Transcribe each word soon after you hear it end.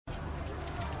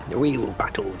We will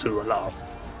battle to the last.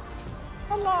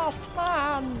 The last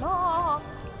man. No.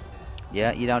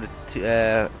 Yeah, you're down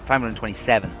to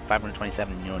 527.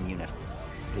 527 in your own unit.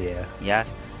 Yeah.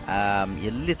 Yes.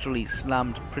 You literally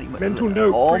slammed pretty much. Mental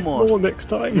note. Almost. More next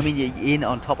time. I mean, you're in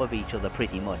on top of each other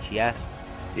pretty much. Yes.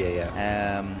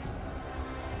 Yeah.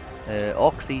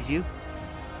 Orc sees you.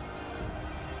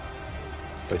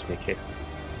 Gives me a kiss.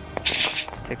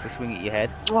 Takes a swing at your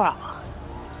head. Wow.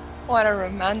 What a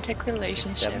romantic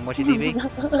relationship. 7. What's your DB?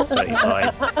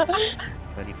 35.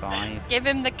 35. Give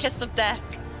him the kiss of death.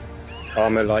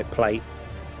 Armor light plate.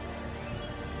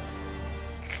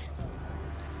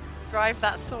 Drive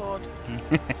that sword.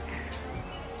 He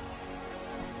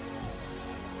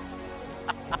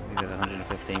does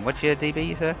 115. What's your DB,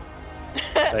 you sir?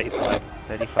 35.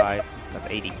 35. That's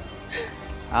 80.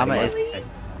 Armor is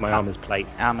My armor's plate.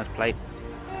 armor's plate.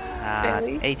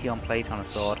 Really? 80 on plate on a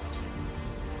sword.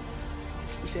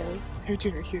 Silly. How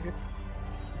dare you?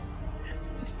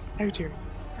 Just how dare you?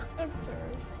 I'm sorry.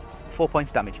 4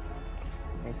 points damage.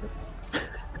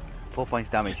 4 points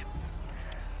damage.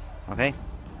 Okay.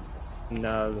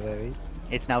 No worries.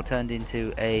 It's now turned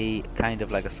into a kind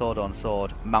of like a sword on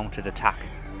sword mounted attack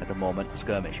at the moment.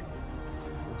 Skirmish.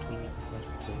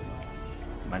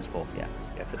 Minus 4, yeah.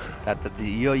 Yes.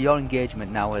 Your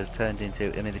engagement now has turned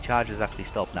into. I mean, the charge has actually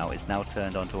stopped now. It's now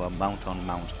turned onto a mount on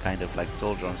mount, kind of like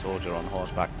soldier on soldier on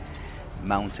horseback,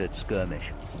 mounted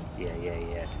skirmish.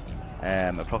 Yeah.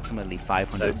 Approximately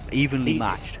 500, So evenly he-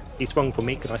 matched. He swung for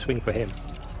me. Can I swing for him?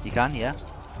 You can, yeah.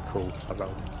 Cool. I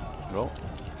roll. Roll.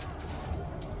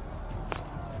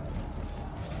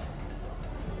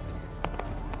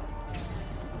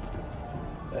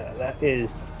 That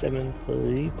is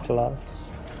 70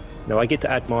 plus. No, I get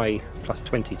to add my plus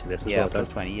 20 to this as Yeah, well. plus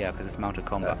don't 20. Yeah, because it's mounted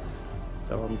combat That's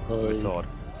with a 70 sword.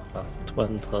 plus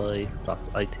 20 plus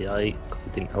 88 because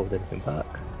it didn't hold anything back.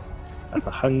 That's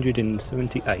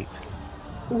 178.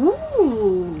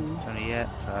 Ooh. 20, yeah.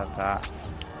 So that's.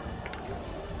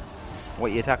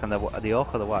 What you attacking the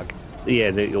orc or the wag?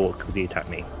 Yeah, the orc because he attacked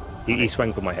me. He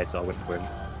swung for my head, so I went for him.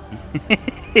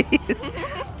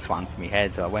 Swung for me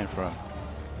head, so I went for him.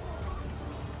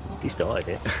 He started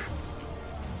it.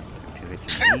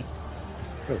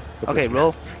 Oh, Okay,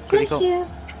 roll. Bless Critical. you.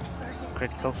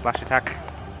 Critical slash attack.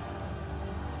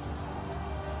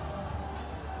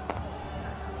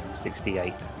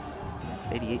 68.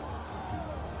 88.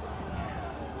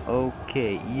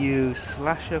 Okay, you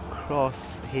slash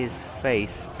across his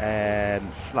face,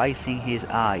 slicing his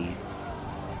eye.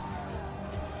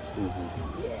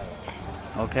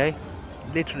 Okay?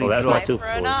 Literally Oh, that's my drop. silver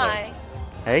For sword an as well. eye.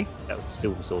 Hey? That was the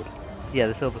silver sword. Yeah,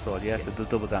 the silver sword, yeah, so it does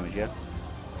double damage, yeah?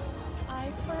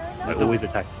 Eye for an I eye.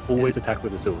 always attack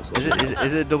with the silver sword.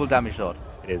 Is it a double damage sword?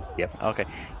 It is, yep. Okay.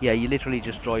 Yeah, you literally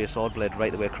just draw your sword blade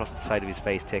right the way across the side of his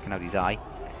face, taking out his eye.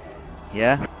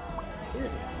 Yeah?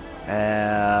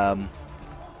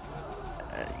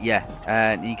 Yeah,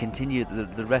 and you continue,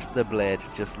 the rest of the blade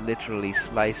just literally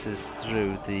slices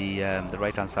through the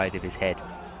right hand side of his head.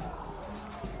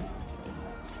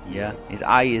 Yeah, his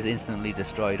eye is instantly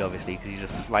destroyed, obviously, because you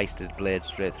just sliced his blade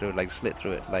straight through it, like slit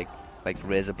through it, like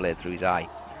razor blade through his eye.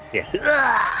 Yeah.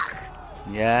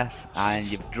 Yes, and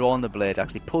you've drawn the blade,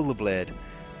 actually pull the blade.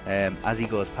 As he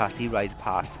goes past, he rides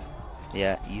past.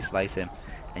 Yeah, you slice him,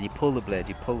 and you pull the blade,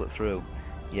 you pull it through.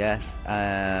 Yes,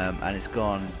 and it's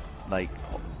gone like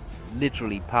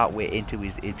literally part way into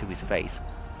his face.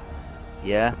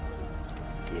 Yeah.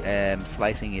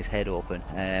 Slicing his head open,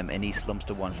 and he slumps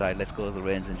to one side, lets go of the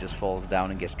reins, and just falls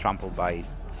down and gets trampled by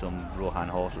some Rohan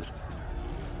horses.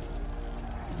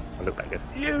 I look back and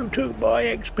go, you took my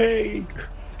XP!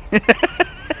 I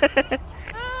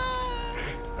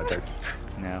don't.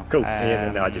 No. Cool.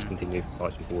 And then I just continue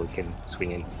marching forward,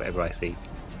 swinging whatever I see.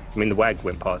 I mean, the wag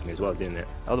went past me as well, didn't it?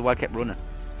 Oh, the wag kept running.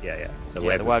 Yeah. So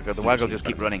Yeah, the wag will whatever- just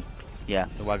keep running. Yeah,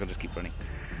 the wag will just keep running.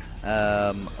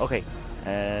 Okay.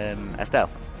 Estelle,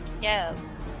 Yeah,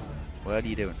 what are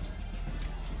you doing?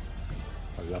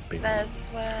 I love being. that's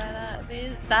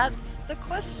the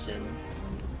question.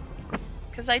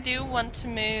 Because I do want to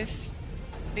move,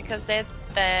 because they're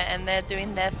there and they're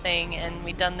doing their thing, and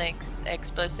we done the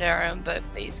explosive arrow on both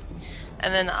these.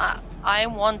 And then I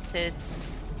wanted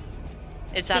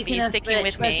Isabi Speaking of sticking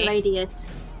which, with where's the me. radius?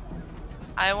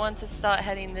 I want to start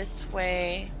heading this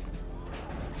way,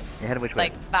 You heading which way?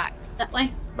 like back. That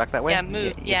way? Back that way? Yeah,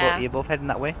 move- You're yeah. You're both heading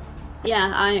that way?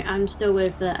 Yeah, I'm still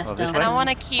with this Estelle. way? And I want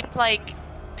to keep like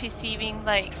perceiving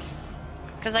like,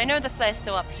 because I know the flare's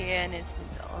still up here and it's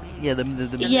on. Yeah, Yeah,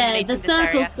 eliminating the this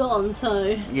circle's area. gone,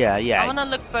 so yeah. I want to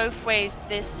look both ways,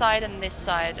 this side and this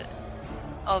side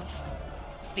of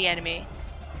the enemy.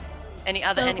 Any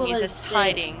other enemies just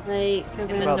hiding Like, in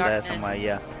the It's about there darkness? somewhere,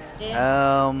 yeah.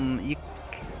 yeah. You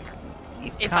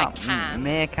If I can't can.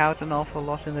 make out an awful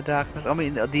lot in the darkness. I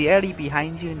mean, the area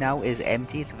behind you now is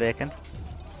empty. It's vacant.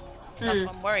 That's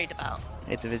what I'm worried about.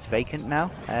 It's vacant now.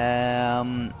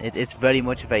 It's very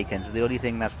much vacant. The only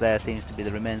thing that's there seems to be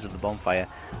the remains of the bonfire,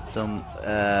 some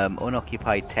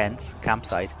unoccupied tents,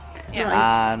 campsite,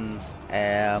 Yeah.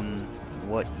 and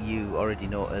what you already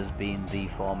know as being the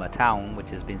former town,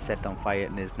 which has been set on fire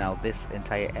and is now, this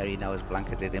entire area now is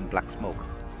blanketed in black smoke.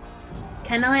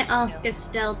 Can I ask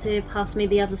Estelle to pass me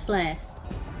the other flare?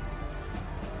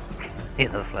 The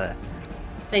other flare.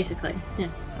 Basically, yeah.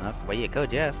 Well, you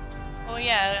could, yes. Oh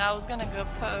yeah, I was gonna go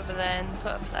put over there and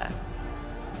put a flare.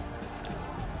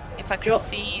 If I could Do you-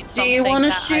 see Do something. you want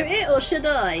to that shoot it or should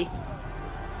I?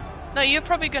 No, you're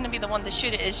probably gonna be the one to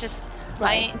shoot it. It's just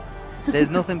Right. There's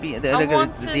nothing. The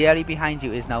want to- area behind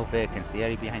you is now vacant. The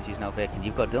area behind you is now vacant.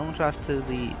 You've got Dylan Trask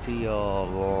to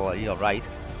your right.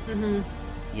 Mhm.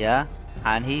 Yeah,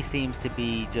 and he seems to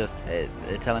be just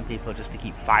telling people just to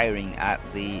keep firing at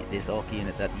this orc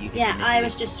unit that you. Yeah, I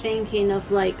was just thinking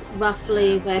of like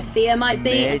roughly where Theo might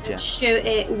be, and Major. shoot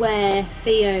it where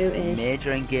Theo is.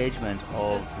 Major engagement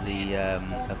of the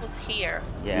Wolf was here.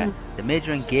 yeah, the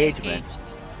major So engagement engaged.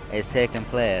 is taking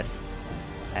place,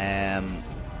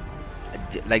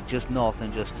 like just north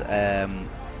and just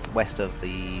west of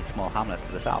the small hamlet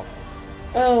to the south.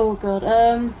 Oh god.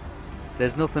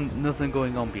 There's nothing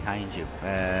going on behind you.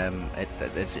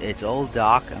 It's all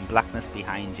dark and blackness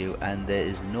behind you, and there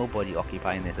is nobody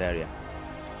occupying this area.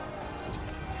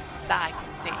 That I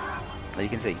can see. That you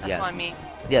can see. That's Yes. what I mean.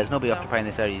 Yeah, there's nobody So- occupying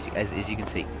this area as you can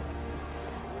see.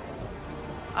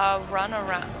 Run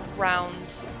round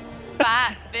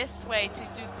back this way to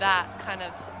do that kind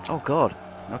of. Oh God.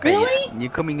 Okay. Really?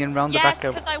 You're coming in round the Yes, back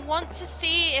of. because I want to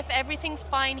see if everything's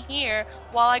fine here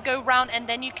while I go round, and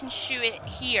then you can shoot it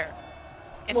here.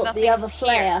 If What, nothing's the other here.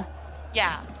 flare?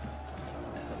 Yeah.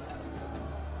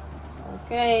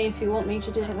 Okay, if you want me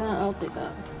to do that, I'll do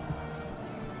that.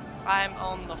 I'm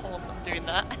on the horse of doing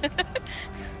that.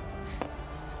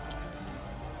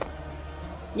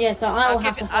 Yeah, so I I'll will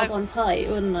have give to it- hold on tight,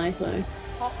 wouldn't I? So.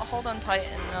 Hold on tight,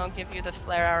 and I'll give you the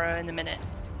flare arrow in a minute.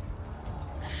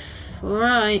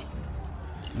 Alright.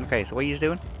 Okay, so what are you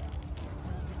doing?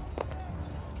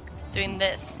 Doing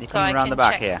this, You're so coming I around can the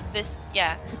back check here? this.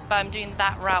 Yeah, but I'm doing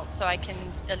that route so I can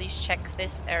at least check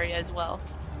this area as well.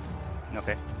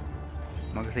 Okay.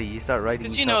 Like I say, you start riding.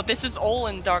 Because you know this is all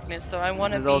in darkness, so I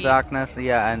want to There's be. all darkness,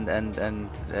 yeah, and Yeah,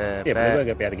 but they Bear- weren't going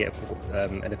to be able to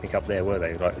get anything up there, were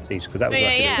they? Like the siege, because that was Yeah,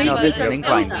 like yeah, a- no, We this is were an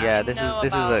incline. still Yeah, there. this is Know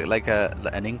this is about- like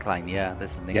an incline. Yeah,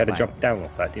 this is an You had to incline. jump down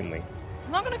off that, didn't we?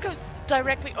 I'm not gonna go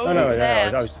directly over no, there. I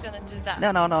I'm was- just gonna do that.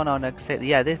 No.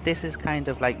 Yeah, this is kind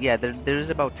of like, yeah. There is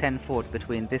about 10 foot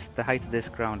between the height of this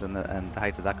ground and the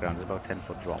height of that ground is about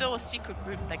 10-foot drop. Still a secret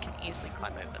route that can easily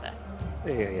climb over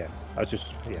there. Yeah. I was just,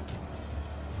 yeah.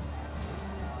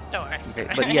 Don't worry. Okay,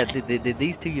 but yeah,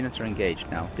 these two units are engaged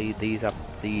now. These are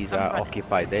I'm running.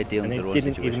 occupied. They're dealing And with they their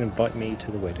own didn't situation. even invite me to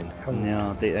the wedding. How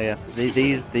No,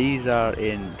 these are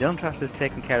in. Dylan Trask is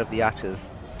taking care of the archers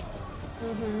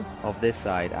of this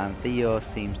side, and Theo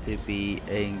seems to be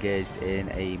engaged in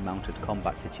a mounted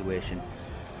combat situation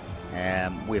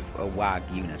with a WAG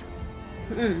unit.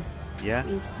 Mm. Yeah.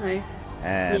 Okay.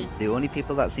 Yeah. The only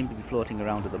people that seem to be floating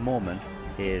around at the moment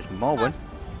is Morwen,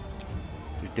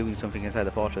 who's doing something inside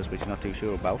the fortress which I'm not too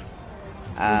sure about,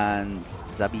 and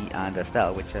Zabi and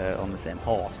Estelle, which are on the same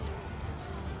horse.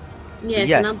 Yes,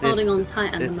 Yes, and I'm this- holding on tight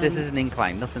at the moment. This is an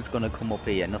incline. Nothing's going to come up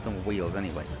here. Nothing with wheels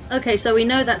anyway. Okay, so we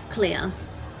know that's clear.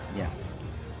 Yeah.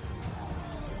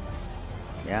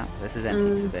 Yeah, this is empty.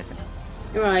 This is vacant.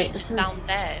 Right. Just down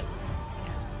there.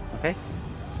 Okay.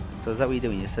 So is that what you're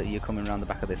doing? You're coming around the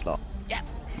back of this lot? Yeah.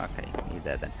 Okay, you're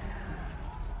there then.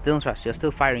 Dylan Trask, you're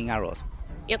still firing arrows?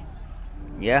 Yep.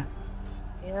 Yeah?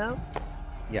 Yeah.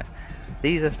 Yes.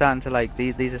 These are starting to like,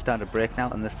 these are starting to break now,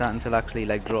 and they're starting to actually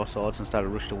like draw swords and start to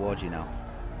rush towards you now.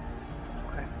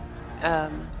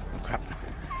 Oh crap.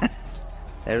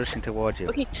 They're rushing towards you.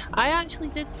 Okay, I actually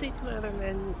did say to my other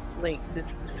men, like the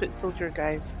foot soldier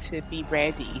guys, to be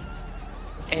ready.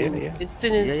 And Yeah. as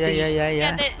soon as Yeah,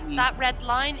 Yeah, the- that red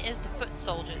line is the foot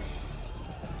soldiers.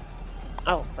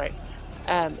 Oh, right.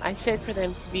 I said for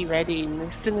them to be ready, and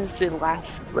as soon as the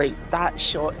last, like, that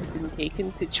shot had been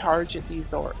taken, to charge at these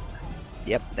orcs.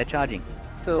 Yep, they're charging.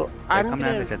 So They're I'm coming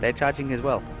gonna, at it. They're charging as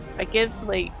well. I give,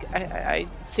 like, I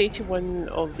say to one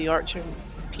of the archer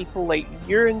people, like,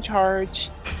 you're in charge.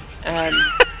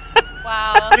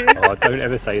 Wow. Oh, don't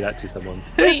ever say that to someone.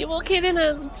 Right, well, okay, then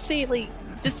I'll say, like,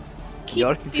 just keep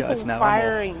You're in people charge now, I'm off.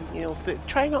 firing, you know, but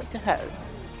try not to hit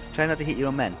us. Try not to hit your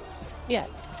own men. Yeah,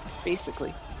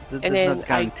 basically. There's And then not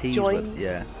guarantees, I but join-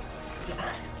 yeah.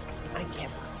 I get it.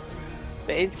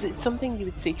 But it's something you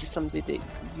would say to somebody that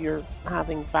you're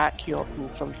having back you up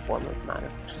in some form of manner.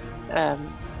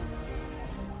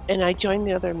 And I join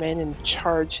the other men and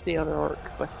charge the other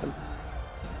orcs with them.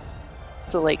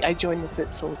 So, like, I join the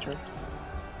foot soldiers.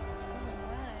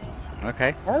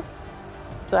 Okay.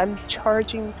 So I'm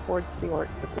charging towards the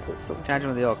orcs with the foot soldiers. Charging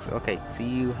with the orcs. Okay, so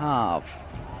you have.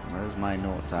 Where's my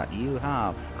notes at? You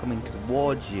have coming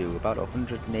towards you about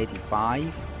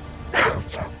 185.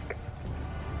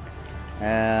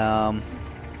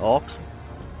 Orcs.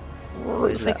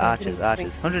 Looks like I'm Archers. getting-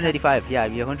 Archers. 185. Yeah,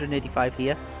 you're 185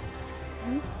 here.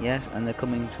 Mhm. Yes, and they're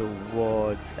coming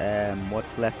towards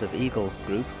what's left of Eagle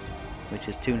Group, which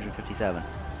is 257.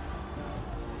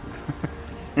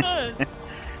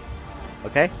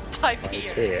 Okay. Type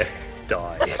here. Here,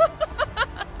 die.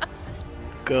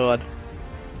 God.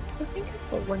 I think I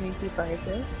put 185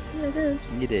 there. Yeah, I did.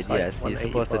 You did, Type yes. You're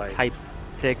supposed to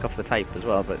 185. take off the type as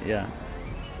well, but yeah.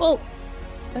 Well,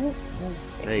 I don't know.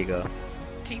 There you go.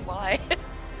 TY.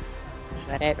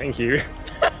 Got it. Thank you.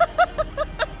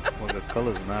 What the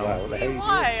colours now? Wow, the hell you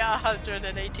TY doing?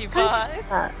 185.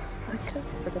 I can't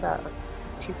figure that out.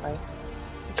 25.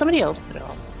 Somebody else put it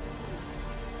on.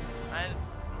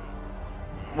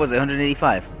 Was it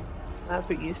 185? That's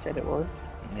what you said it was.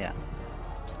 Yeah.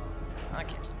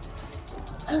 Okay.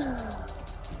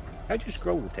 How'd you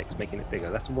scroll the text, making it bigger?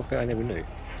 That's the one thing I never knew.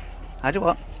 How'd you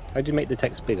what? How'd you make the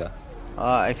text bigger?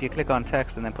 If you click on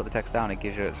text and then put the text down, it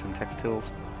gives you some text tools.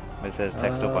 It says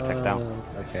text up or text down.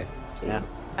 Okay.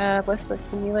 Yeah. Westwood,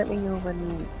 can you let me know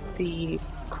when the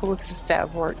closest set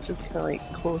of orcs is kind of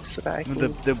like close so that I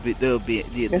can... They'll be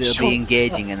short-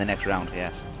 engaging in the next round.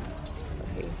 Yeah.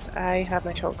 Okay. I have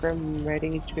my shotgun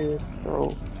ready to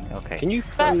throw. Okay. Can you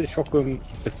throw the shotgun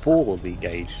before the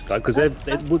gauge? Because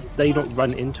would they not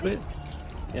run into it?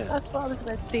 Yeah. That's what I was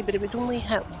about to say, but it would only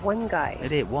hit one guy.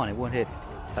 It hit one. It won't hit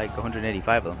like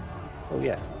 185 of them. Oh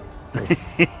yeah.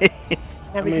 I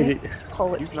I mean, is it?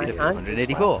 call it to my usually hand. as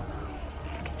well.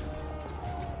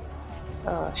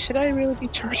 184. Should I really be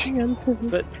charging him?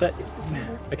 But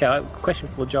okay. I have a question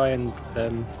for Jai and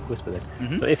Whisper then.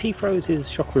 Mhm. So if he throws his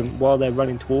chakram while they're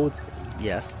running towards it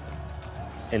Yes.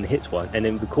 and hits one, and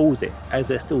then recalls it as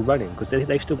they're still running, because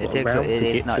they've still It got a takes. round to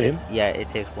It's get not. to him. Yeah. It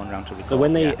takes one round to recall. So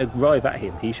when they yeah. arrive at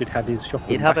him, he should have his chakram.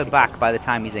 He'd have back it back by the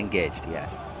time he's engaged.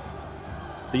 Yes.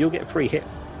 So you'll get a free hit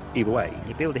either way.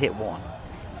 You'd be able to hit one.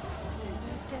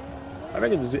 I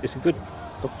reckon it's a good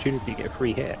opportunity to get a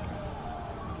free hit,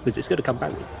 because it's going to come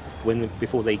back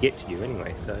before they get to you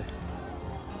anyway. So,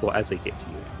 or as they get to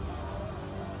you.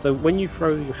 So when you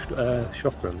throw your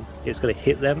chakram, it's going to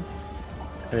hit them,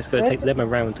 and it's going to take them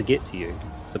around to get to you.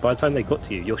 So by the time they got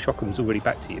to you, your chakram's already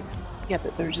back to you. Yeah,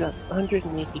 but there's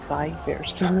 185 there,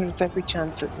 so there's every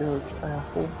chance that there's a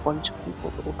whole bunch of people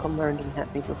that will come round and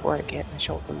hit me before I get my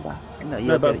shotgun back. No, No,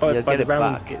 you'll but get, you'll by get the it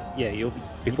round, back. you'll You'll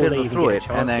before be they able to even throw get a it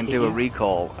chance and to then hit do a you.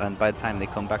 recall, and by the time they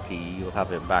come back to you, you'll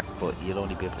have it back, but you'll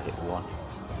only be able to hit one. Do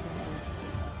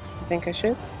you think I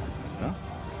should?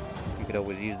 You could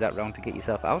always use that round to get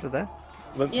yourself out of there.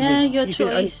 But Yeah, your you can-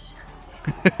 choice.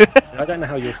 I don't know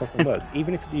how your chakram works.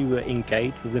 Even if you were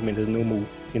engaged with them in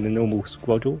the normal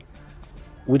squadron,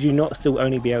 would you not still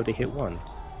only be able to hit one?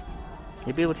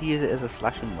 You'll be able to use it as a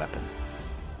slashing weapon.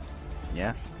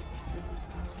 Yes.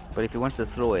 But if he wants to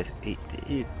throw it,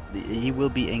 he will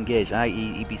be engaged,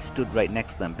 i.e. he'd be stood right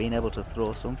next to them. Being able to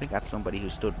throw something at somebody who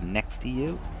stood next to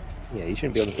you Yeah, you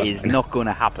shouldn't be on the front is line. not going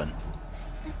to happen.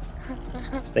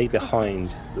 Stay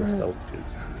behind the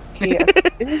soldiers. Okay,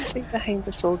 I'm gonna stay behind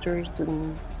the soldiers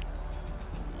and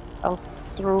I'll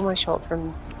throw my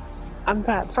shotgun. I'm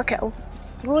bad. Fuck it, I'll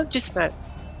throw it just now.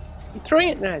 I'm throwing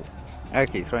it now.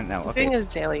 Okay, throw it now. I'm doing Okay. a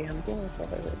Zelly. I'm doing a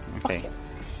Zelly. Fuck Okay. it.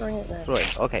 Throwing it now. Throw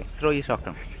it. Okay, throw your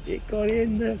shotgun. It got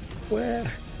in there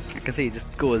somewhere. I can see it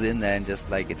just goes in there and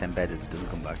just like it's embedded, it doesn't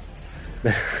come back.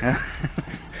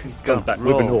 Go, Comes back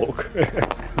roll. with an orc.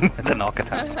 With an orc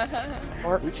attack.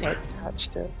 Orc's head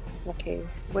attached to it. Okay,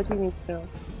 what do you need to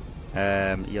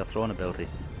know? Your throwing ability.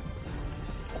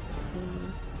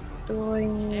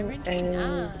 Throwing Everything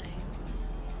nice.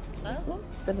 Plus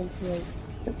 78.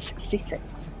 That's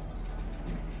 66.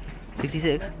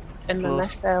 66. And my Close.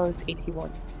 missile is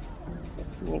 81.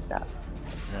 You need that.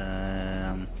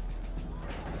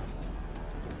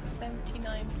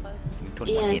 79 plus.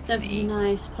 21 Yeah, hits and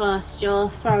 79 plus your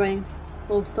throwing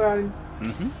or thrown.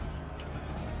 Mm-hmm.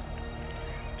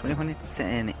 21 hits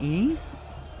an E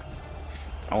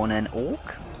on an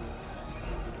orc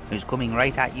who's coming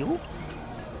right at you.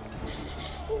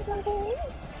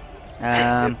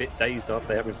 They're a bit dazed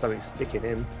after having something sticking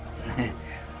in.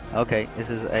 Okay, this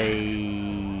is a.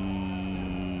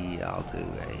 I'll do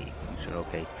a. Sure,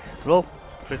 okay. Roll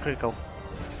for critical.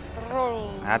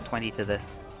 Roll. Add 20 to this.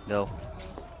 Go.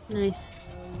 Nice.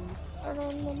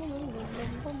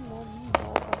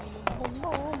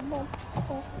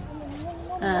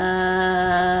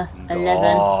 Oh, 11.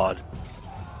 God.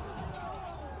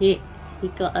 He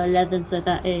got 11, so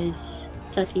that is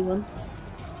 31.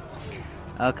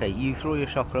 Okay, you throw your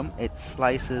chakram. It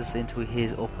slices into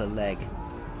his upper leg.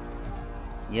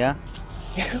 Yeah.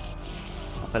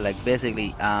 Upper leg,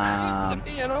 basically.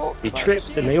 He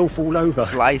trips and they all fall over.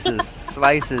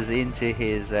 Slices into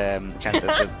his yeah.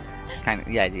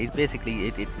 It's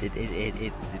basically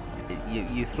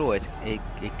you throw it.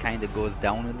 It kind of goes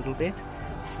down a little bit,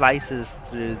 slices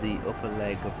through the upper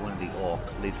leg of one of the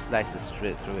orcs. It slices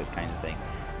straight through it, kind of thing.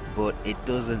 But it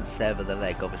doesn't sever the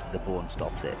leg. Obviously, the bone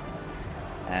stops it.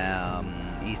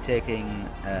 He's taking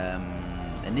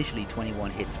initially 21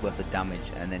 hits worth of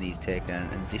damage, and then he's taken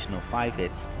an additional 5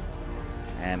 hits,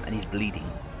 and he's bleeding.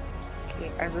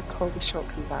 Okay, I recall the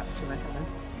shotgun back to my hand.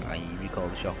 You recall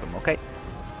the chakram, okay?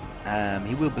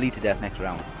 He will bleed to death next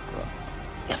round.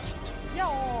 Yes. Yo.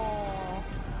 All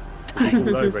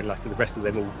over and like the rest of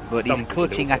them all. But he's stumbled a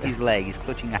clutching little at bit. his leg. He's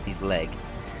clutching at his leg.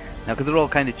 Now, because they're all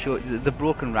kind of the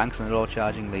broken ranks, and they're all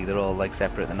charging. They're all like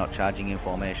separate. They're not charging in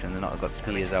formation. They're not got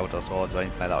spears out or swords or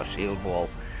anything like that, or shield wall.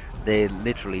 They're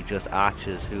literally just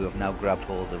archers who have now grabbed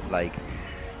hold of like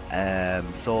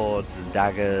swords and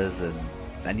daggers and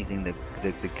anything that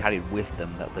they carried with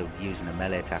them that they're using a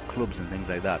melee attack, clubs and things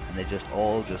like that, and they're just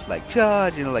all just like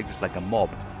charge, like just like a mob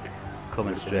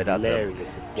coming straight at them.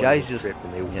 Hilarious. Jai's just Trip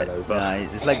and they all fell over.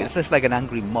 it's just like an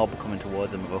angry mob coming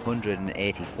towards them of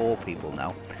 184 people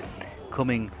now,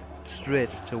 coming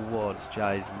straight towards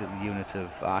Jai's little unit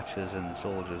of archers and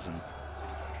soldiers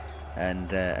and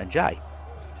Jai.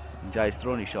 And Jai's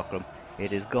thrown his chakram.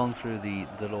 It has gone through the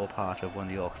lower part of one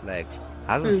of the orc's legs.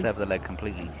 Hasn't severed the leg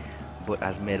completely, but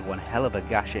has made one hell of a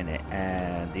gash in it.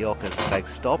 And the orc has like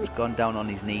stopped, gone down on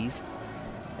his knees,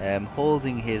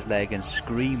 holding his leg and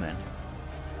screaming.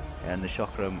 And the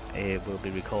chakram will be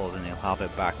recalled, and he'll have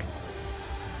it back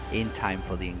in time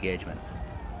for the engagement.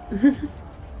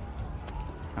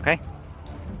 Okay.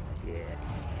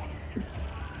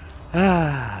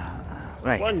 Yeah.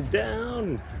 Right. One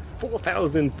down.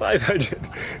 4,500.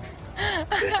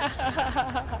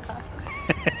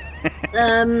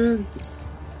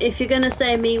 If you're gonna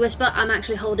say me whisper, I'm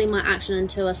actually holding my action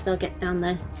until Estelle gets down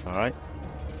there. All right.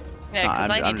 Yeah, because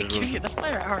I'm I need to just- give you the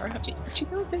fire arrow. Do you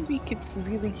know who we could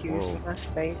really use Whoa. in this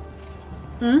fight?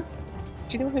 Hmm?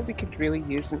 Do you know who we could really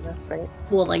use in this fight?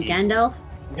 Well, like Gandalf.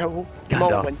 No,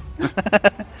 Gandalf.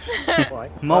 Morwen. Why?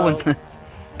 Morwen. Well,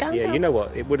 Gandalf. yeah, you know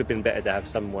what? It would have been better to have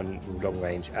someone long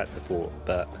range at the fort,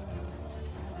 but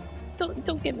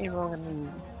Don't get me wrong. I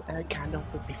mean, Gandalf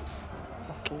would be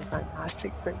fucking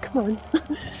fantastic, but come on.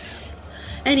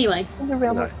 Anyway, In the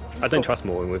realm no, of I don't trust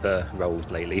Morwen with her rolls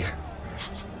lately.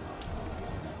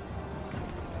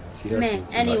 She hurts me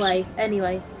too much.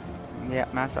 anyway. Yeah,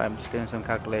 Matt, I'm just doing some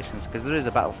calculations because there is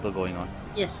a battle still going on.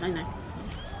 Yes, I know.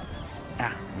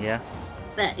 Yeah.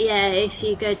 But yeah,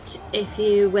 if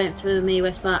you went through me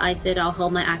whisper, I said I'll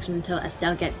hold my action until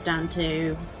Estelle gets down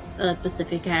to a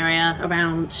specific area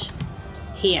around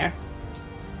here,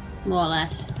 more or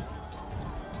less.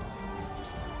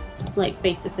 Like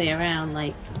basically around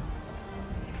like.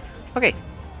 Okay.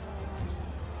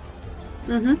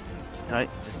 Mhm. Sorry,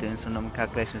 just doing some number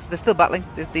calculations. They're still battling.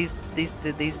 These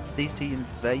two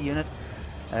units, their unit,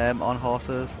 on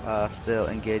horses, are still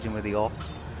engaging with the orcs.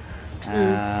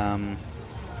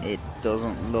 It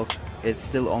doesn't look. It's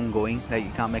still ongoing. Like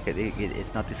you can't make it.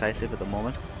 It's not decisive at the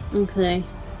moment. Okay.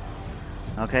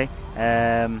 Okay.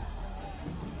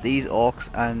 These orcs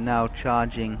are now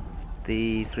charging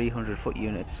the 300-foot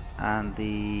units and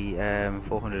the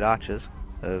 400 archers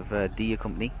of Dia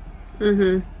Company.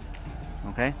 Mhm.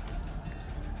 Okay.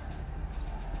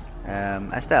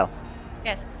 Estelle,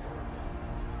 Yes.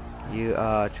 you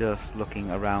are just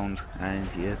looking around, and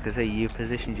you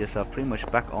positioned yourself pretty much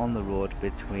back on the road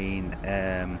between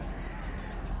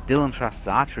Dylan Trust's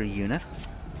archery unit,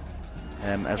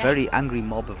 a very angry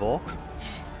mob of orcs,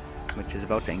 which is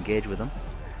about to engage with them.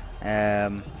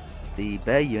 The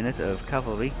bear unit of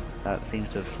cavalry that seems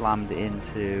to have slammed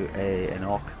into an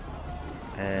orc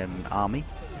army,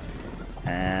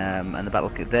 and the battle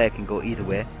there can go either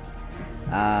way.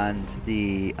 And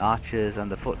the archers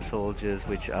and the foot soldiers,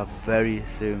 which are very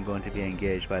soon going to be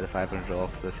engaged by the 500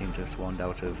 orcs that seem to have swarmed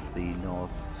out of the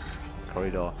north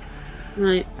corridor.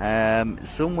 Right.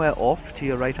 Somewhere off to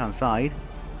your right hand side,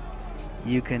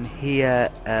 you can hear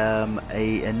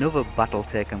another battle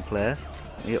taking place.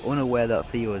 You're unaware that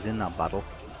Theo is in that battle.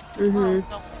 Mhm.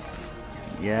 Oh, no.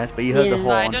 Yes, but you heard the Yeah. No,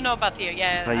 I horn. don't know about Theo.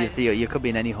 Yeah. So I- Theo, you could be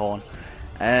in any horn.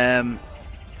 For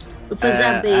A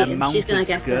Zabby, she's mounted gonna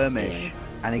guess that's skirmish. you.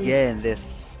 And again,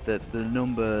 the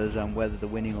numbers and whether they're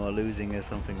winning or losing is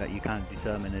something that you can't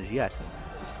determine as yet.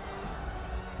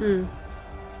 Hmm.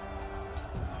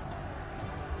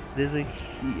 There's a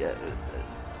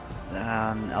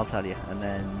I'll tell you, and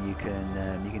then you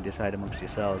can decide amongst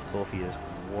yourselves, both of you,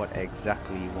 what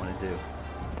exactly you want to do.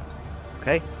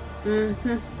 Okay?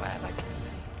 Mhm. Whatever I can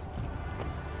see.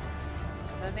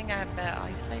 Because I think I have better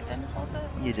eyesight than Holder.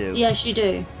 You do. Yes, you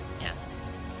do.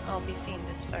 I'll be seeing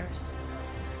this first.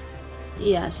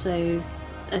 Yeah. So,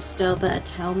 Estelle better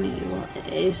tell me what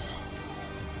it is.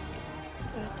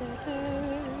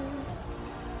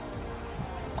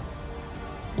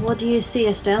 What do you see,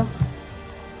 Estelle?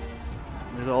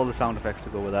 There's all the sound effects to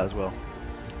go with that as well.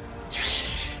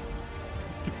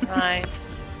 Nice.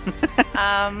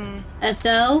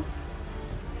 Estelle?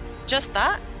 Just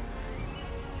that?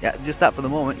 Yeah, just that for the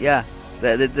moment. Yeah,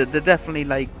 they're definitely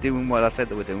like doing what I said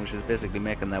they were doing, which is basically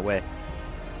making their way.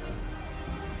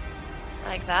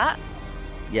 Like that?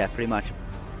 Yeah, pretty much.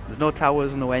 There's no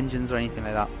towers, no engines or anything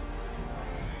like that.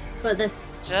 But this.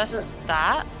 Just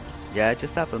that? Yeah,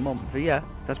 just that for the moment. But yeah,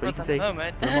 that's what you For can the see.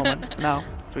 moment. For the moment. For now.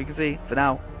 That's what you can see. For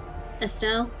now.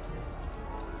 Estelle?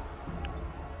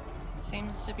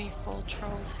 Seems to be full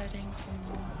trolls heading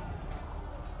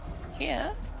from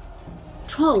here.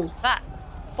 Trolls. That.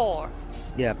 4.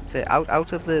 Yeah, so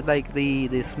out of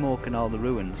the smoke and all the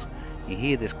ruins, you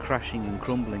hear this crashing and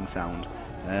crumbling sound,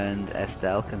 and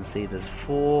Estelle can see there's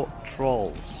 4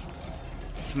 trolls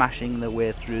smashing their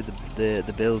way through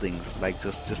the buildings, like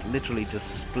just literally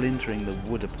just splintering the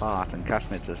wood apart and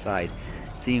casting it to the side.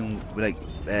 Seeing like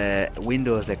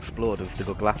windows explode if they've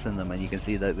got glass in them, and you can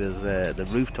see that there's the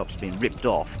rooftops being ripped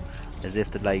off as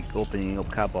if they're like opening up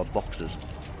cardboard boxes.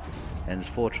 And there's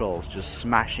 4 trolls just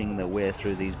smashing their way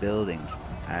through these buildings,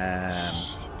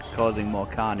 causing more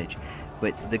carnage.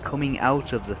 But they're coming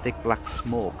out of the thick black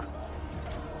smoke,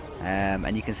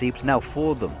 and you can see now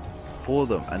 4 of them,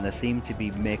 and they seem to be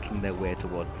making their way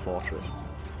towards the fortress.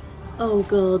 Oh,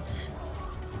 God.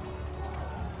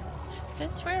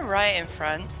 Since we're right in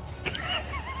front,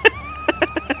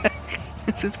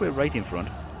 Since we're right in front,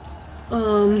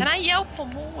 can I yell for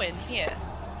more in here?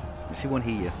 she won't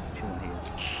hear you. She won't hear you.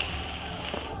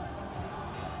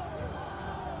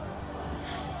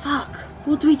 Fuck.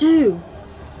 What do we do?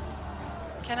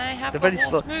 Can I have They're a very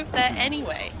horse slow. move there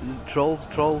anyway? Trolls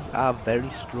are very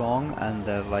strong, and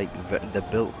they're like they're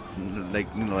built like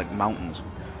like mountains,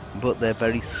 but they're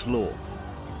very slow.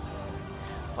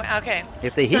 Wait, okay,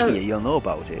 If they So- hit you, you'll know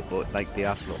about it, but like they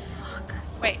are slow.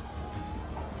 wait.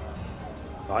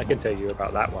 I can tell you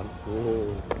about that one.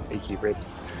 Ooh, achy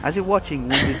ribs. As you're watching,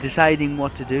 when you're deciding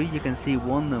what to do, you can see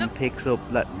one of them picks up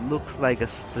that looks like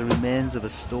the remains of a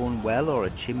stone well or a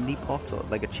chimney pot, or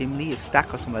like a chimney, a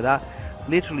stack or something like that.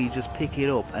 Literally just pick it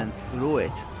up and throw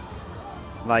it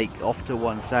like off to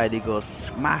one side. It goes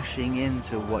smashing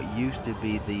into what used to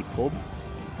be the pub.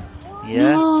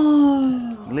 Yeah.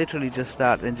 No. Literally just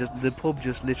that, and just the pub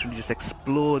just literally just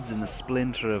explodes in a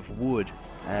splinter of wood.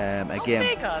 How Again,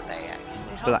 big are they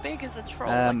actually? How Black- big is a troll?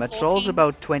 a Like troll's 14?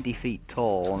 about 20 feet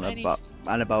tall and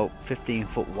 20 about 15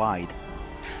 foot wide.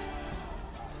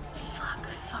 Fuck,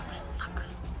 fuck, fuck.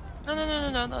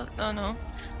 No.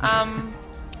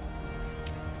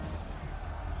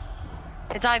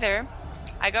 It's either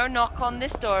I go knock on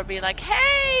this door, be like,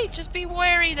 "Hey, just be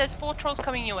wary. There's 4 trolls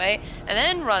coming your way," and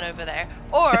then run over there,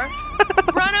 or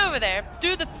run over there,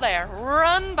 do the flare,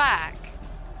 run back.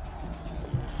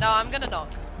 No, I'm gonna knock.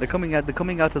 They're coming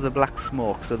out of the black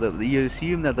smoke, so that you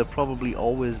assume that they've probably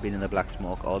always been in the black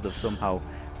smoke, or they've somehow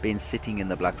been sitting in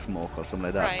the black smoke or something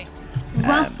like that. Right.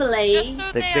 Roughly. Just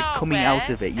so They're they are coming aware, out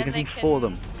of it. You and can see they 4 of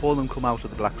them. 4 of them come out of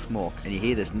the black smoke, and you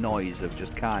hear this noise of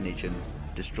just carnage and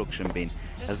destruction being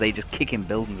as they just kicking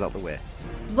buildings out the way.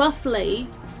 Roughly.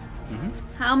 Mhm.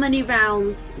 How many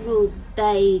rounds will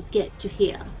they get to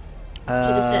hear?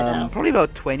 the setup. Probably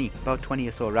about 20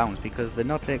 or so rounds, because they're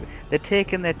not they're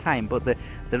taking their time, but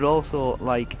they're also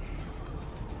like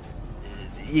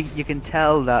you can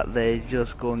tell that they're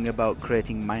just going about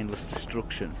creating mindless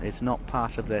destruction. It's not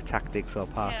part of their tactics or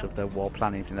part of their war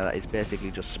planning, anything like that. It's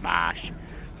basically just smash,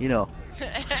 you know.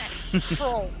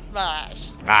 Troll smash.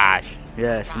 Smash,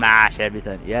 yeah, smash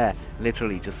everything, yeah,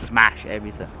 literally just smash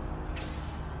everything.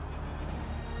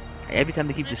 Every time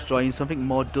they keep destroying something,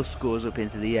 more dust goes up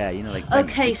into the air, you know, like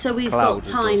Okay, so we've got clouds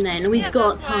of time dust. then. We've Yeah,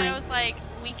 got that's why I time. was like,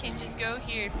 we can just go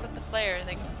here, put the flare, and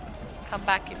then come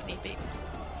back if need be.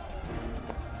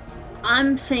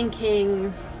 I'm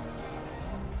thinking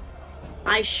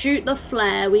I shoot the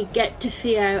flare, we get to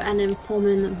Theo and inform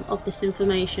him of this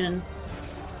information.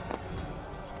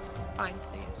 Fine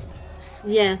for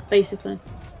you. Yeah, basically.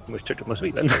 Which took my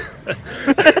sweet then.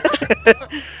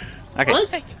 Okay.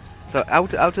 What? So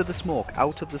out of the smoke,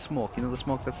 you know the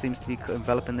smoke that seems to be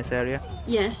enveloping this area?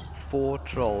 Yes. 4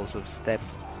 trolls have stepped,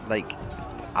 like,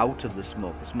 out of the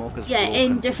smoke. The smoke is Yeah,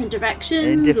 in broken. different directions.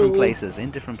 In different or... places,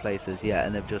 yeah,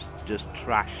 and they've just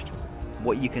trashed.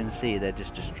 What you can see, they're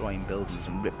just destroying buildings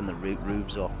and ripping the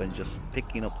roofs off and just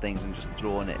picking up things and just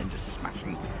throwing it and just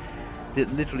smashing. They're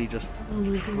literally just Oh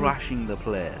my God. trashing the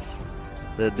place.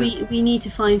 They're just, We need to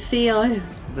find Theo.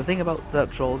 the thing about the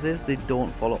trolls is they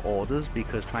don't follow orders,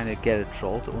 because trying to get a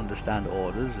troll to understand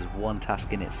orders is one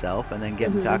task in itself, and then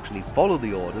get them to actually follow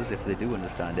the orders, if they do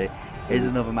understand it, is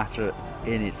another matter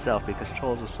in itself, because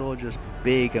trolls are so just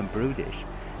big and brutish.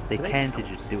 They Do they tend to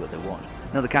count? just do what they want.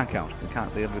 No, they can't count. They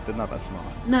can't. They're not that smart.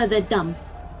 No, they're dumb.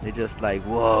 They're just like,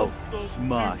 whoa,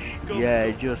 smash.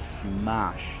 Yeah, just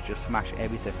smash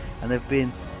everything. And they've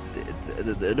been,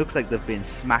 it looks like they've been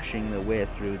smashing their way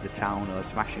through the town, or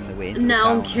smashing their way into the Now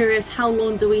town. I'm curious, how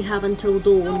long do we have until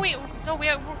dawn? No,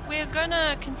 we're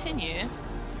gonna continue.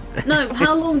 No,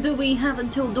 how long do we have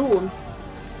until dawn?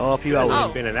 Oh, a few It hasn't hours. Oh.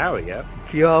 even been an hour yet. A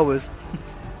few hours.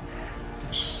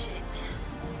 Shit.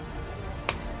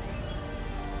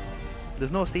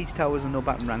 There's no siege towers and no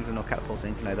battering rams and no catapults or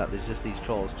anything like that. There's just these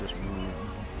trolls just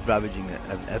ravaging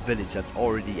a village that's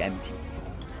already empty.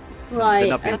 Right,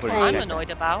 not being That's what fully I'm checked. annoyed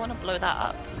about. I want to blow that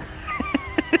up.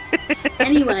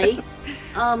 Anyway,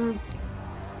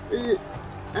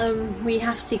 we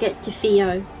have to get to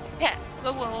Theo. Yeah.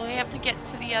 Well, we have to get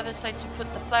to the other side to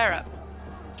put the flare up.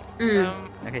 Mm.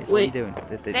 Okay, so what are you Wait. doing?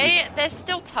 There's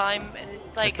still time.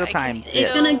 Like still I time. Can It's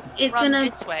still it's run gonna-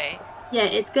 this way Yeah,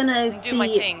 it's gonna and do my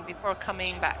be. thing before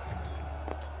coming back.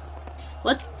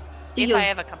 What? Do If you? I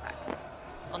ever come back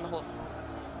on the horse,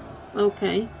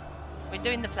 Okay. we're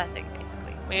doing the flare thing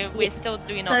basically. We're still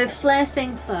doing So our horse. flare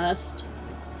thing first,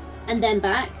 and then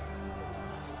back.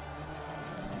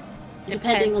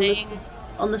 Depending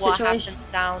on the what situation.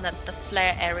 happens down at the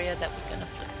flare area that we're gonna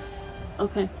flare.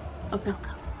 Okay. Okay.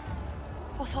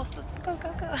 Horse, go.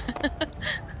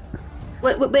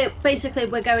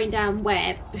 We're going down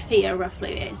where Theo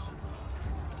roughly is,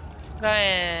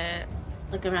 Right.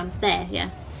 like around there.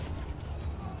 Yeah.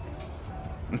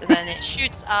 So then it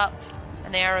shoots up,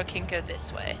 and the arrow can go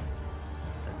this way.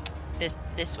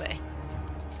 This way.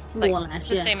 More Like, or less.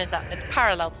 the Yeah. same as that. It's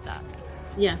parallel to that.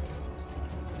 Yeah.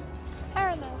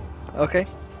 Parallel. Okay.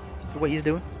 So what are you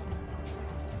doing?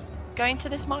 Going to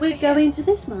this marker We're here. going to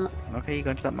this mark. Okay, you're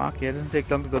going to that mark here. It doesn't take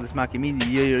long to go to this mark. You mean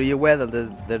you're aware that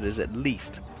there is at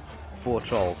least 4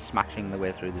 trolls smashing their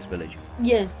way through this village.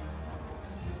 Yeah.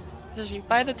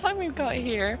 By the time we got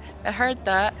here, I heard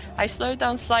that, I slowed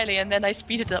down slightly and then I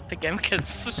speeded up again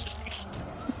because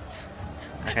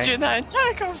Okay. during that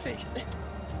entire conversation.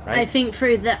 I Right. think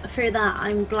through that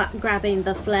I'm grabbing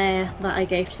the flare that I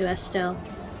gave to Estelle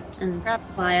and Grab.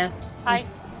 fire. Hi.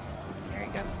 There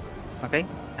you go. Okay.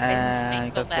 Snake's And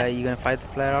not that's there. you going to fight the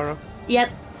flare arrow? Yep.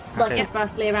 Like Okay. it's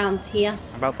roughly around here.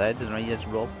 About there, doesn't it? You just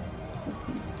roll.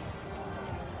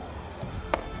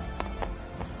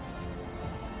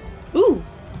 Ooh,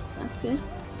 that's good.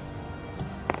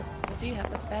 So you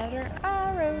have a better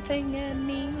arrow thing than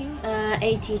me.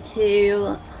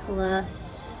 82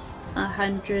 plus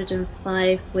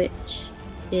 105, which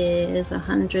is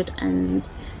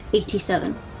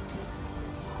 187.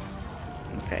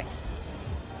 Okay.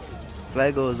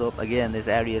 Flare goes up again. This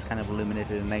area is kind of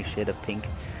illuminated in a nice shade of pink.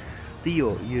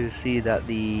 Theo, you see that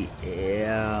the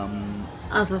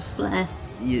Other flare.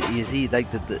 you see like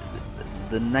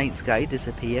the night sky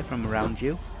disappear from around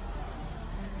you,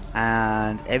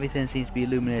 and everything seems to be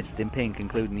illuminated in pink,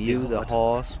 including you, the God.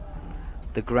 horse,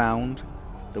 the ground,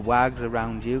 the wags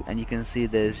around you, and you can see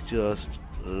there's just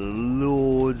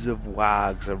loads of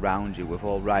wags around you with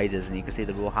all riders, and you can see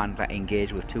the Rohan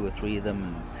engage with 2 or 3 of them,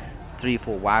 and 3 or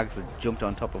 4 wags that jumped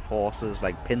on top of horses,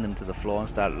 like pin them to the floor and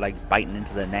start like biting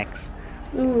into their necks.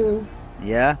 Ooh.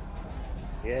 Yeah,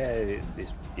 Yeah,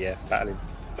 it's battling.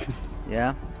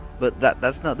 yeah. But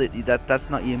that's not that's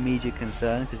not your immediate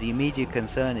concern, because the immediate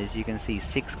concern is you can see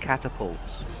 6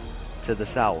 catapults to the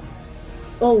south.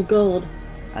 Oh god.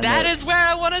 And That they're- is where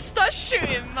I want to start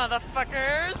shooting,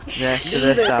 motherfuckers! yeah, to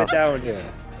the south, down here.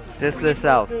 just to the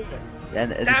south.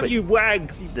 And Damn you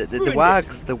wags! You the ruined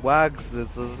wags,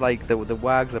 there's like the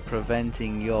wags are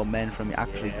preventing your men from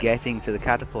actually Yeah. getting to the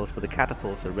catapults, but the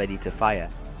catapults are ready to fire.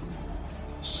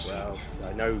 it. Well,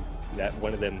 I know that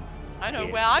one of them. I know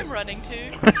Yeah. where I'm running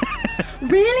to.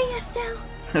 Really, Estelle?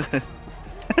 On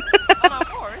a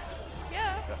horse?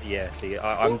 Yeah. Yeah, see,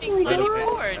 I'm Oh my really God.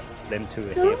 Forward. them two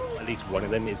are No. here. At least one of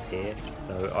them is here,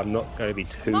 so I'm not going to be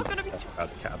too Not gonna be concerned about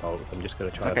the catapults. I'm just going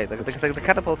to try. Okay, and the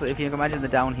catapults, if you can imagine, they're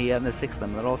down here and there's 6 of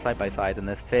them. They're all side by side and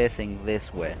they're facing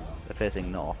this way. They're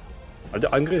facing north.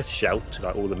 I'm going to shout to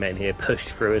like all the men here, push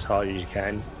through as hard as you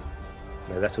can.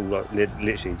 No, that's all. Like,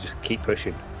 literally, just keep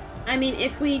pushing. I mean,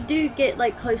 if we do get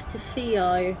like close to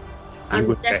Theo, You I'm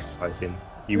would def- recognize him.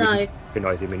 You No. would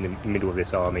recognize him in the middle of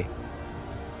this army.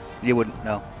 You wouldn't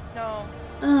know. No.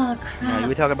 Oh No, crap! you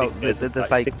were talking about There's there's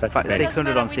like like 600 men.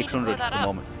 600 on We need to 600 blow at that the up.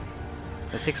 moment.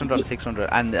 There's 600 on 600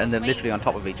 and they're literally on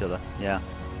top of each other. Yeah.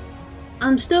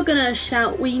 I'm still gonna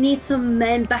shout. We need some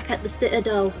men back at the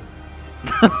Citadel.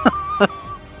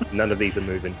 None of these are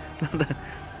moving.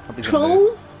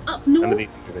 Trolls up None of north. these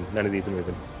are moving. None of these are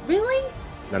moving. Really?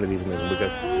 None of these are No, moving. no,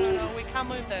 We'll no, go. no, we can't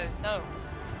move those. No.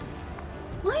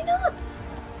 Why not?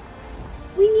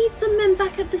 We need some men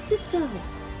back at the Citadel.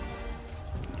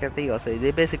 Theo, so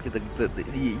they basically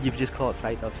you've just caught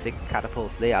sight of 6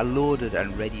 catapults. They are loaded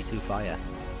and ready to fire.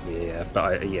 Yeah,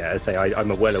 but I say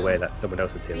I'm well aware that someone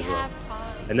else is here We as well. have time.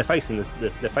 And they're facing the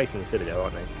citadel,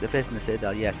 aren't they? They're facing the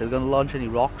citadel, yeah. So they're going to launch any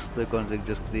rocks. They're going to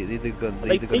just they're going Are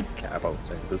they big catapults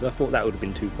then? Because I thought that would have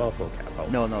been too far for a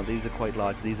catapult. No, these are quite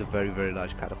large. These are very, very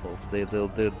large catapults. They These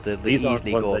are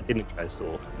easily ones go. I didn't try to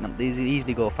store. No, these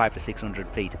easily go 500 to 600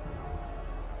 feet.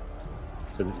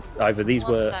 So either these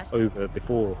One were sec. over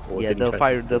before, or Yeah, didn't they'll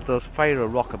try- fire a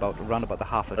rock around about the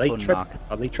half a Are they, ton mark.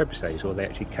 are they trebuchets or are they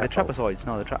actually They're catapults? trapezoids.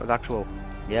 No, they're the actual.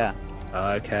 Yeah,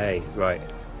 Okay, right.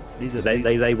 these So are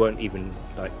they weren't even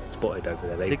like spotted over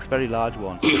there. They, 6 very large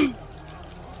ones. no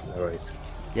worries.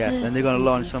 Yes, and Yes, they're going to it's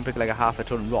launch amazing. something like a half a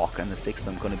ton rock, and the 6 of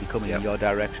them going to be coming in Yep. your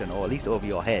direction, or at least over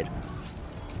your head.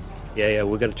 Yeah,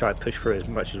 we're going to try and push through as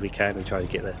much as we can and try to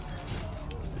get there.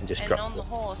 And just And drop on the them.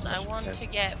 horse, I want Okay.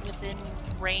 to get within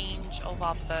range of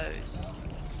our bows.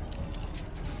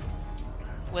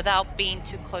 Without being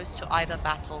too close to either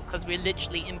battle, because we're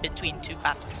literally in between 2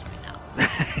 battles right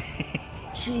now.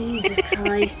 Jesus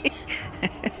Christ!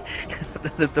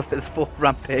 the 4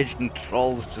 rampaging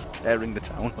trolls just tearing the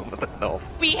town over the north.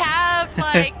 We have,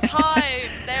 like, time!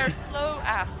 They're slow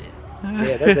asses.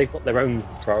 Yeah, they've got their own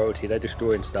priority. They're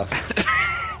destroying stuff.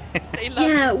 They love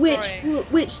Yeah, destroying.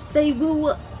 which they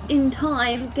will in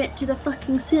time get to the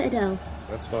fucking Citadel.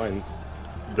 That's fine.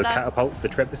 The That's- catapult, the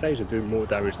trebuchets are doing more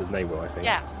damage than they will, I think.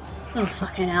 Yeah. Oh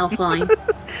fucking hell! Fine.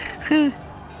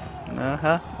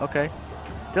 Okay.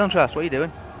 Dylan Trust, what are you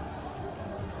doing?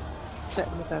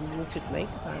 Sitting with a muted mic,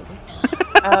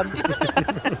 apparently.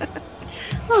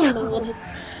 Oh lord.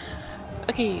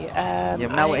 Okay,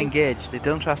 You've now engaged. The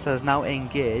Dylan Trust has now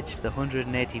engaged the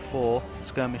 184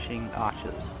 skirmishing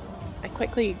archers. I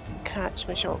quickly catch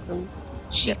my shotgun,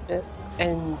 sheath it,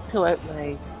 and pull out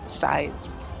my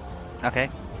sides Okay.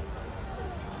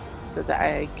 so that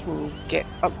I can get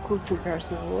up close and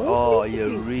personal. Oh, you're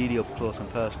really up close and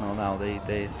personal now.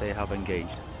 They have engaged.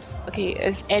 Okay,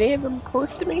 is any of them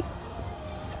close to me?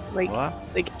 Like, What?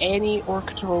 like any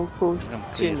orc troll close I'm to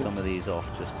clear me? some of these off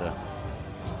just to.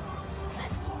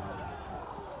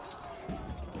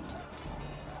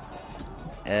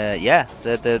 Yeah,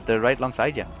 they're right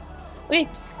alongside you. Wait,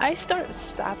 I start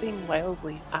stabbing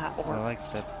wildly at orcs. I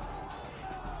like that.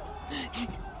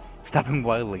 Stabbing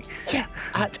wildly. Yeah,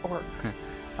 at orcs.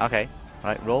 Okay,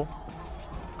 right, roll.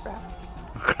 Crap.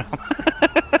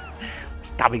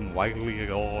 Stabbing wildly.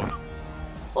 Oh.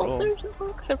 Well, Roll. there's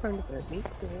orcs around about me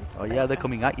still. Oh yeah, they're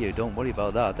coming at you. Don't worry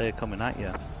about that. They're coming at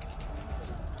you.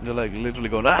 They're like literally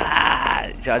going ah,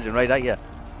 charging right at you.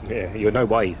 Yeah, you know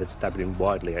why he said stabbing him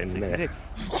widely in there.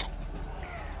 66.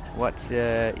 What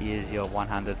is your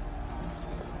one-handed?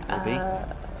 Will be?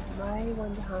 My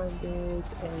one-handed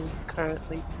is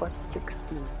currently plus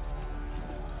 16.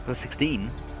 For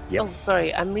 16, Yep. Oh,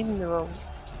 sorry, I'm reading the wrong.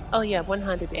 Oh yeah,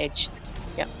 one-handed edged.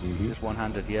 Mhm. just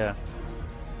one-handed. Yeah.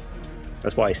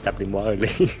 That's why he stabbed him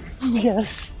wildly.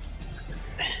 Yes.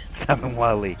 Stabbing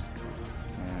wildly.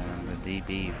 And the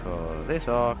DB for this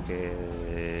orc is.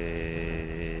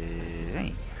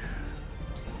 Hey.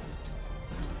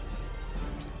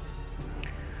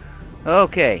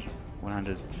 Okay.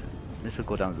 100. This will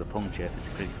go down as a puncture if it's a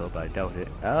critical, but I doubt it.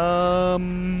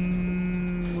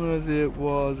 As it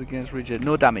was against Richard.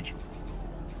 No damage.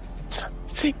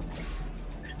 See?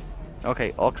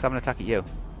 Okay, orcs have an attack at you.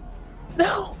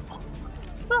 No.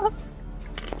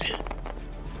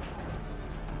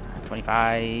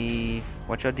 25.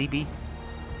 What's your DB?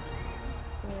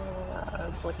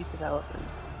 Body development.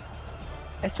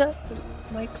 Is that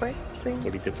my correct thing?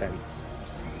 Body defense.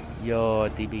 Your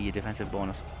DB, your defensive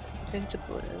bonus. Defensive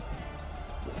bonus.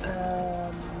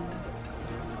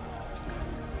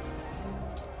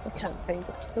 I can't find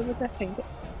it. Where would I find it?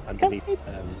 Underneath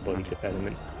body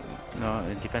development.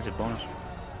 No, defensive bonus.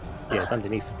 Yeah, it's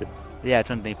underneath the. Yeah,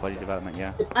 it's underneath body development,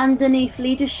 yeah. Underneath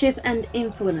leadership and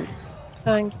influence.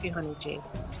 Thank you, Honey Jane.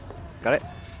 Got it?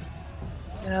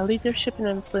 Leadership and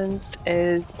influence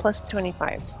is plus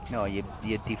 25. No, your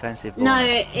defensive No,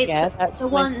 bonus. it's Yeah, that's the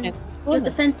my one. fifth Your bonus.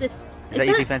 defensive. Is that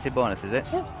your defensive bonus, is it?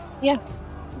 Yeah,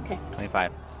 Okay.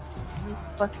 25.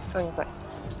 plus 25.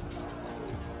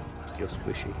 You're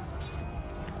squishy.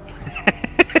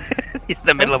 It's in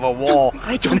the middle of a war.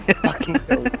 I don't fucking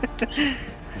know.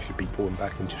 You should be pulling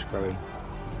back and just throwing.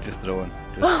 Just throwing.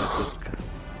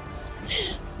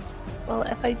 Well,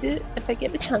 if I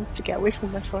get the chance to get away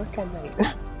from this orc, I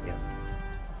might.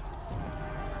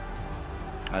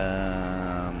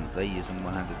 They're using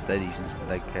one-handed. They're using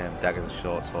like daggers and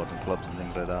short swords and clubs and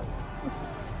things like that.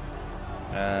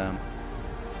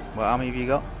 What army have you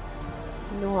got?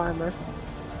 No armor.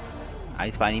 Ah,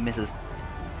 he's fine. He misses.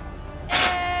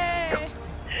 Yay!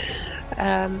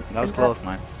 That was and close,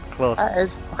 man. Close. That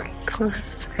is fucking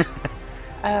close.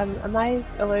 Am I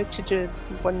allowed to do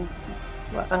one?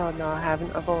 Well, oh no, I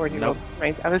haven't. I've already Nope. rolled.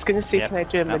 Right. I was going to say, Yep. can I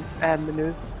do a Nope.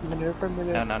 maneuver?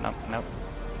 No.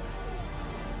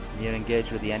 You're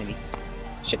engaged with the enemy.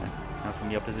 Shit. Now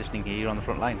from your positioning here, you're on the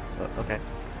front line. But, okay.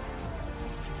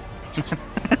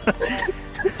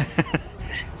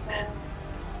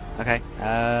 Okay.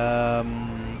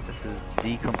 This is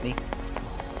D Company.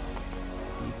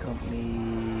 D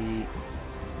Company.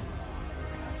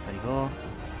 There you go.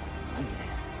 Oh, yeah.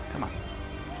 Come on.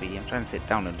 Speedy, I'm trying to sit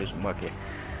down and do some work here.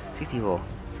 64.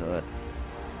 So.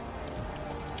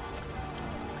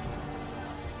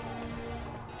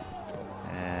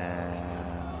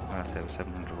 I said it was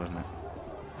 700, wasn't it?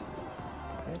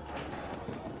 Okay.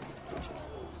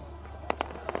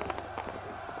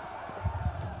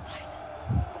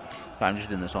 Right, I'm just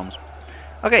doing the sums.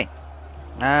 Okay.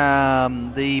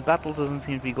 The battle doesn't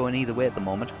seem to be going either way at the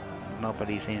moment.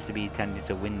 Nobody seems to be tending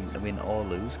to win or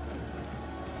lose.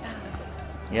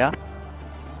 Yeah.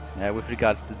 With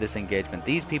regards to this engagement,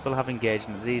 these people have engaged.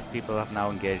 These people have now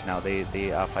engaged. Now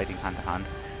they are fighting hand to hand.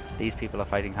 These people are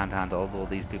fighting hand to hand. Although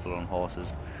these people are on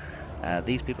horses.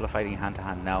 These people are fighting hand to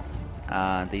hand now.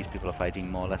 And these people are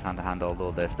fighting more or less hand to hand.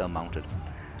 Although they're still mounted.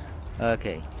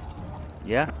 Okay.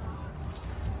 Yeah.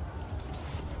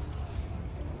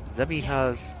 Zabi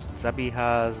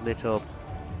has lit up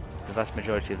the vast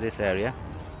majority of this area.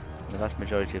 The vast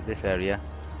majority of this area.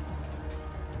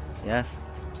 Yes.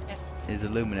 Yes. Is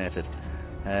illuminated.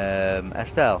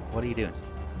 Estelle, what are you doing?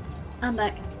 I'm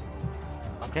back.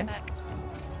 Okay. Back.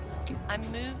 I'm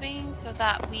moving so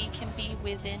that we can be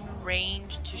within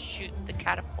range to shoot the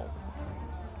catapults.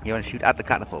 You want to shoot at the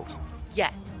catapults?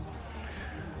 Yes.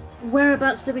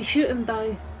 Whereabouts do we shoot him,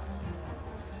 Bo?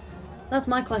 That's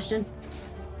my question.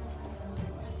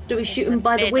 Do we shoot the him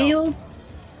by the middle. wheel?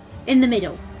 In the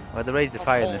middle. Well, they're ready to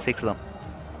fire, and there's 6 of them.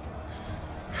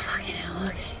 Fucking hell,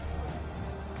 okay.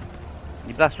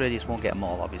 Your blast radius won't get them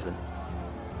all, obviously.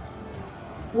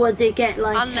 Would they get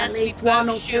like Unless at we least one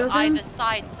or both two shoot of them? either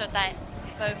side so that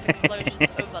both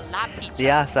explosions overlap each They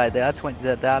other. are side. They are 20.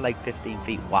 They are like 15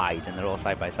 feet wide, and they're all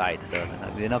side by side. So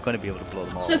they're not going to be able to blow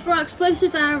them all. So for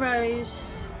explosive arrows,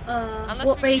 Unless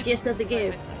what we radius shoot does it side by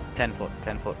give? side.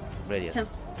 10 foot radius. 10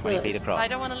 20 feet foot. across. I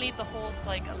don't want to leave the horse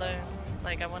like alone.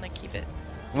 Like I want to keep it.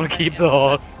 I want to Like, keep the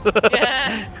horse.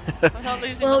 Yeah. I'm not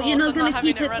losing Well, the you're horse. not I'm going to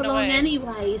keep having it run for long away.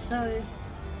 anyway, so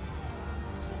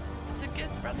It's a good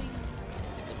running.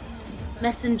 It's a good.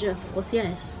 messenger horse,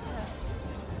 yes.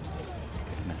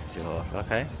 Messenger horse.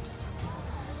 Okay.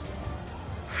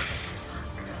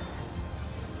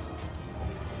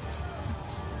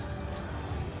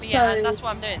 But yeah, So- that's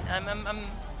what I'm doing. I'm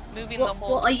moving What, the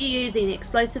horse. what are you using?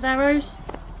 Explosive arrows?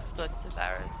 Explosive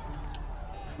arrows.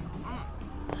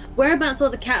 Whereabouts are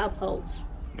the catapults?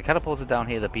 The catapults are down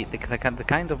here. They're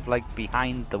kind of like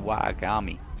behind the Wag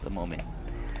army at the moment.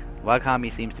 The Wag army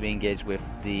seems to be engaged with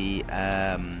the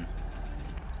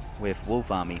with Wolf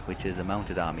army, which is a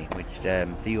mounted army, which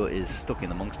Theo is stuck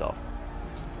in amongst of.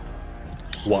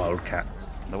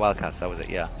 Wildcats. The Wildcats, that was it.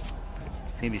 Yeah.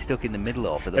 Seem to be stuck in the middle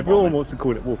of at the Everyone moment. wants to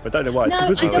call it wolf. I don't know why. It's No, I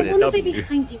because don't we've got want to be W.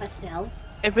 behind you, Estelle.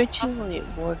 Originally, it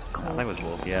was I called. think it was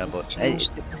Wolf, yeah, but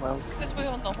Changed it to Wolf. It's because we're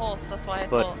on the horse. That's why I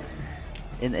But- thought.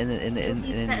 in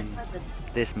You've better said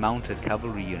this mounted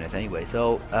cavalry unit anyway.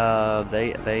 So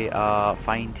they are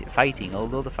fighting.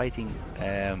 Although they're fighting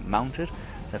mounted,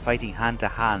 they're fighting hand to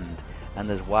hand. And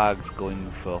there's Wags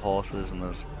going for horses, and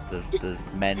there's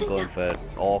men going for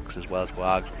orcs as well as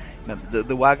Wags. Remember,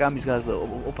 the Wag army's got the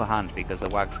upper hand because the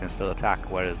Wags can still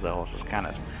attack, whereas the horses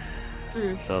cannot.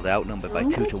 So they're outnumbered by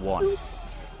 2 to 1.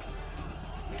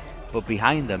 But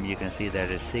behind them, you can see there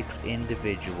is 6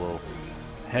 individual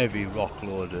heavy rock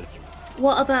loaded.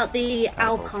 What about the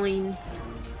Catapults. Alpine?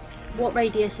 What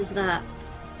radius is that?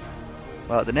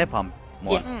 Well, the napalm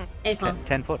one, Mm.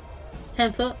 10 foot.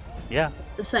 10 foot? Yeah,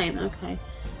 The same, okay.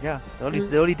 yeah.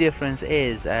 The only difference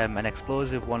is an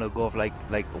explosive one will go for like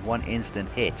 1 instant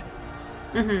hit.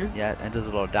 Mm-hmm. Yeah, and does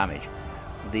a lot of damage.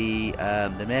 The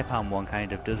napalm one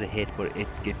kind of does a hit, but it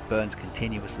burns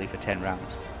continuously for 10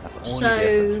 rounds. That's the only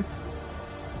difference.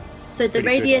 So the Pretty good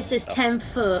radius on is stuff. 10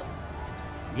 foot,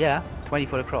 Yeah, 20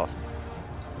 foot across.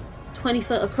 20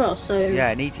 foot across, so... Yeah,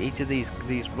 and each of these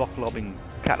rock lobbing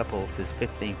catapults is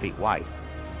 15 feet wide.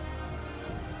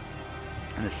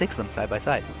 And there's 6 of them side by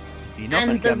side. So you're not going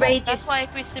And to the get them all. radius... That's why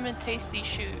if we simultaneously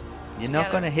shoot. You're not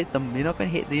together. going to hit them. You're not going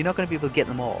to be able to get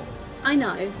them all. I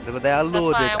know. But they are That's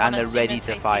loaded why I and wanna they're ready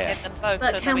to simultaneously fire. Hit them both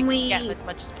But so can that we we- can get as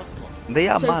much as possible. They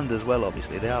are So- manned as well,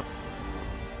 obviously. They are,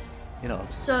 you know.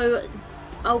 So,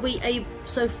 are we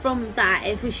so from that,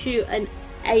 if we shoot an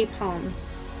Apon,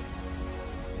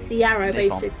 the arrow Napalm.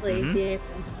 basically, Mhm. the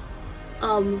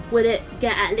Apon, would it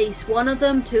get at least one of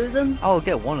them, 2 of them? I'll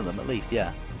get one of them at least,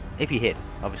 yeah. If you hit,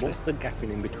 obviously. What's the gap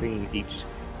in between each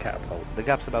catapult? The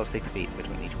gap's about 6 feet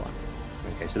between each one.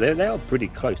 Okay, so they are pretty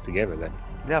close together then.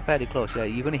 They are fairly close, yeah.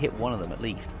 You're going to hit one of them at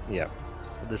least. Yeah.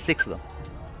 But there's 6 of them.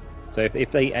 So if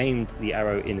they aimed the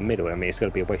arrow in the middle, I mean, it's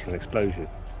going to be a waste of an explosion.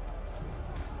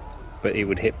 But it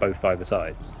would hit both either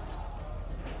sides.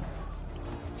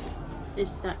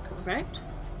 Is that correct?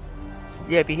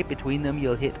 Yeah, if you hit between them,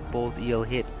 you'll hit both. You'll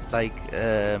hit like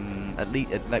at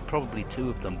least like probably 2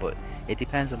 of them, but it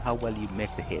depends on how well you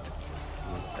make the hit.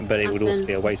 But it would also then-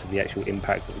 be a waste of the actual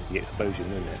impact of the explosion,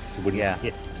 wouldn't it? It wouldn't Yeah.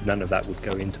 hit. None of that would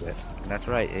go into it. That's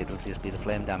right. It'll just be the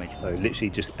flame damage. So literally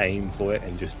just aim for it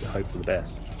and just hope for the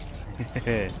best.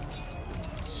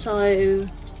 So,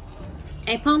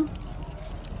 Apon?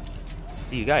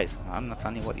 You guys, I'm not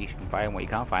telling you what you can fire and what you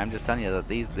can't fire. I'm just telling you that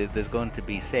there's going to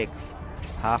be 6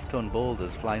 half-ton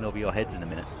boulders flying over your heads in a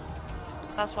minute.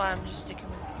 That's why I'm just sticking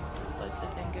with explosive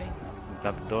and going.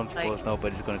 Don't suppose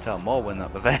nobody's going to tell Morwen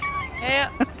that they're there. Yeah,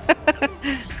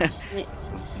 It's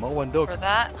Morwen duck. for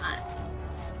that.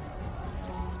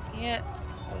 Yeah,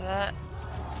 for that.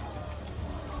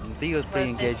 Theo's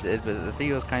pretty Right, engaged, this- but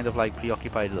Theo's kind of like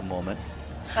preoccupied at the moment.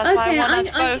 That's why I Okay, want I- us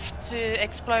I- both to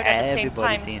explode at the same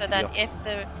Everybody time, seems so to be that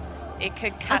up. it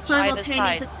could a catch either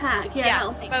simultaneous side. attack, yeah,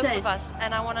 that'll make both sense. of us,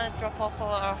 and I want to drop off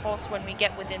our horse when we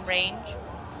get within range.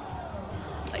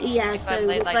 Like, Yeah, if so I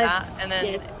lay we'll like both- that, and then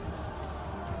yeah.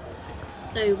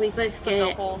 So we both put the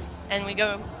get... horse, and we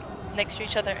go next to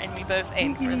each other, and we both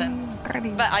aim for them,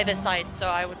 but either side. So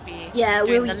I would be Yeah,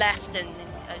 doing we'll- the left, and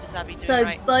I'd be doing So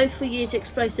right. both will use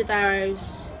explosive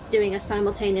arrows, doing a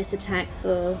simultaneous attack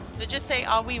for... So just say,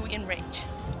 are we in range?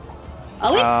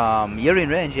 Are we? You're in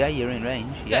range, yeah. You're in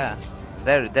range, yeah.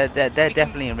 They're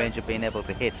definitely in range of being able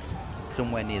to hit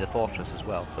somewhere near the fortress as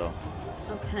well. So.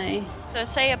 Okay. So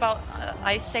say about,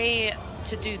 I say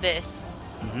to do this,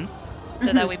 Mhm.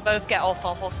 so that we both get off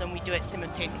our horse and we do it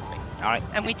simultaneously, All right.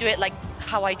 and we do it like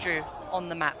how I drew on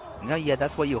the map. No, yeah,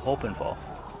 that's what you're hoping for.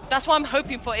 That's what I'm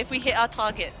hoping for if we hit our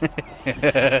target.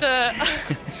 So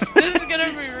this is gonna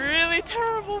be really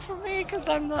terrible for me because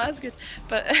I'm not as good,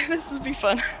 but this will be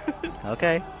fun.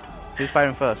 Okay. Who's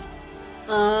firing first?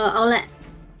 I'll let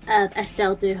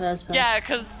Estelle do hers first. Yeah,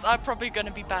 because I'm probably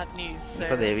gonna be bad news. So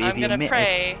But if I'm you gonna mi-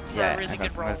 pray for Yeah, a really I'm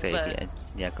good gonna roll. say, But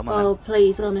yeah, come on. Oh,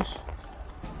 please, honest.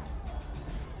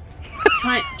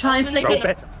 Try and flick Roll it.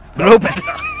 better. Then. Roll better.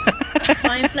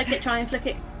 Try and flick it. Try and flick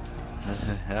it.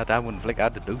 I wouldn't flick.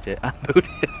 I'd boot it. I'd boot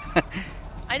it.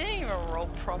 I didn't even roll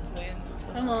properly.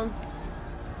 Come on.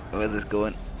 Where's this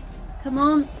going? Come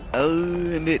on. Oh,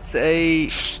 and it's a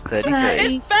 33.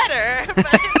 Hey. It's better, but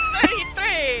it's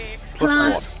 33.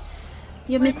 Plus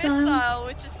your My missile. missile,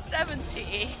 which is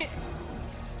 70.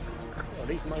 Oh,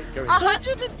 these might go in.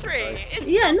 103. It's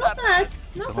Yeah, not that bad.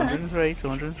 Not bad. 103,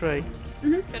 203.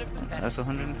 Could have been better. That's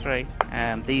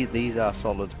 103. These are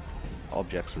solid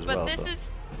objects as But well. this so.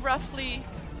 is roughly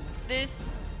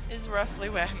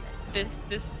where I'm. This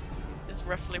is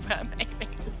roughly where I'm aiming.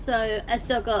 So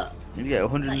Estelle got. Yeah, The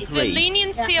 103.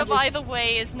 leniency Yeah, of either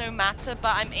way is no matter,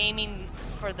 but I'm aiming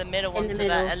for the middle one the so that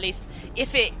middle. at least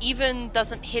if it even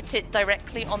doesn't hit it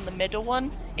directly on the middle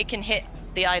one, it can hit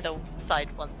the either side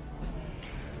ones.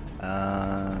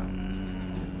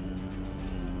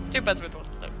 Two birds with one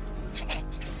stone.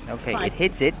 Okay, Fine. it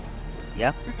hits it.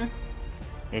 Yeah. Mhm.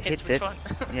 It Hits hits which it. one?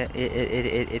 Yeah,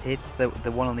 it hits the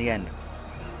one on the end.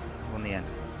 One on the end.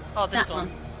 Oh, this That one.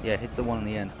 one. Yeah, hit the one on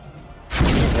the end.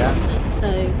 This Yeah. one. So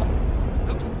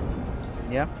Oops.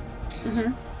 Yeah.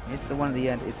 Mhm. It's the one at the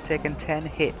end. It's taken 10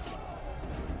 hits.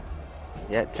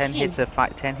 Yeah, 10 hits of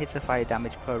 10 hits of fire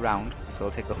damage per round. So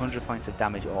it'll take 100 points of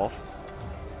damage off.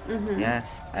 Mhm. Yes.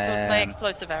 This was my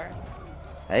explosive error.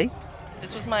 Hey?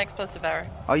 This was my explosive error.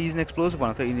 Oh, you're using an explosive one.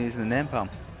 I thought you were using the napalm.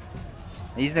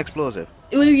 Are you using explosive?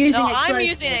 We were using No, explosive. I'm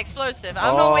using explosive.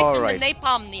 I'm not wasting Alright. the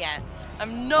napalm yet.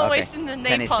 I'm not Okay. wasting the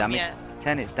 10 hits napalm damage. yet.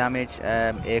 10 hits damage.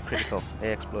 A critical. A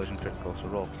explosion critical. So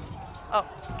roll. Oh,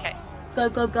 okay. Go,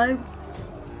 go, go.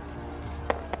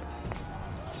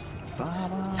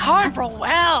 Hard roll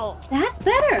well. That's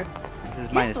better. This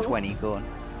is minus Careful. 20. Go on.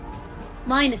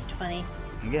 Minus 20.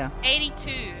 Yeah.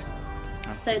 82.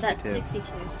 So that's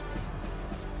 62.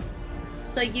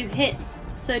 So you hit.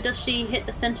 So does she hit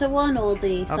the center one or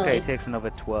the solid? Okay, it takes another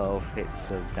 12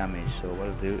 hits of damage. So what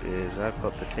I'll do is I've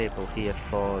got the table here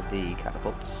for the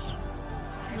catapults.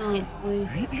 Oh, boy.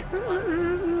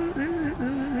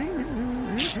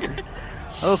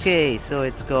 Okay, so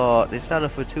it started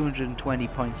off with 220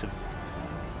 points of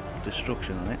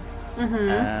destruction on it.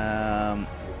 Mhm.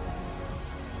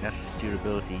 That's its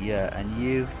durability, yeah. And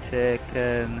you've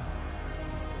taken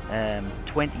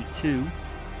 22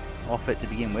 off it to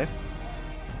begin with.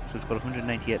 So it's got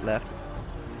 198 left.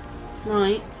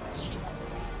 Right.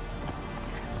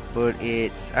 But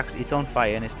it's on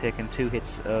fire and it's taken 2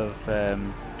 hits of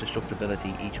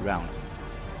destructibility each round.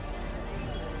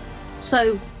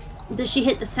 So, does she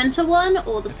hit the center one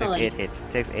or the It takes side? 8 hits. It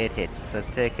takes 8 hits. So it's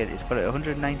got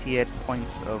 198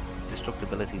 points of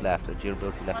destructibility left, or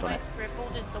durability left One on I it.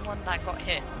 scribbled is the one that got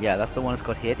hit. Yeah, that's the one that's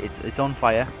got hit. It's on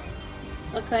fire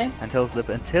Okay. until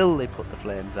they put the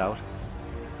flames out.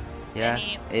 Yes,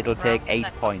 Any it'll take round 8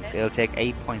 that got points. hit? It'll take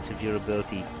 8 points of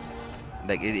durability.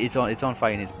 Like it's on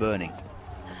fire and it's burning.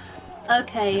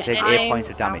 Okay. It'll take Any 8 points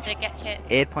of round damage. They get hit.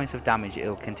 8 points of damage.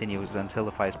 It'll continue until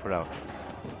the fire's put out.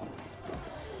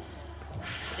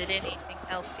 Did anything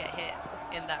else get hit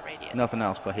in that radius? Nothing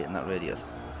else got hit in that radius.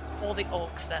 All the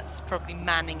orcs that's probably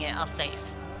manning it are safe.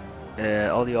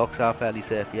 All the orcs are fairly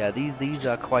safe. Yeah, these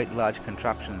are quite large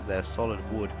contraptions. They're solid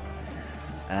wood.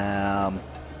 And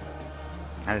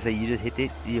I say you just hit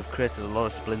it. You've created a lot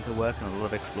of splinter work and a lot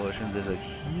of explosions. There's a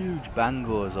huge bang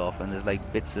goes off, and there's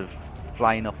like bits of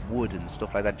flying off wood and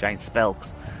stuff like that. Giant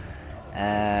spelks.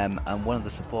 And one of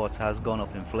the supports has gone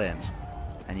up in flames,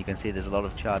 and you can see there's a lot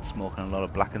of charred smoke and a lot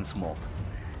of blackened smoke.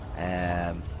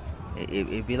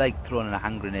 It'd be like throwing a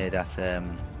hand grenade at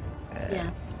Yeah.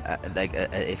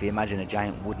 if you imagine a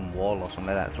giant wooden wall or something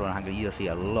like that, throwing a hand grenade, you'll see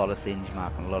a lot of singe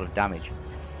mark and a lot of damage.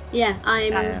 Yeah,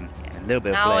 I'm And a little bit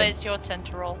of Now flame. is your turn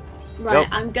to roll. right. Yep.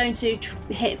 I'm going to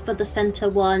hit for the center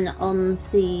one on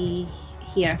the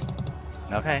here.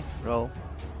 Okay, roll.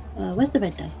 Where's the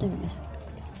red dice? There it is.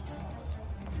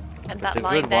 And That's that a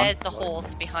line good there one. is the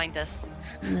horse behind us.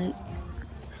 No.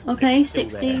 Okay, It's still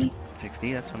 60.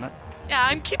 60, that's on it. Yeah,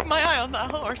 I'm keeping my eye on that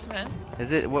horse, man.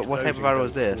 Is it what type of Explosion arrow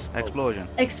is goes this? towards bolts. Explosion.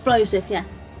 Explosive, yeah.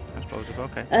 Explosive,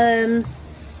 okay.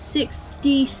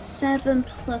 67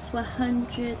 plus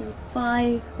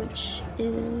 105, which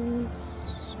is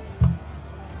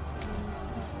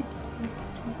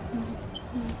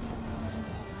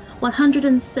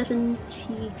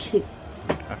 172.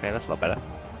 Okay, that's a lot better.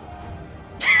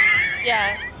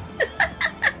 Yeah.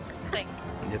 Thing.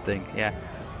 You think, yeah.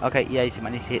 Okay, yeah, you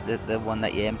managed to hit the one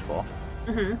that you aimed for.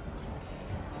 Mm-hmm.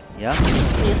 Yeah?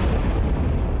 Yes.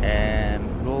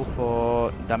 Roll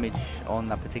for damage on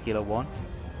that particular one.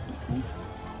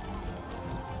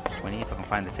 20, if I can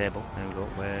find the table. There we go.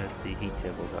 Where's the heat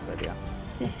tables? Up there, yeah.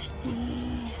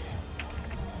 50.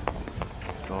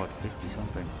 God, 50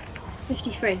 something.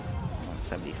 53.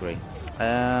 73.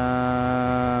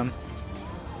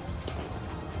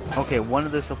 Okay, one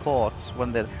of the supports,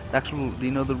 the actual,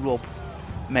 you know, the rope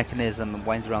mechanism that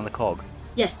winds around the cog.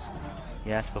 Yes.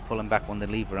 Yes, for pulling back one of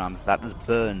the lever arms. That is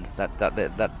burned.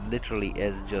 That literally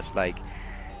is just like,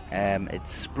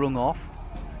 it's sprung off.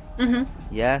 Mm-hmm.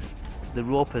 Yes, the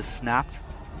rope has snapped.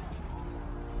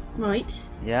 Right.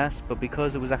 Yes, but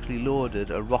because it was actually loaded,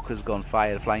 a rock has gone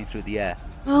flying through the air.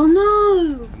 Oh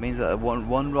no! It means that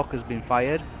one rock has been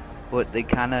fired, but it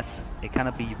cannot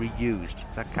be reused.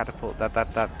 That catapult,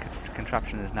 that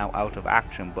contraption is now out of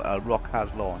action, but a rock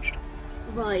has launched.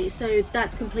 Right, so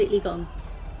that's completely gone.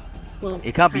 Well,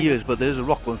 It can't be kind of. used, but there's a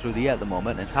rock going through the air at the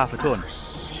moment, and it's half a ton. Oh,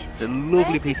 shit. It's a lovely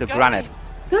Where's piece it of going? granite.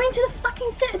 Going to the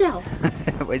fucking citadel.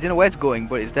 I don't know where it's going,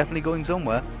 but it's definitely going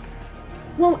somewhere.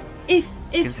 Well, if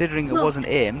Considering it well, wasn't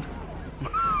aimed,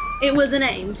 it wasn't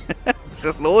aimed. it's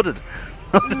just loaded.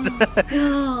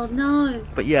 Oh no!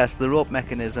 But yes, the rope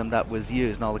mechanism that was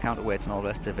used and all the counterweights and all the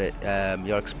rest of it,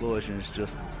 your explosions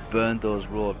just burned those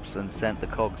ropes and sent the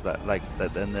cogs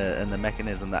and the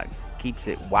mechanism that keeps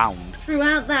it wound.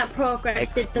 Throughout that progress,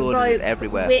 did the Exploded rope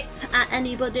everywhere. whip at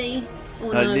anybody?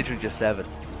 Or No, no? literally just severed.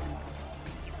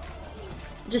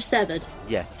 Just severed.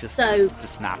 Yeah, just So-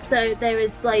 just snapped. So there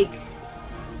is like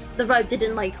the rope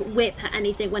didn't like whip at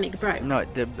anything when it broke. No,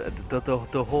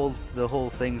 the whole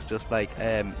thing's just like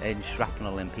in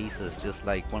shrapnel in pieces. Just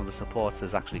like one of the supports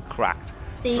is actually cracked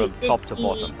from top to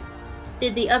bottom.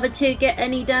 Did the other two get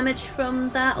any damage from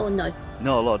that or no?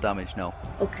 Not a lot of damage, no.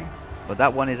 Okay. But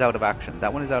that one is out of action.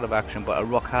 That one is out of action, but a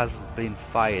rock has been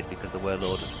fired because they were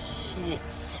loaded.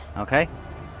 Shit. Okay?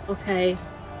 Okay.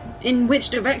 In which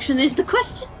direction is the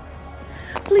question?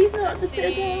 Please not the Let's see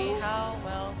citadel. how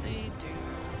well they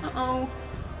do. Uh-oh.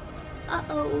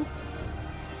 Uh-oh.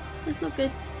 That's not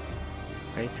good.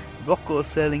 Okay. Rock goes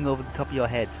sailing over the top of your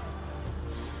head.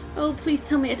 Oh, please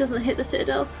tell me it doesn't hit the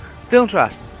citadel. Dylan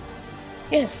Trask.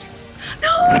 Yes.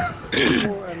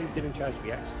 Before Dylan Trask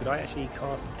reacts, could I actually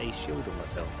cast a shield on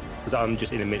myself? Because I'm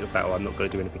just in the middle of battle, I'm not going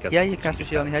to do anything else. Yeah, you cast a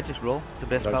shield on your head, just roll. It's a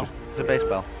base No, spell. just- It's a base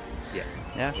spell. Yeah.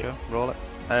 Yeah, sure. Roll it.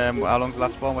 How long's the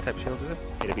last one? What type of shield is it?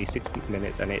 It'll be 6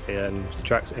 minutes and it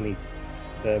subtracts any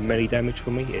melee damage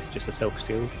from me. It's just a self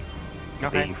shield.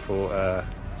 Okay. For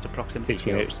It's a proximity 6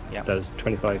 shield. minutes, Yeah. does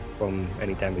 25 from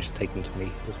any damage taken to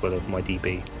me, as well as my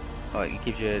DB. Oh, it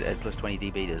gives you a plus 20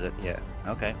 DB, does it? Yeah.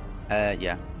 Okay.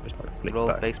 Yeah. Just like flick Roll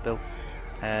back. base spell.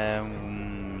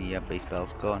 Yeah, base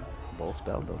spells. Go on. Ball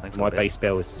spell. Don't think so. My base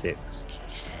spell is 6.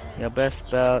 Your best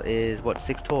spell is what?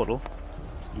 6 total.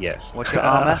 Yeah. What's your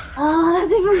armor? Oh,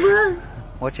 that's even worse.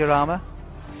 What's your armor?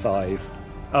 5.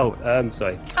 Oh,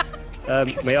 sorry.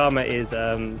 My armor is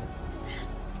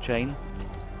Chain.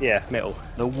 yeah, metal.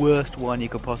 The worst one you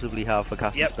could possibly have for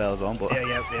casting Yep. spells on, but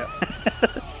Yeah.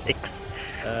 6.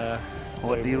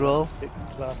 What so do you roll? 6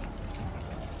 plus.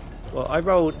 Well, I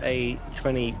rolled a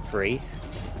 23.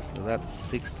 So that's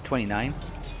 6 to 29.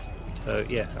 So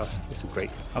yeah, this is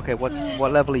great. Okay, what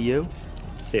level are you?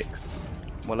 6.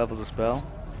 What level's a spell?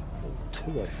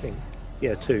 2, I think.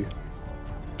 Yeah, 2.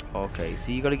 Okay,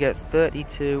 so you got to get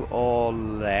 32 or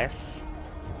less,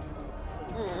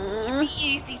 Should be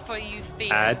easy for you,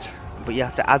 Theo. Add. but you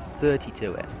have to add 30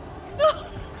 to it.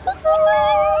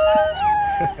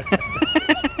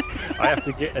 I have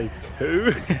to get a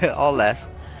 2. Or less.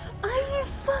 Are you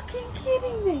fucking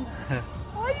kidding me?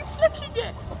 Why are you flicking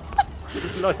it?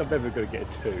 It's like I'm never going to get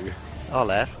a 2. Or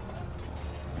less.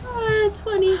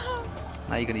 20.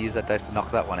 Now you're going to use that dice to knock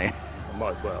that one in. I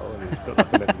might as well. I mean, it's not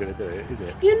like I'm never going to do it, is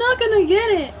it? You're not gonna get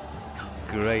it.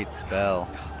 Great spell.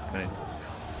 Great.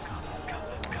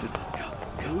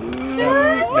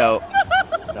 No.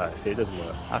 No, see, it doesn't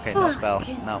work. Okay, no spell.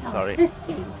 Fucking No, hell, sorry.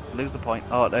 15. Lose the point.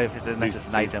 Oh, no, if it's unless it's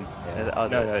an item. Yeah. Oh,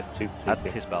 is No, it? no, it's 2. Add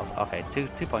bits. 2 spells. Okay, 2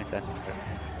 points then.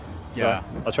 So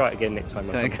I'll try it again next time.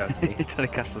 Trying It comes out to me. to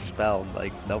cast a spell.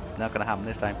 Like, nope, not going to happen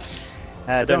this time.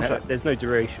 I Don't don't try. have, there's no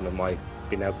duration on my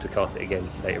being able to cast it again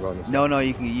later on. No,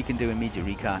 you can do immediate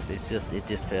recast. It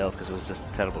just failed because it was just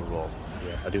a terrible roll.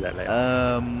 Yeah, I'll do that later.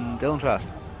 Dylan Trust.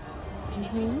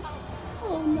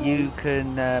 Oh no. You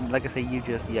can, like I say, you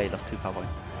lost 2 power points.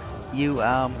 You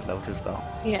level 2 spell.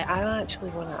 Yeah, I actually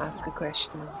want to ask a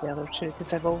question of the other two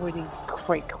because I've already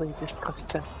quickly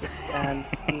discussed this with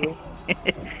Theo.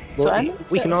 well, so I'm-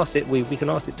 we can ask it. We can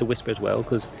ask it to whisper as well,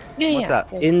 because Yeah, What's yeah,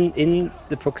 that? yeah. in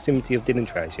the proximity of Dylan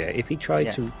Trash, yeah, if he tried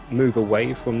Yeah. to move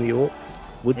away from the orc,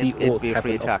 would the It'd orc be a have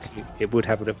free an attack. It would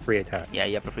have a free attack. Yeah,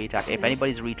 you have a free attack. If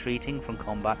anybody's retreating from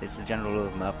combat, it's the general rule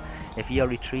of the map. If you're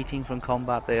retreating from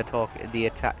combat, the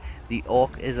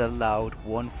orc is allowed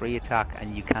 1 free attack,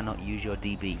 and you cannot use your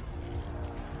DB.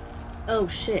 Oh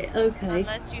shit. Okay.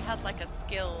 Unless you had like a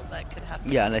skill that could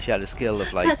happen. Yeah, unless you had a skill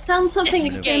of like. That sounds something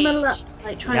Disengage. similar.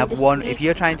 Like trying You have to one. disengage If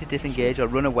you're from trying to that. disengage or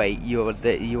run away, you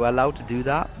are allowed to do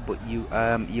that. But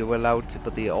you're allowed to.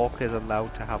 But the orc is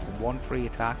allowed to have 1 free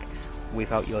attack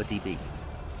without your DB.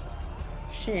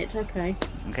 Shit. Okay.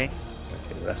 Okay.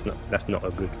 Okay, that's not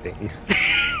a good thing.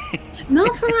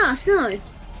 Not for us. No.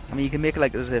 I mean, you can make it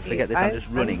like as if forget this, I'm just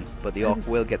I'm- running, but the orc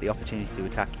will get the opportunity to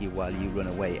attack you while you run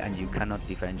away, and you cannot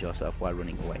defend yourself while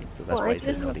running away. So that's Well, why I it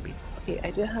says did no have- DB. Okay,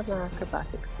 I do have an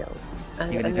acrobatic skill.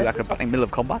 And, You're gonna and do this is acrobatic in the middle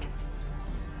of combat?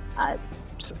 I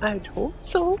would hope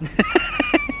so.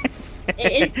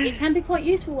 it can be quite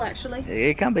useful actually.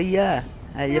 It can be, yeah.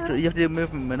 You have to do a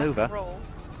movement maneuver. Roll.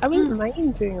 I wouldn't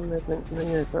mind doing a movement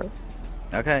maneuver.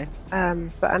 Okay.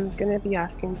 But I'm going to be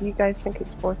asking, do you guys think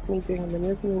it's worth me doing a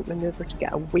maneuver to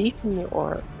get away from the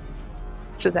orc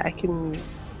so that I can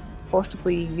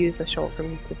possibly use a shot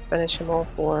from to finish him off,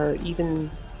 or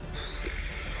even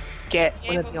get Yeah,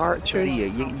 one of but the we're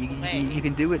archers. You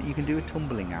can do it. You can do a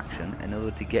tumbling action in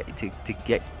order to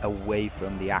get away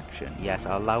from the action. Yes,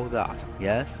 I allow that.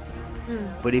 Yes, Hmm.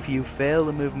 but if you fail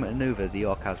the movement maneuver, the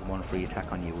orc has 1 free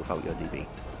attack on you without your DB.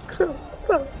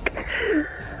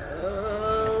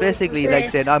 It's basically like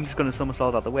saying I'm just going to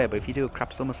somersault out the way, but if you do a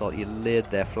crap somersault, you're laid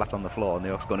there flat on the floor, and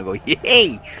the orc's going to go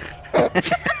yay. Well,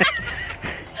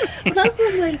 that's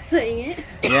one way of putting it.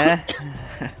 Yeah.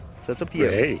 So it's up to you.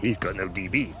 Hey, he's got no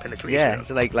DB penetration. Yeah, it's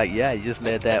like yeah, you just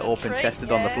laid there open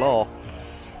chested on the floor.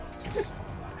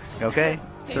 Okay,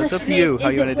 so it's up to you how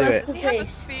you want to do it. Does he have a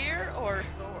spear or a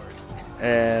sword?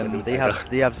 They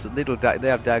have some little they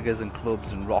have daggers and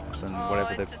clubs and rocks and Oh,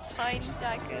 whatever. it's a tiny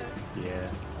dagger. Yeah.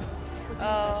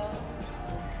 Oh.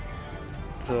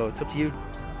 So it's up to you.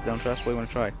 Don't trust what you want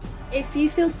to try. If you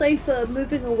feel safer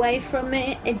moving away from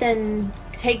it, then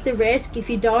take the risk. If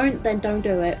you don't, then don't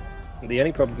do it. The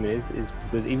only problem is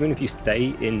because even if you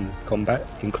stay in combat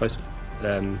in close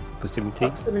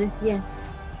proximity, Yeah.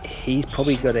 he's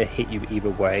probably going to hit you either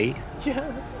way, Yeah.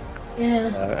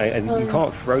 Yeah. and you So-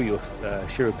 can't throw your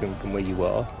shuriken from where you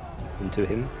are into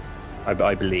him.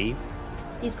 I believe.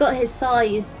 He's got his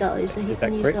size though, so he Is that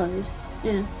can use correct? those.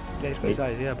 Yeah. Yeah, he's got his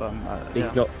eyes, yeah, but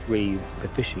He's not really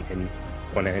proficient in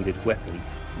one-handed weapons.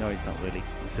 No, he's not really.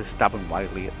 He's just stabbing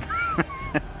wildly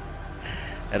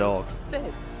at orcs.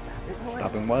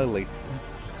 Stabbing wildly.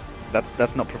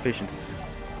 That's not proficient.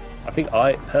 I think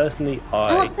personally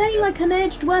Aren't they like an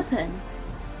edged weapon?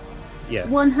 yeah.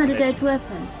 One-handed Edged. edged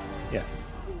weapon.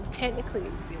 Technically,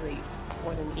 it would be like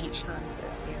one in each hand.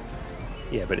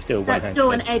 But Yeah, but it's still That's one-handed.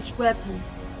 still an edged weapon.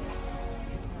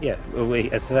 Yeah, well,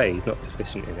 as I say, he's not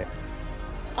proficient in it.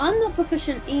 I'm not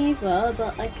proficient either,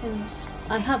 but I can.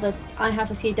 I have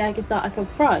a few daggers that I can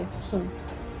throw. So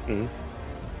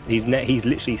He's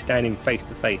literally standing face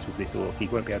to face with this orc. He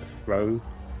won't be able to throw.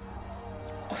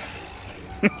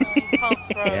 You can't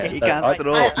throw. Yeah, you so can't I-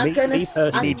 throw. I'm me gonna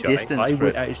personally, You need Jai, distance I for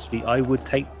would it. I would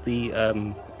take the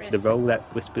role that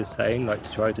Whisper's saying, like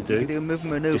to try to You can do. do a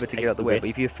movement maneuver Just to take get out the the way, but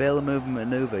risk. if you fail a movement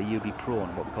maneuver, you'll be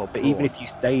prone, what we call But prone. even if you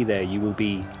stay there, you will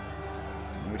be.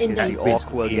 which in means the danger.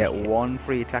 orc will get Yeah. 1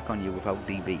 free attack on you without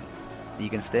DB. You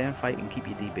can stay and fight and keep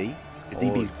your DB. The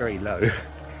DB is very low.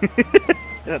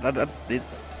 It's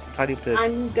entirely up to.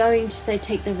 I'm going to say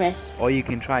take the risk. Or you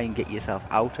can try and get yourself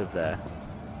out of there.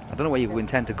 I don't know where you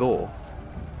intend to go.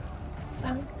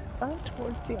 back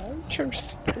towards the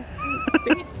archers.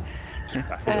 See,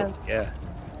 Yeah.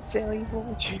 Sally, what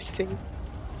would you say?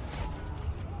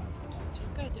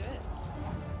 Just go do it.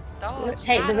 Dodge.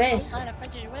 Take the Adam, risk. Don't let it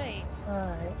put you away.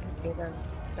 Alright, okay then.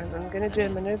 I'm gonna do a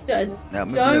maneuver. Don't- No,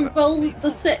 Don't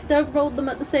roll them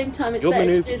at the same time. It's Your better to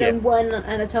maneuver- do them yeah. one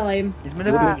at a time. His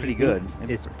maneuver Ah. is pretty good.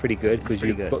 It's pretty good because pretty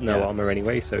you've good, got no yeah. armor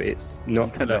anyway, so it's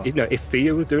not. No. If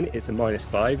Thea was doing it, it's a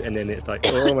 -5, and then it's like,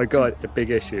 oh my god, it's a big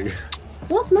issue.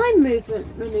 What's my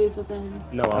movement maneuver then?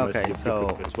 No armor, Okay, you're so-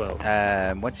 pretty good as well.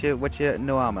 What's your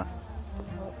no armor?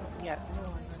 Yeah, no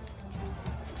armor.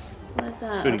 Where's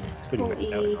that? It's fully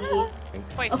maxed out. 40,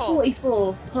 Wait, a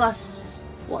 44 plus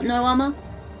what? No armor.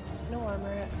 No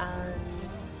armor and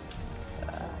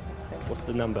What's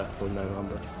the number for no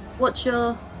armor? What's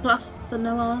your plus for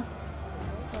no armor?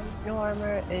 no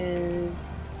armor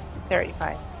is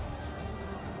 35.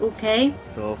 Okay.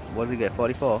 So what does he get?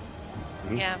 44.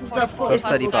 Yeah, We've got 44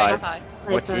 plus 35.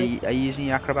 What are 35. you using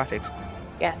your acrobatics?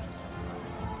 Yes,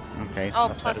 Okay. Oh,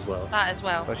 Plus plus that as well. that as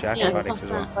well. Plus your Yeah, acrobatics plus as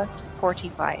well. that. plus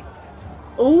 45.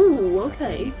 Oh,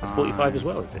 okay. It's 45 as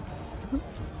well, is it?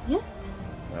 No,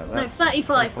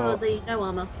 35 for 44. the no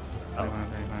armor.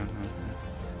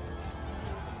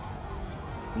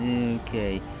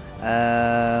 Okay.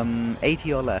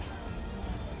 80 or less.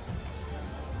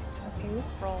 Okay.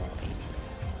 Roll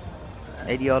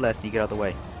 80 or less, and you get out of the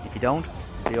way. If you don't,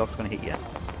 the orc's gonna hit you.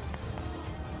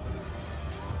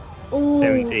 Oh,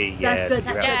 70, yeah, that's good.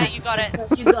 figure That's out. Yeah, good. you got it.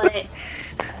 You got it.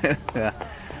 Yeah.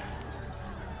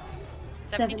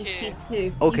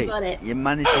 72. Okay, You got it. you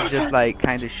manage to just like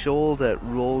kind of shoulder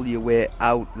roll your way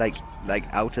out, like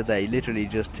out of there. You literally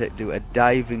just do a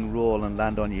diving roll and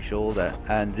land on your shoulder,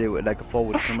 and do it like a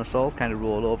forward somersault, kind of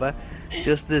roll over.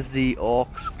 Just as the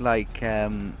orc's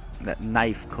that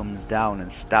knife comes down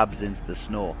and stabs into the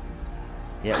snow.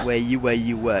 Yeah, where you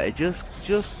were, it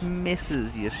just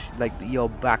misses your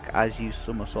back as you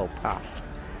somersault past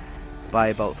by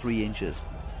about 3 inches.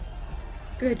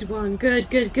 Good one. Good.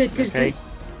 Okay.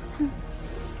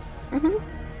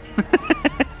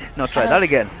 Now try that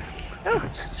again.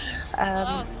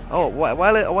 Um, Oh,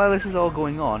 while this is all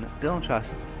going on, Dylan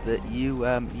trusts that you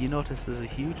notice there's a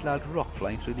huge large rock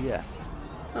flying through the air.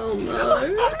 Oh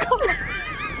no.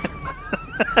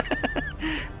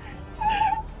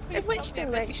 If Which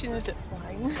direction is it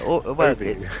flying? Oh, well, Over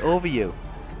you. over you.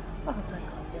 Oh my god,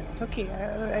 yeah. Okay,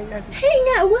 I Hitting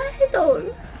at where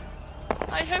though?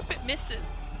 I hope it misses.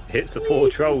 Hits the 4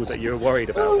 trolls that you're worried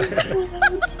about.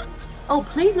 Oh,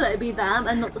 please let it be them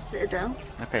and not the Citadel.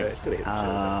 Okay. It's gonna hit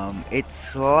the 4. It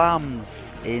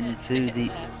slams into the,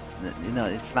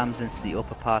 it slams into the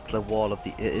upper part of the wall of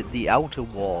the outer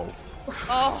wall.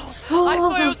 Oh, I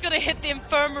thought it was gonna hit the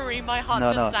infirmary. My heart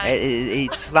No, just no,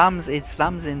 sank. it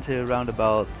slams into around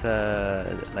about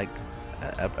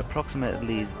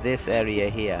approximately this area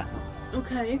here.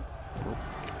 Okay.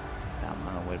 Damn,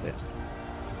 hang on, wait a bit.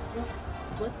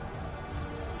 What?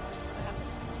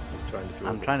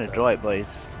 I'm trying to draw it, but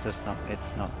it's just not.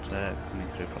 It's not coming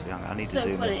through properly. I need to So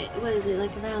zoom in. what is it,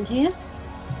 like around here?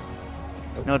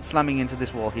 No, it's slamming into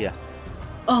this wall here.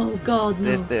 Oh god,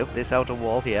 no. This outer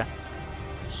wall here.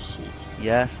 Shit.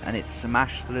 Yes, and it's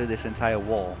smashed through this entire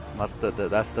wall. That's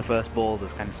the first ball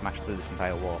that's kind of smashed through this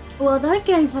entire wall. Well, that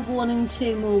gave a warning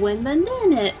 2 more win then,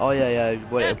 didn't it? Oh yeah.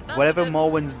 Whatever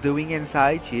Morwen's doing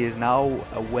inside, she is now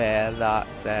aware that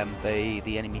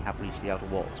the enemy have reached the outer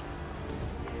walls.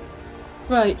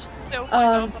 Right. They'll find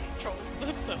out about the trolls for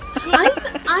themselves.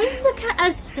 I look at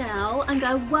Estelle and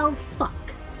go, well, fuck.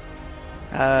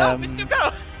 No, we still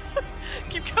go.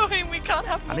 Keep going. We can't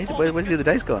have. I need to. more Where's the other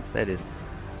dice gone? There it is.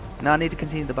 Now I need to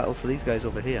continue the battles for these guys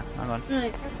over here. Hang on.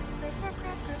 Right.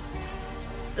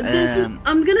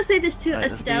 I'm gonna say this to Right,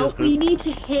 let's do Estelle. yours, group. We need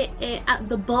to hit it at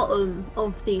the bottom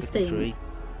of these 53. things.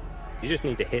 You just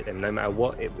need to hit them no matter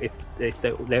what. If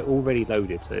they're already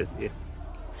loaded, so if it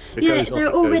Yeah, goes off, they're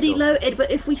it goes already off. loaded,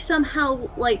 but if we somehow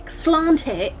like slant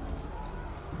it,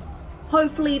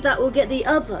 hopefully that will get the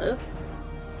other,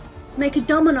 make a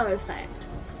domino effect.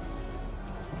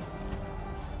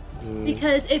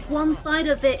 Because if one side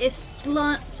of it is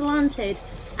slanted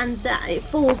and that it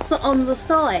falls on the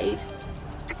side,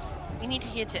 We need to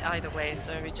hit it either way,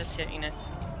 so we're just hitting it.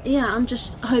 yeah, I'm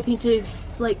just hoping to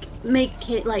like make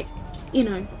it like,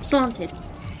 slanted.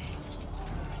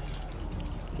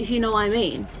 If you know what I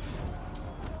mean.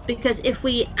 Because if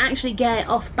we actually get it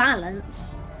off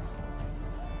balance,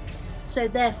 so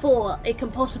therefore it can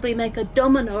possibly make a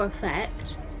domino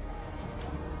effect.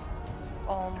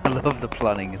 I love the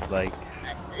planning. It's like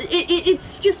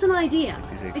It's just an idea.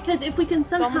 66. Because if we can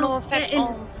Domino somehow effect get in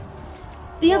on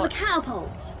the other what?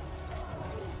 catapults.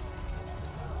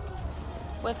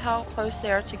 With how close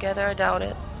they are together, I doubt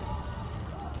it.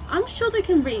 I'm sure they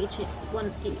can reach it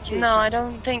one each. No, I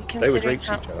don't think. They would Considering reach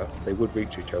how, each other. They would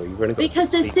reach each other. You've only got Because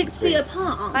they're 6 6 feet between.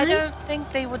 apart, aren't I they? don't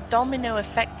think they would domino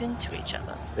effect into each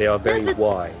other. They are very but-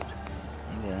 wide.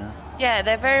 yeah. Yeah,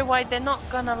 they're very wide. They're not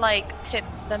gonna like tip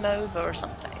them over or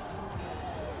something.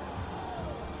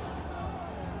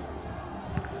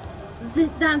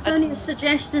 That's only a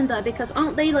suggestion though, because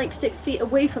aren't they like 6 feet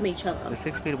away from each other? They're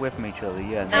 6 feet away from each other.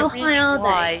 Yeah. and How They're they're, high really are they?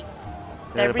 wide.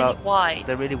 They're really about- wide.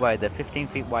 They're really wide. They're 15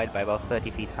 feet wide by about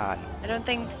 30 feet high. I don't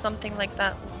think something like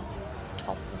that would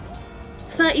topple.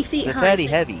 30 feet They're high. fairly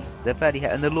six- heavy. They're fairly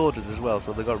heavy, and they're loaded as well.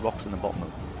 So they've got rocks in the bottom of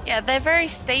them. Yeah, they're very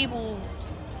stable.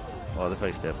 Oh, they're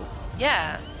very stable.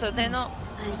 Yeah, so they're not.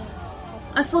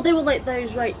 I thought they were like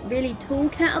those like really tall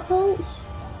catapults.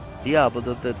 Yeah, but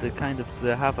the kind of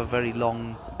they have a very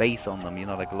long base on them.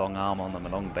 Like a long arm on them, a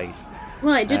long base.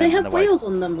 Right, do they have they're wide. wheels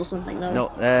on them or something though? No,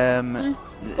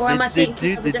 Or am I they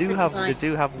thinking of a different they design?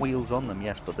 do have wheels on them,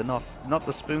 yes, but they're not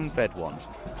the spoon-fed ones.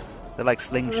 They're like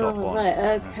slingshot Oh, ones.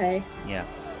 right, okay. Yeah.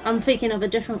 I'm thinking of a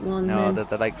different one No, then.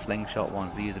 they're like slingshot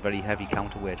ones. They use a very heavy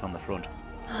counterweight on the front,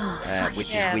 Oh,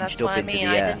 which Yeah, is that's winched what up I into mean.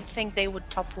 the I air. didn't think they would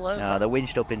topple over. No, they're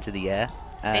winched up into the air.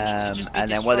 They need to just be and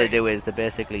then what they destroyed. do is they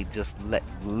basically just let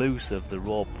loose of the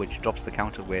rope, which drops the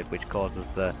counterweight, which causes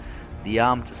the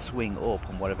arm to swing up,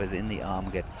 and whatever's in the arm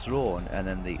gets thrown, and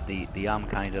then the arm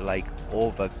kind of like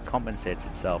overcompensates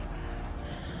itself.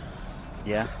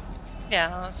 Yeah, Yeah,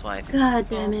 that's why. I think God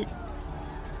damn it!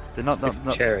 they're not Stick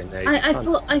a chair in there. I you can't-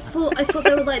 thought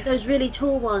they were like those really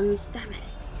tall ones. Damn it!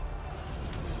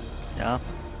 Yeah,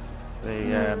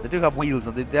 they do have wheels,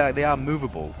 and they are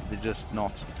movable. They're just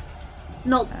not.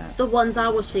 Not the ones I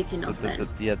was speaking of then.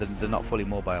 They're not fully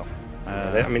mobile.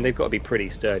 I mean, they've got to be pretty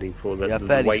sturdy for Yeah, the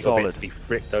fairly weight of solid. it to be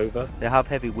flipped over. They have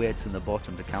heavy weights in the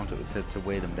bottom to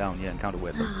weigh them down. Yeah, and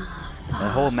counterweight them. Ah, The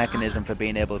whole mechanism for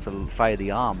being able to fire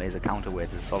the arm is a counterweight,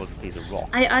 is a solid piece of rock.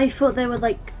 I thought they were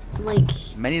like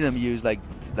Many of them use like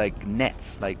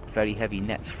nets, like very heavy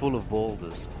nets full of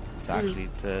boulders to actually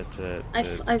to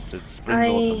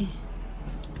springboard them.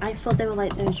 I thought they were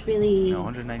like those really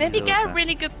 190 Maybe of get a those,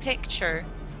 really good picture.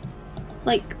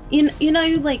 like you know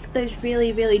like those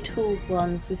really tall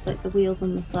ones with like the wheels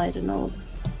on the side and all.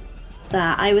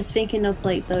 that. I was thinking of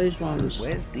like those ones.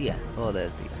 Where's Dia? Oh,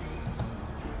 there's Dia.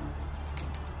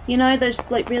 You know those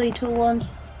like really tall ones?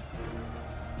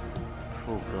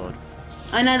 Oh god.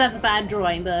 I know that's a bad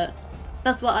drawing, but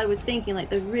that's what I was thinking, like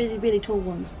the really, really tall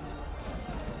ones.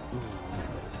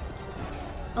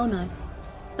 Oh no.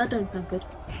 That don't sound good.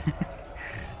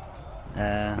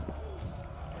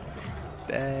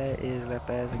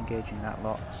 Bear's engaging that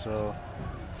lot, so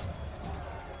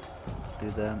do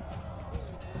them.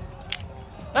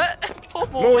 Poor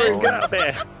Maureen, boy. get out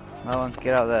there! No one,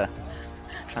 get out there.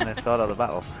 Trying to sort out the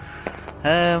battle.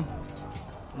 28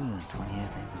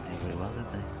 didn't do very well, did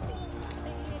they?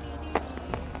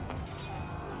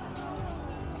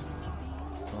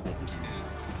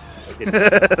 I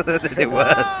didn't. Did it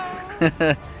work?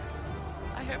 I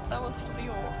hope that was for the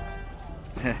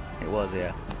orcs. It was,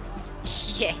 yeah.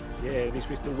 Yes. Yeah, at least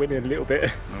we're still winning a little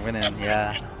bit. We're winning,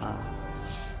 yeah.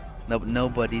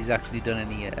 Nobody's actually done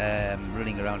any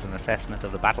running around an assessment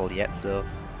of the battle yet, so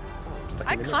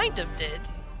I kind of did.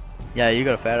 yeah, you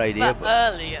got a fair idea.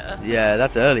 But earlier. Yeah,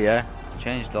 that's earlier. It's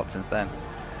changed a lot since then.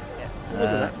 It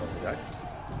wasn't that long ago.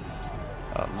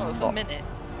 Well, it was a minute.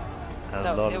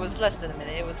 No, it was less than a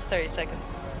minute. It was 30 seconds.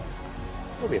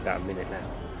 Probably about a minute now.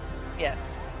 Yeah.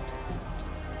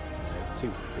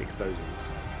 2 explosions.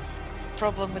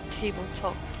 Problem with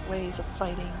tabletop ways of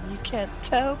fighting. You can't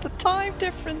tell the time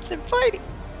difference in fighting.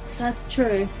 That's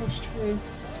true. That's true.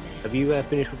 Have you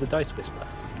finished with the Dice Whisper?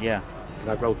 Yeah. And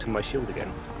I rolled to my shield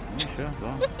again. Yeah, sure, go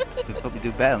on. Could probably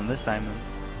do better than this time.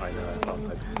 I know, I can't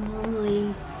hope.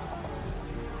 Normally.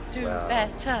 Do Well,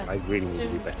 better. I really need to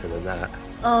do better than that.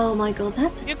 Oh my god,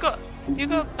 that's You got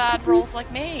bad rolls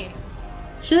like me.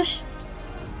 shush.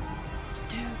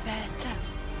 Do better.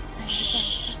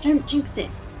 Shh, don't jinx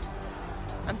it.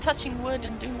 I'm touching wood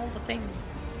and doing all the things.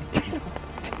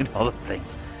 Doing all the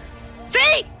things.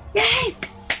 See?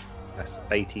 Yes. That's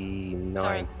 89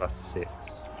 Sorry. plus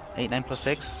 6. 8, 9 plus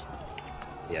 6.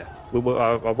 Yeah. I'll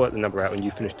work the number out when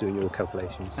you finish doing your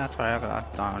calculations. That's right.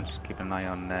 I'm just keeping an eye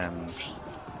on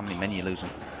how many men you're losing.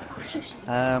 Oh, shush.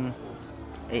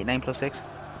 8, 9 plus 6.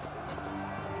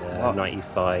 Yeah,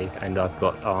 95, and I've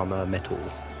got armor metal.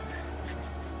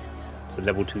 It's a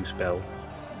level 2 spell.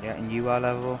 Yeah, and you are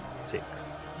level.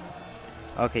 6.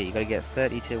 Okay, you gotta get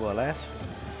 32 or less.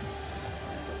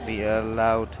 Be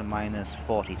allowed to minus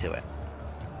 40 to it.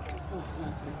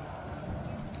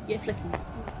 Yeah, flicking.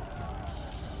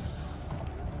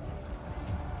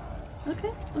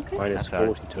 Okay, okay. Minus That's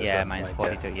 40 to it. yeah, minus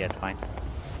 40 to it. Yeah, it's fine.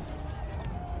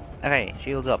 Okay,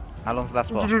 shields up. How long's the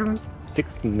last for?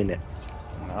 6 minutes.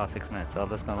 Oh, 6 minutes. Oh,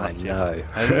 that's gonna I last you. know.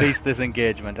 At least this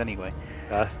engagement, anyway.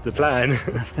 That's the plan.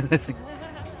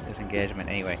 This engagement,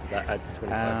 anyway. That adds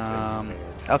 25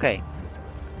 to Okay.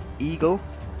 Eagle.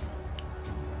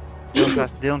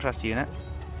 Dylan Trust unit.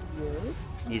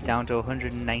 He's down to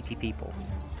 190 people.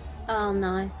 Oh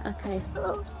no. Okay.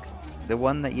 The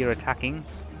one that you're attacking,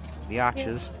 the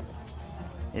archers,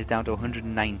 is down to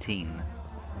 119.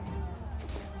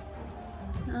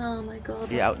 Oh my god.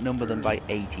 So you outnumber them by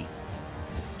 80.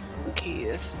 Okay,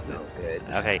 this is not good.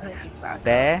 Okay. I think back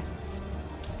Bear.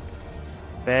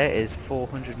 Bear is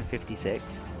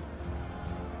 456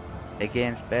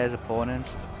 against Bear's opponent,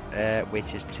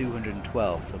 which is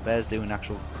 212. So Bear's doing an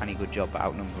actual kind of good job, but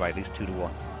outnumbered by at least 2 to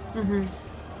 1. Mhm.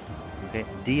 Okay.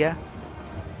 Dia.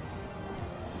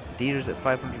 Dia is at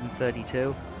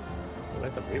 532. Well,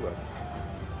 they've done really well.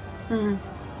 Mhm.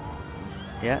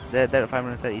 Yeah, they're at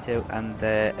 532, and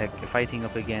they're fighting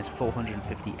up against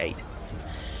 458.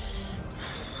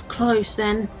 Close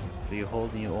then. So you're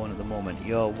holding your own at the moment.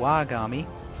 Your Warg army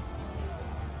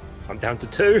I'm down to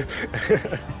 2.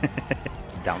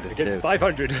 down to Against 2.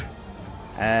 500.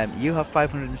 You have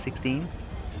 516.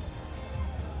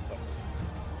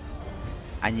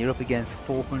 And you're up against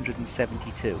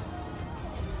 472.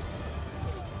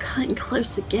 Cutting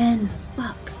close again.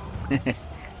 Fuck.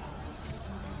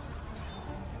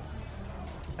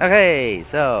 Okay,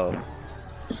 so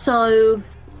So,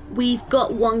 we've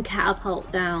got one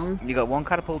catapult down. you got one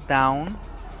catapult down.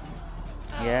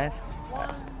 Yes,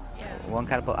 One. Yeah. one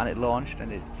catapult, and it launched,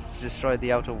 and it's destroyed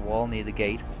the outer wall near the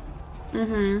gate.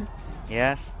 Mhm.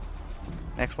 Yes.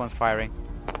 Next one's firing.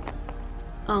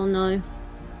 Oh no.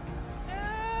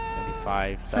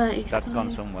 35. That's gone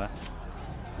 35. somewhere.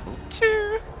 2.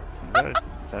 Is that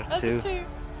That's a 2? a 2.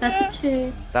 That's a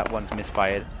 2. That one's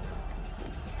misfired.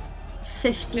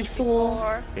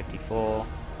 54. 54.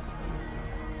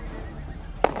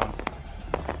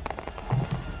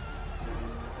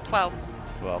 12.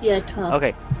 12. Yeah, 12.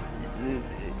 Okay.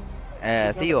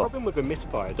 The Theo. problem with a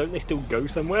misfire, don't they still go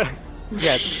somewhere?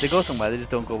 Yeah, they go somewhere, they just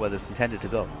don't go where they're intended to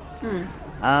go.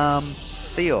 Hmm.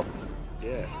 Theo.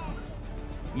 Yeah.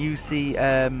 You see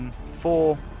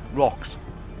 4 rocks.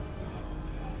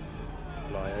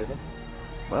 Fly over.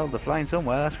 Well, they're flying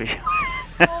somewhere, that's for sure.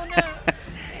 Oh no.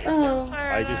 Oh.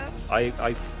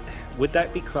 I would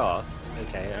that be classed?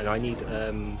 Okay, and I need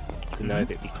to know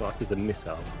if it be classed as a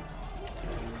missile.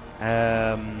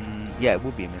 Yeah, it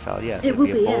would be a missile. Yeah, so It it'd would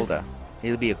be be, a yeah. boulder.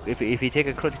 It'll be if you take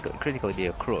a critical, it'd be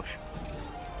a crush.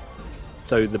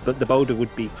 So the boulder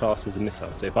would be classed as a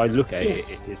missile. So if I look at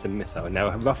Yes. it, it's a missile. Now,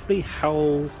 roughly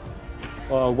how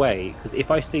far away? Because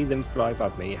if I see them fly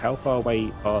above me, how far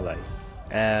away are they?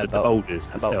 The boulders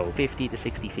about themselves. 50 to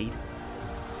 60 feet.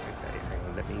 Okay, hang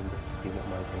on. Let me see what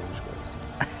my range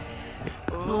was.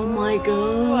 Oh my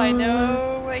Ooh, I God.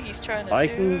 know what he's trying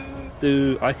to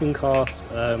do. I can cast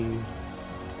Yeah.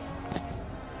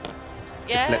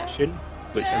 deflection,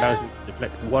 which Yeah. allows me to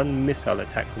deflect 1 missile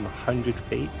attack from 100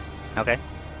 feet. Okay.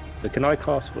 So can I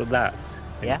cast for that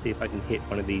and Yeah. see if I can hit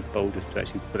one of these boulders to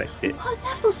actually deflect it? What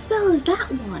level spell is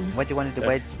that one? Where do you want it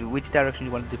to, So- which direction do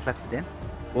you want to deflect it in?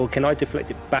 Well, can I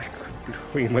deflect it back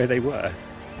between where they were?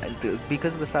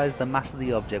 Because of the size, the mass of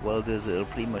the object, what it'll do is it'll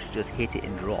pretty much just hit it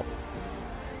and drop.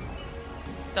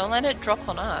 Don't let it drop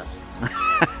on us.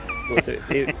 Well, so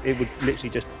it would literally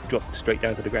just drop straight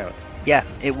down to the ground. Yeah,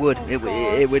 it would. Oh, It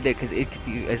God. would because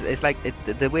it's like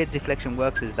the way deflection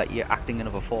works is that you're acting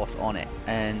another force on it,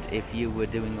 and if you were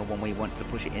doing a one where you wanted to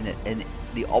push it in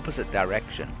the opposite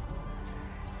direction,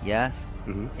 yes,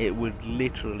 Hmm. it would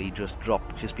literally just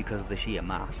drop just because of the sheer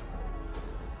mass.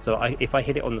 So if I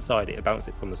hit it on the side, it'll bounce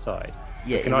it from the side.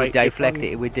 Yeah, Can it would I- if deflect I'm-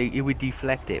 it. It would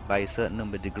deflect it by a certain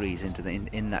number of degrees into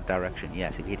in that direction.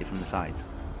 Yes, if you hit it from the sides.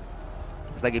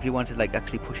 It's like if you wanted to like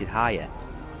actually push it higher.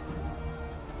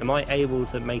 Am I able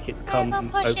to make it come Never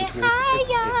push over it towards the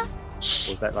higher. Or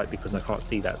is that like because I can't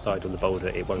see that side on the boulder,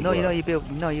 it won't No, work? you know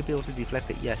you'll be able to deflect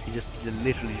it. Yes, you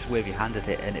literally just wave your hand at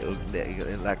it, and it'll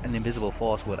like an invisible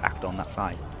force would act on that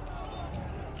side.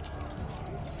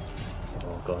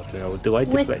 Oh god, no. Do I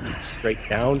With- deflect it straight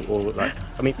down or like?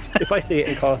 I mean, if I see it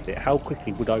and cast it, how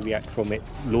quickly would I react from it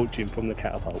launching from the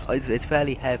catapult? It's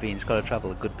fairly heavy and it's got to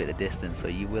travel a good bit of distance, so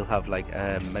you will have like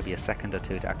maybe a second or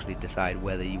two to actually decide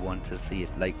whether you want to see it,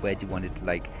 like where do you want it to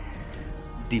like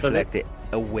deflect let's- it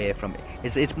away from it.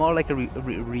 It's more like a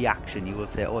reaction. You will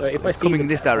say, oh, So it's, if I it's see coming the in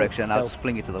this catapult direction, I'll itself just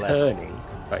fling it to the left. Turning,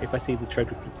 like if I see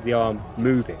the arm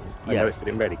moving, I know Yes. it's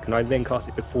getting ready. Can I then cast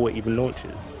it before it even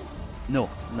launches? No,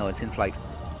 it's in flight.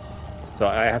 So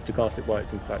I have to cast it while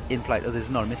it's in flight. In flight, oh, there's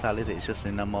not a missile, is it? It's just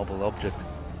an immobile object.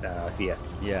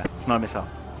 Yes. Yeah, it's not a missile.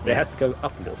 It has to go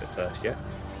up a little bit first, yeah?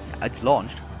 It's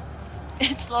launched.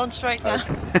 It's launched right now.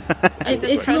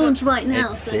 It's launched right now.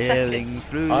 It's So sailing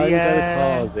through the I'm going to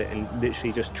air. cast it and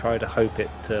literally just try to hope it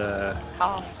to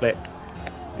Cast. flip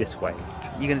this way.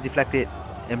 You're going to deflect it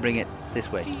and bring it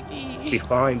this way. Be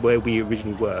fine where we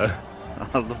originally were.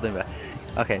 I love them.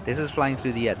 Okay, this is flying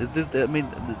through the air. I mean,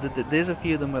 there's a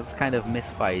few of them that's kind of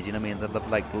misfired. You know what I mean?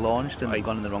 They've like launched and they've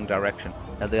gone in the wrong direction.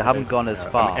 Now, they haven't gone as I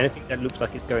mean, far. anything that looks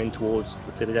like it's going towards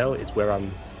the Citadel is where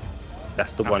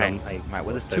that's the one Okay. I'm aiming Right,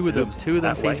 well, for. there's So two if of it them. looks Two of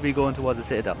them that seem way- to be going towards the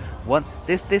Citadel.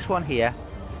 This one here.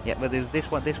 Yeah, but there's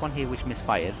this one here which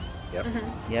misfired. Yep.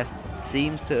 Yes,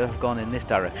 seems to have gone in this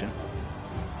direction.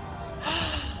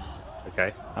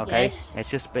 Okay. Okay, Yes. it's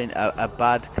just been a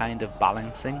bad kind of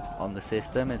balancing on the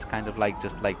system. It's kind of like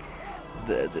just like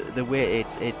the way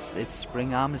its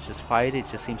spring arm is just fired. It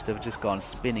just seems to have just gone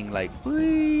spinning like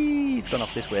whee. It's gone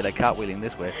off this way, like cartwheeling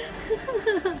this way.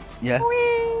 Yeah.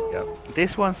 Yep.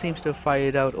 This one seems to have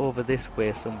fired out over this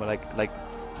way somewhere, like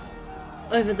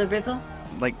over the river.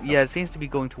 yeah. It seems to be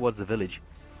going towards the village.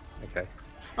 Okay.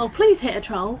 Oh, please hit a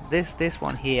troll. This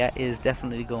one here is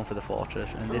definitely going for the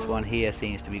fortress, and this one here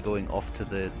seems to be going off to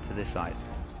this side.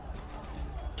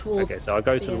 Towards. Okay, so I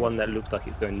go to the one that looks like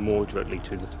it's going more directly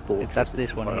to the fortress. That's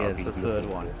this one I'll here. be It's the looking third for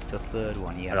one. it. It's the third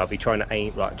one. Yes. And I'll be trying to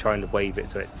aim, like trying to wave it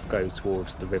so it goes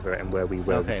towards the river and where we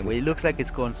were. Okay, which well, it was- looks like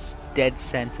it's going dead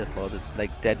center for the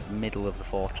dead middle of the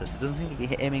fortress. It doesn't seem to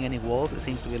be aiming any walls. It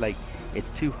seems to be like it's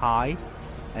too high,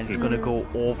 and it's going to go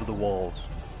over the walls.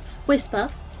 Whisper.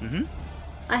 Mhm.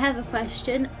 I have a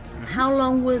question. How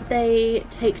long would they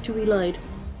take to reload?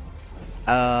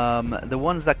 The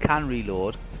ones that can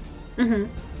reload, Mhm.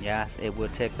 yes, it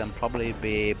would take them probably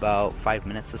be about 5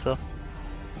 minutes or so.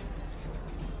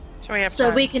 So we have So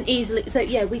time. we can easily. So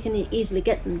yeah, we can easily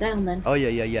get them down then. Oh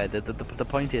yeah. The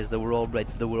point is they were all ready.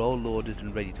 They were all loaded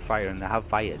and ready to fire, and they have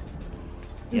fired.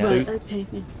 Yeah. Right. Okay.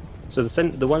 Yeah. So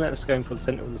the one that's going for the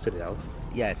centre of the Citadel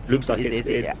Yeah, it looks seems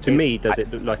like to me. Does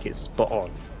it look like it's spot on?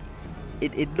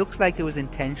 It looks like it was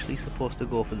intentionally supposed to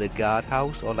go for the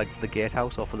guardhouse or like for the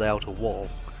gatehouse or for the outer wall.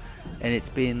 and it's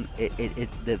been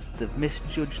they've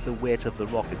misjudged the weight of the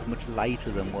rock. It's much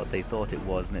lighter than what they thought it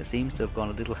was, and it seems to have gone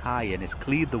a little higher, and it's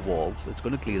cleared the walls. It's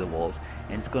going to clear the walls,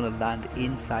 and it's going to land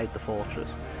inside the fortress,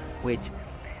 which,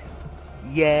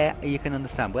 yeah, you can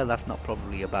understand. Well, that's not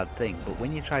probably a bad thing, but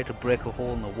when you try to break a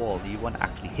hole in the wall, you want to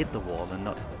actually hit the wall and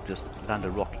not just land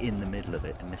a rock in the middle of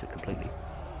it and miss it completely.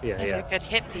 Yeah, Maybe yeah. we could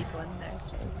hit people in there.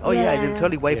 So. Oh yeah, Yeah. it'll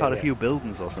totally wipe Yeah, out a yeah. few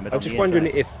buildings or something. I'm on just the wondering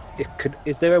inside. if it could.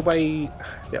 Is there a way?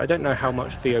 See, I don't know how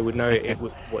much Theo would know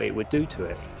what it would do to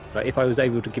it. Like if I was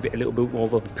able to give it a little bit more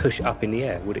of a push up in the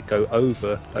air, would it go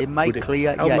over? Like, It might would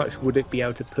clear, How yeah. much would it be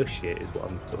able to push it? Is what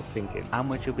I'm sort of thinking. How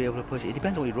much you'll be able to push it? It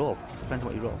depends on what you roll. Depends on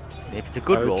what you roll. If it's a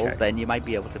good roll, Okay. then you might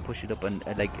be able to push it up and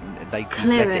Clear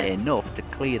deflect it it. enough to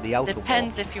clear the outer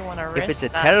Depends wall. if you want to risk If it's a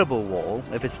that. terrible wall,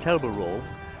 if it's a terrible roll,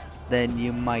 then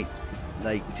you might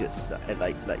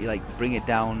just bring it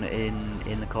down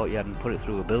in the courtyard and put it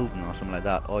through a building or something like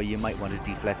that. Or you might want to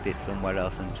deflect it somewhere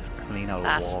else and just clean out a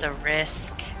That's wall. the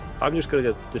risk. I'm just going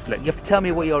to deflect. You have to tell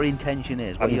me what your intention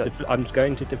is. What I'm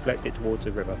going to deflect it towards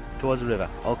the river. towards the river.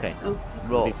 Okay. Okay. At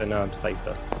Roll. least I know I'm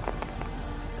safer.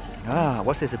 Ah,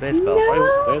 what's this? A base spell?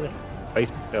 Where the base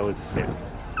spell is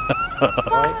 6.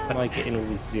 Why am I getting all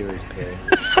these zeros appearing?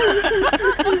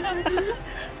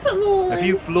 Come on. If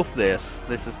you fluff this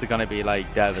is going to be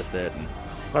like devastating.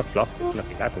 If I fluff this,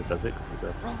 nothing happens, does it? 'Cause it's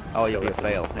a... Oh, it'll be a Still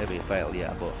fail. It'll be a fail,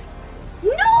 yeah, but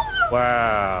No!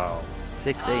 Wow.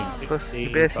 16 plus 16 your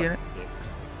base plus unit.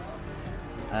 6.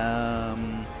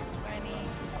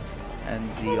 And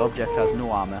the object has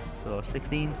no armor, so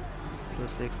 16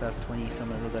 plus 6, that's 20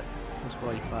 some other, plus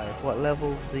 45. What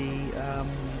level's the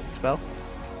spell?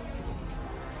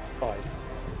 5.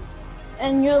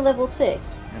 And you're level 6.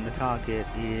 And the target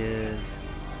is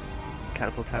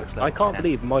catapult attack level I can't 10.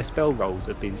 believe my spell rolls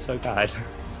have been so bad.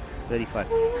 35.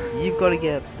 You've got to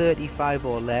get 35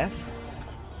 or less,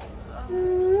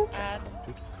 Add.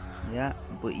 yeah,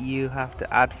 but you have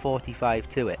to add 45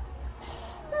 to it.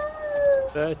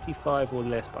 35 or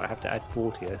less, but I have to add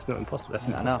 40. That's not impossible. That's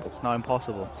No, impossible. it's not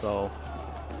impossible. So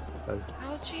So,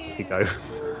 How'd off you you? go.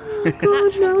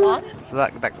 Natural one? so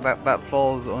that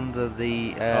falls under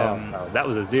the Oh, that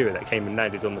was a 0 that came and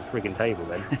landed on the friggin' table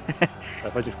then. So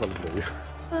if I just roll blue,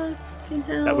 Fucking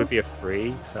hell. that would be a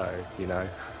 3, so, you know.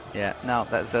 Yeah, no,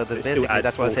 that's so But it still basically adds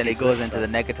that's what I'm saying. 40 It to goes it, into so- the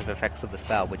negative effects of the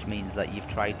spell, which means that you've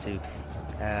tried to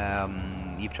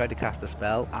cast a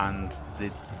spell and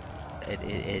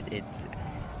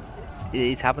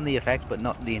it's having the effect, but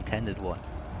not the intended one.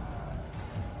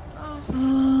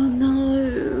 Oh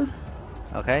no.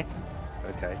 Okay,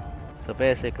 Okay. so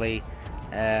basically,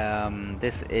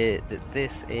 this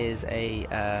is a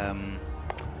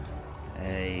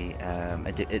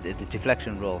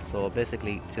deflection roll. So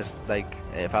basically, just like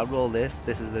if I roll this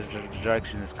is the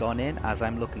direction it's gone in. As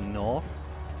I'm looking north,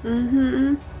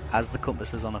 Mm-hmm. as the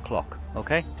compass is on a clock.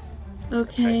 Okay.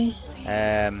 Okay.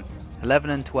 11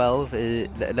 and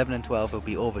 12 will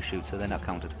be overshoot, so they're not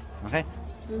counted. Okay.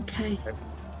 Okay.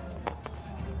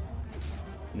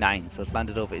 9, so it's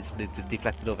landed over. It's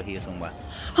deflected over here somewhere.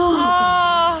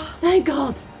 Oh, Oh, thank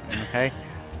God. Okay.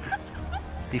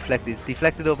 It's deflected. It's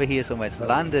deflected over here somewhere. It's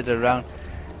landed around.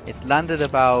 It's landed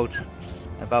about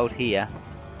here.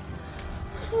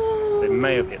 It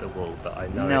may have hit the wall, but I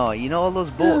know. No, you know all those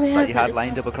boats it that you has, had it's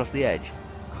lined up across the edge.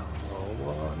 Oh,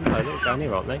 what? No, they're down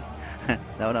here, aren't they?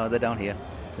 No, they're down here.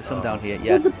 There's some Oh. down here. Oh,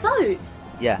 Yeah, the boat.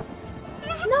 yeah.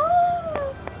 No.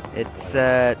 It's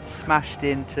smashed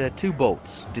into 2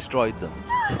 boats, destroyed them.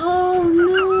 Oh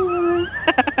no.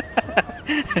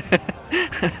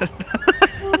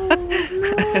 Oh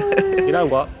no. You know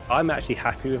what? I'm actually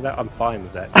happy with that. I'm fine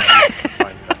with that. I'm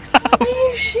fine with that. Are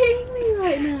you shitting me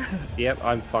right now? Yep,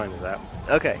 I'm fine with that.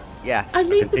 Okay. Yes. At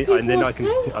least the people And then are I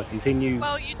safe. continue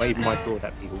well, you don't waving my know. sword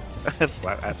at people.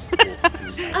 Well, as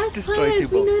orcs and- As Destroy players,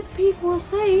 2 we know boats. the people are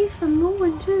safe and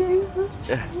Morwen too. That's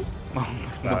for Yeah. sure.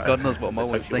 No, God knows what let's Mo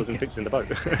hope was she wasn't thinking. fixing the boat.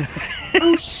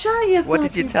 Oh, shut your What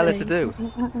did you fucking tell her to face. do?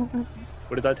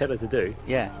 What did I tell her to do?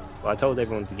 Yeah. Well, I told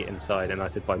everyone to get inside, and I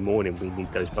said by morning we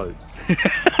need those boats.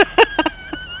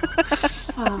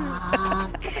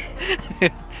 Fuck.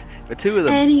 For 2 of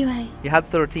them, Anyway. you had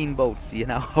 13 boats. You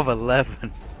now have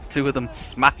 11. 2 of them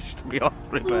smashed beyond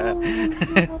repair.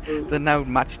 They're now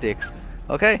matchsticks.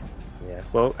 Okay. Yeah.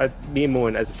 Well, me and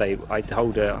Maureen, as I say, I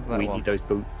told her That we one. need those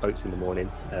boats in the morning.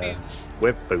 Boots.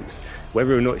 Boots.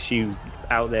 Whether or not she's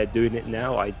out there doing it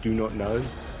now, I do not know.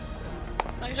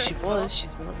 I She hope was,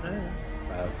 she's not now.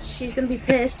 She's gonna be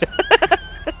pissed.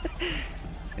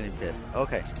 It's gonna be pissed.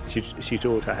 Okay. She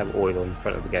ought to have oil in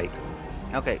front of the gate.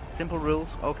 Okay. Simple rules.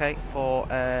 Okay. For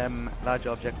large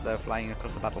objects that are flying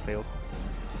across the battlefield.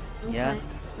 Okay. Yes.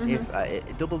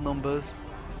 if double numbers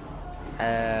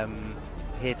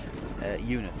hit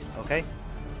units, okay?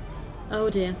 Oh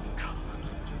dear.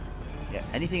 Yeah.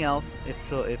 Anything else?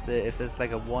 If there's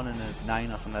like a 1 and a 9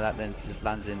 or something like that, then it just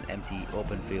lands in empty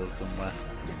open field somewhere.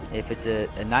 If it's a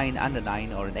 9 and a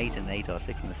 9, or an 8 and an 8, or a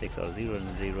 6 and a 6, or a 0 and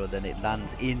a 0, then it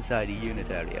lands inside a unit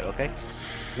area, okay?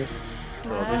 Yep. So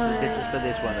this is for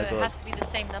this one that It goes. has to be the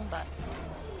same number.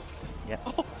 Yeah.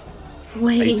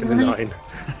 Wait, 8 and a what? 9.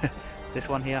 This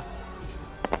one here.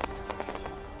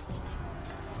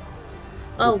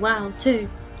 Oh wow, 2.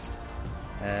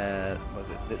 Was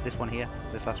it this one here?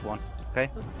 This last one. Okay.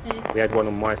 Okay. We had one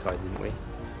on my side, didn't we?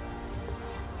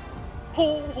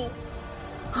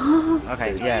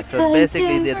 Okay. Yeah. So Turn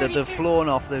basically, two. they've flown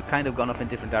off. They've kind of gone off in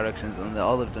different directions, and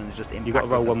all they've done is just impacted. You got to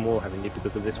roll them. one more, haven't you,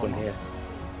 because of this one here?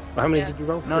 Well, how many Yeah. did you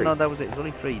roll? No, 3? no, that was it. It's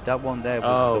only 3. That one there was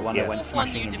Oh, the one that yes. went Just one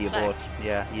smashing you into your deflect. boats.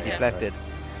 Yeah, you Yeah. deflected.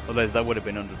 Otherwise, that would have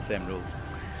been under the same rules.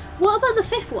 What about the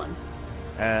 5th one?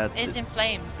 It's in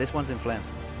flames. This one's in flames.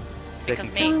 Because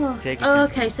Taking- me. Oh, taking oh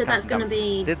constant- okay, so that's constant going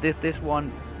to be. This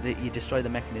one, you destroy the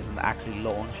mechanism that actually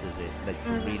launches it, like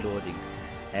reloading.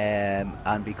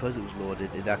 And because it was loaded,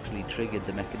 it actually triggered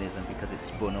the mechanism because it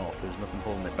spun off. There was nothing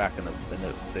holding it back, and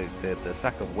the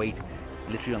sack of weight,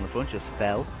 literally on the front, just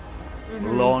fell,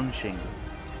 launching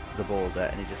the boulder,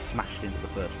 and it just smashed into the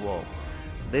first wall.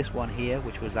 This one here,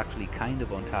 which was actually kind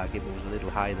of on target, but was a little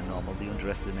higher than normal, they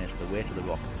underestimated the weight of the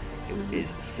rock. It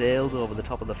sailed over the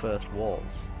top of the first walls.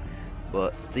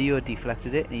 But Theo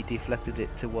deflected it, and he deflected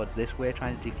it towards this way,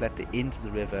 trying to deflect it into the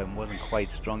river, and wasn't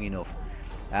quite strong enough.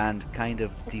 And kind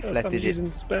of deflected it. Using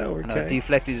spell, No, okay.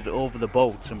 deflected it over the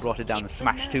boats and brought it down and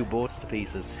smashed 2 boats to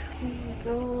pieces.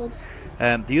 God.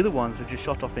 The other ones have just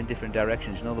shot off in different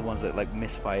directions. You know, the ones that like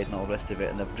misfired and all the rest of it,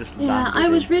 and they've just Yeah, landed. I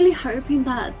was in, really hoping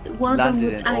that one of them landed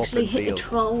would in actually open hit field. a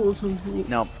troll or something.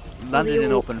 no, landed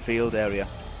in orcs. open field area.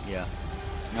 Yeah.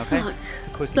 Okay. Fuck. It's a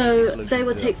quick and easy So solution they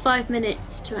will to take that. 5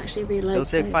 minutes to actually reload. It'll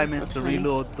take so 5 they've minutes to got time.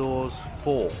 reload those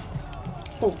 4.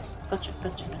 Oh, gotcha.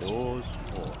 Those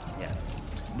 4. Yes.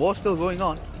 War's still going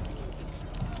on.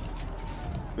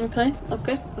 Okay.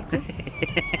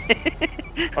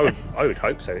 I would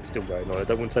hope so. It's still going on. I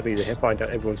don't want somebody to find out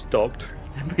everyone's stopped.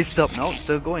 We stop. No, it's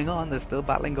still going on. There's still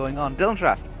battling going on. Dylan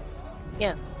Trust.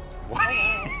 Yes.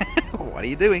 What are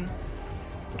you doing?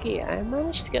 Okay, I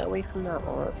managed to get away from that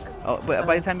orc. Oh, but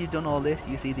by the time you've done all this,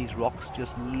 you see these rocks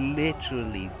just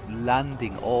literally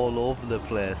landing all over the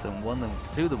place, and one of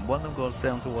them goes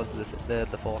down towards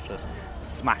the fortress,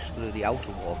 smash through the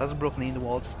outer wall. It hasn't broken the inner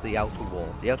wall, just the outer wall.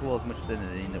 The outer wall is much thinner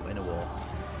than the inner wall.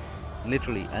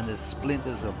 Literally, and there's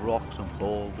splinters of rocks and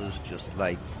boulders just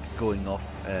like going off,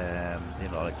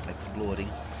 like exploding.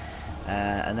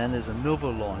 And then there's another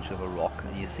launch of a rock,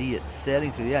 and you see it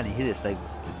sailing through the air, and you hear this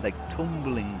like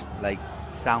tumbling like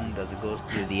sound as it goes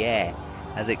through the air,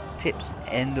 as it tips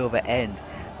end over end,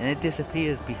 and it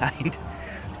disappears behind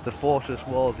the fortress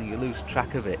walls, and you lose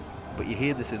track of it. But you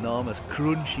hear this enormous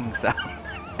crunching sound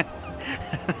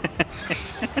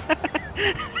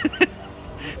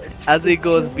as it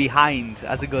goes behind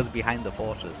the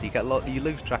fortress. You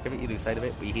lose track of it, you lose sight of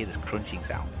it, but you hear this crunching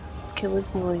sound.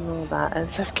 Skillet's knowing all that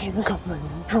as if kind of got my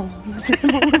own problems at the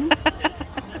moment.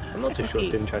 I'm not too sure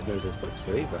Okay. Dinchaz knows they're supposed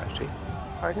to either, actually.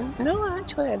 Pardon? No,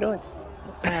 actually I don't.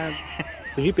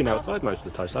 Because you've been outside most of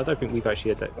the time, so I don't think we've actually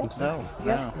had that conversation.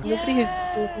 Yeah, No. nobody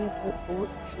has told me about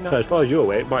boats. So as far as you're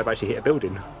aware, it might have actually hit a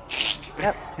building.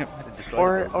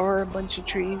 Or a bunch of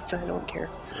trees. I don't care.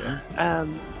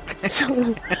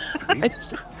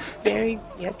 It's very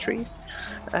trees.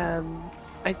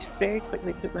 I just very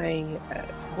quickly put my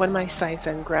one of my size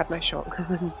in, grab my shotgun,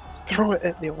 and throw it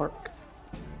at the orc,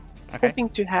 Okay. hoping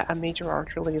to hit a major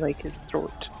artery like his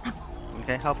throat.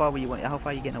 Okay. How far are you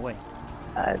getting away?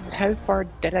 How far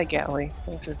did I get away?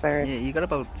 That's a very Yeah, you got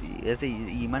about.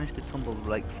 You managed to tumble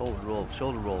like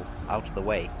shoulder roll out of the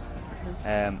way,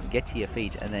 get to your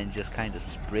feet, and then just kind of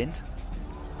sprint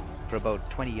for about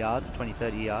 20 yards,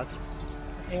 30 yards.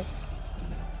 okay.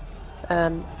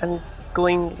 I'm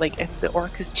going like if the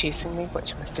orc is chasing me,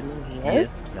 which I'm assuming he is.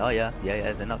 Oh yeah.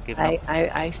 They're not giving up.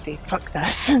 I say fuck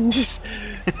this and just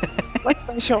flick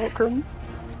my shotgun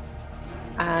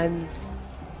and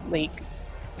like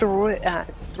throw it at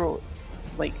his throat,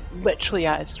 like literally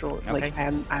at his throat. Okay. Like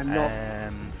I'm not.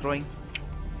 Throwing.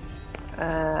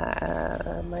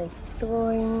 Am I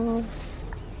throwing?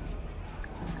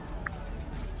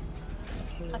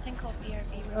 I think I'll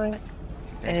BRB real Right.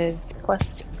 quick. Is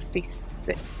plus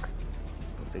 66,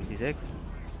 66.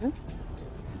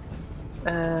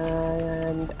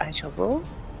 and I shall roll.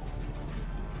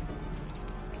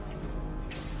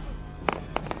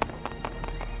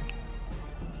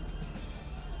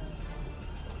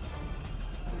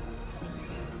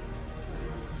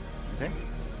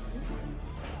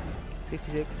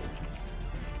 66.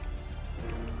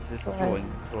 This is for Right.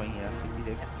 throwing, yeah,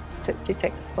 66.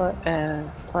 66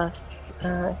 plus,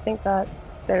 I think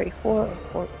that's 34 or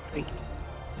 43.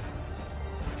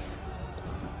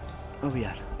 Where we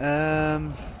at?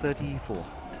 34.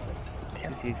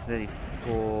 66,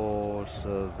 34,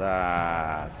 so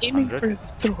that's Aiming 100. for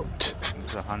his throat.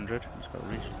 It's 100. It's got to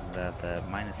reach the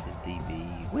minus his DB,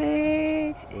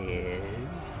 which is.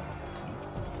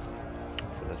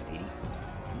 So that's 80.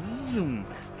 Zoom!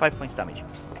 5 points damage.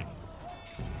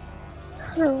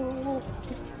 Oh,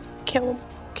 kill him.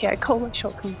 Okay, I call my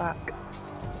shotgun back.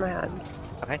 It's my hand.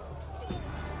 Okay.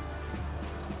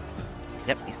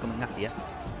 Yep, he's coming after you.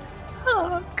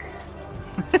 Fuck.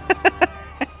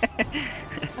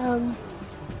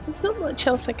 There's not much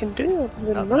else I can do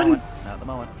other Not than at the run. moment. Not at the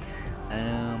moment.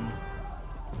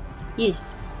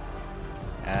 Yes.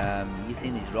 You've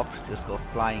seen these rocks just go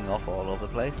flying off all over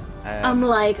the place. I'm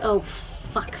like, oh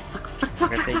fuck.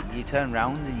 Like I say, you turn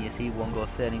round and you see one go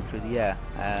sailing through the air.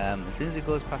 As soon as it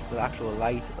goes past the actual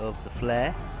light of the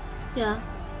flare, Yeah.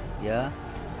 yeah,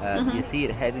 you see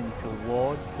it heading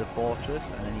towards the fortress,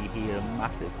 and then you hear a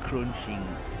massive crunching,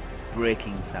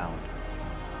 breaking sound.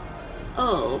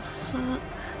 Oh fuck.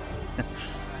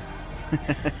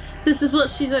 This is what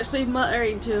she's actually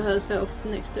muttering to herself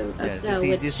next to Yeah, Estelle.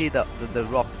 you see the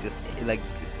rock just like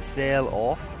sail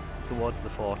off towards the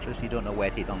fortress. You don't know where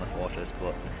it hit on the fortress,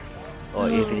 but or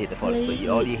if it hit the fortress, but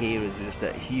all you hear is just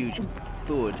a huge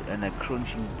thud and a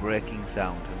crunching, breaking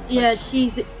sound. And Yeah,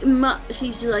 she's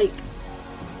like,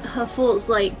 her thoughts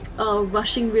like are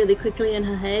rushing really quickly in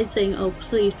her head, saying, "Oh,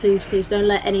 please, don't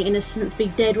let any innocents be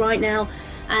dead right now."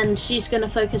 And she's gonna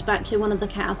focus back to one of the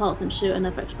catapults and shoot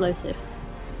another explosive.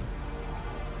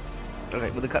 okay,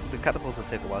 well the catapults will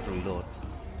take a while to reload.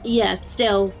 Yeah,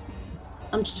 still,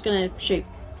 I'm just gonna shoot.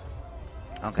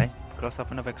 Okay, cross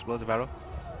off another explosive arrow.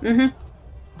 Mhm.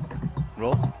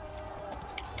 Roll.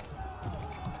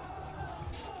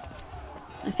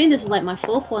 I think this is like my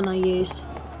fourth one I used.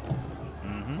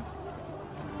 Mm-hmm.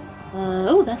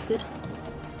 Oh, that's good.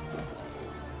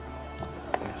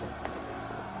 Okay,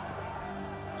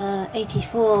 so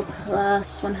 84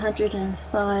 plus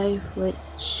 105,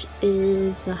 which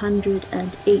is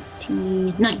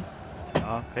 189.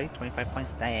 okay, 25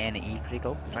 points. Then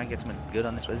critical. Try and get something good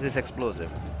on this one. Is this explosive?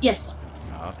 Yes.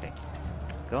 Okay.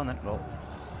 Go on then, roll.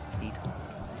 Feed.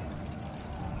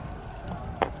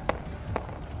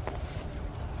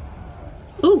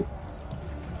 Ooh.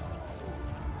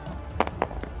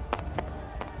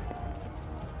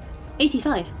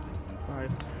 $85. Alright.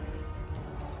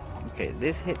 Okay,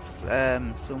 this hits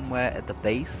somewhere at the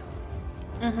base.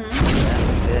 Mhm.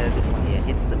 This one here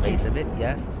hits the base of it,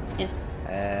 yes. Yes.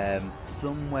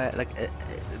 Somewhere like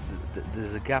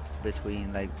there's a gap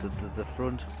between like the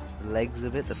front legs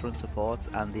of it, the front supports,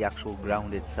 and the actual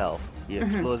ground itself. The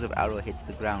explosive arrow hits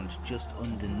the ground just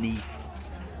underneath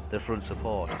the front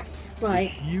support. Right.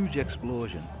 It's a huge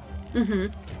explosion,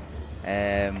 Mhm.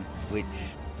 which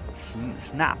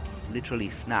snaps, literally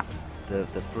snaps the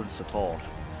front support,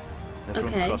 the front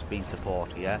Okay. crossbeam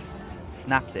support. Yes,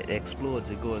 snaps it, it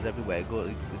explodes, it goes everywhere.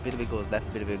 A bit of it goes left,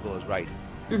 a bit of it goes right.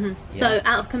 Mhm. So Yes.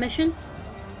 out of commission.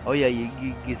 Oh yeah,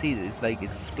 you see that it's like it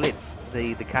splits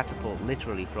the catapult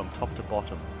literally from top to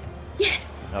bottom,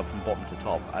 Yes. from bottom to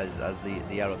top, as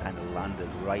the arrow kind of landed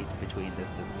right between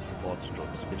the support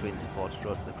struts, between the support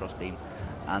strut, the crossbeam,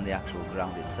 and the actual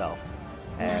ground itself.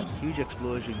 Nice. Huge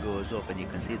explosion goes up, and you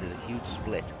can see there's a huge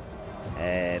split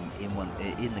in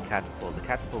the catapult. The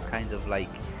catapult kind of like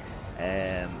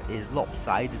is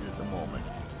lopsided at the moment.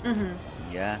 Mhm.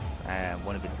 Yes,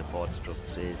 one of its support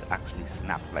struts is actually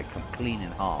snapped, like clean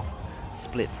in half,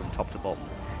 split from top to bottom.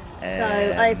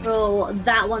 So overall,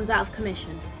 that one's out of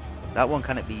commission. That one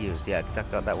cannot be used. Yeah,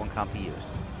 that one can't be used.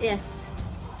 Yes.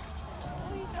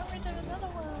 Oh, you got rid of another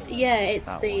one. Yeah, it's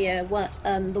That the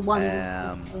one.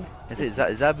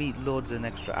 Zabi loads an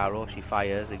extra arrow. She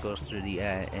fires. It goes through the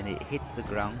air and it hits the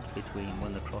ground between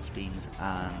one of the crossbeams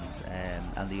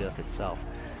and the earth itself,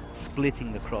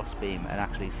 splitting the crossbeam and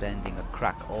actually sending a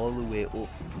crack all the way up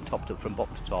from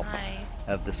bottom to top Nice.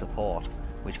 of the support,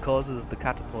 which causes the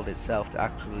catapult itself to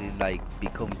actually like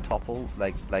become toppled,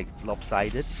 like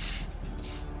lopsided.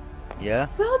 Yeah,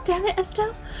 Oh damn it,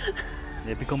 Estelle!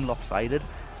 they become lopsided,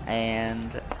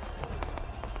 and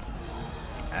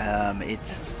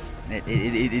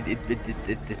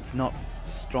it's not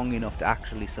strong enough to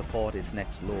actually support its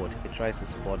next load. If it tries to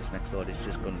support its next load, it's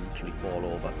just going to literally fall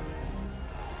over.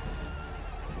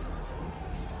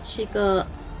 She got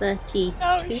 32.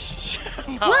 Oh,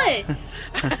 What?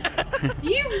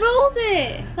 You rolled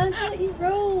it. That's what you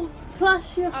rolled.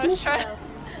 Plus your I was spell.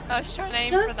 I was trying to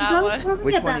aim Don't, for that don't one. worry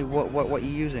Which about one? What are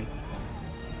you using?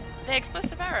 The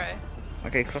explosive arrow.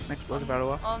 Okay, cross an explosive arrow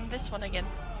off. On this one again.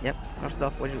 Yep, cross it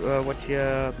off. What's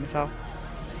your missile?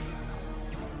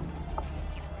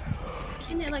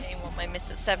 Isn't it like Okay, what my miss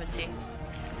is 70.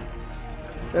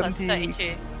 70. Plus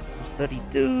 32. Plus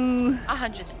 32.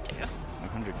 102.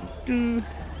 102.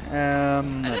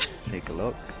 Let's take a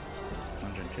look.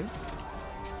 102.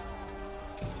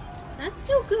 that's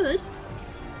still good.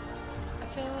 I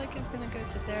feel like it's gonna go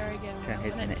to there again. 10 I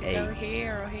hits want and it an to go 8.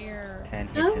 here or here. 10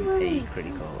 hits Don't and worry. 8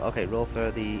 critical. Okay, roll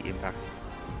for the impact.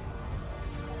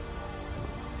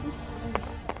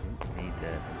 Need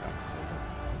impact.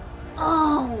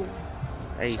 Oh,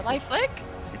 A, Shall so I flick?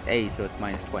 it's A, so it's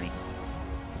minus 20.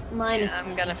 minus. Yeah,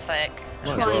 I'm gonna flick. Might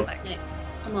as Try well. and flick.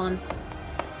 Come on.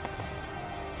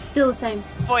 Still the same.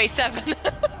 47.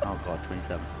 Oh god,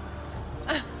 27.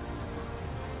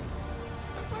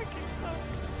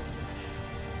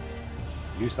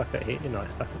 You suck at hitting and I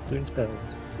suck at doing spells.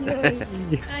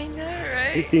 I know,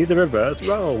 right? It seems a reverse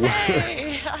roll.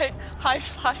 Hey, high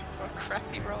five for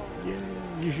crappy rolls. Yeah,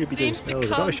 you should be doing Seems to spells.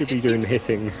 and I come- should be it doing seems-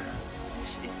 hitting.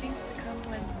 It seems to come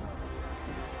when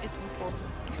it's important.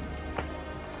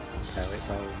 How it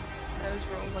rolls. Those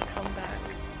rolls will come back.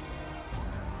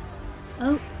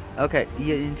 Oh, Okay,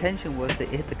 your intention was to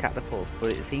hit the catapult,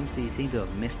 but you seem to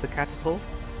have missed the catapult.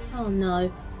 oh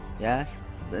no. Yes,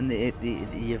 and it's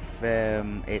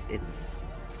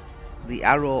the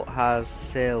arrow has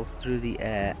sailed through the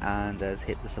air and has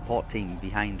hit the support team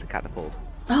behind the catapult.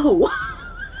 Oh.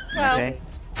 Well, Okay.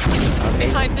 Okay.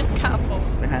 behind this catapult.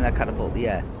 Behind that catapult,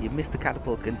 yeah. You missed the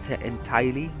catapult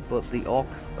entirely, but the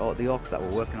orcs that were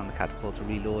working on the catapult to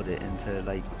reload it and to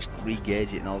like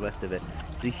re-gauge it and all the rest of it.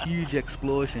 It's a huge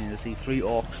explosion. You see 3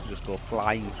 orcs just go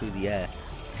flying through the air.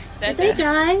 They're Did they dead.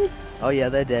 die? Oh yeah,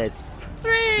 they're dead.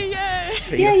 3, yay!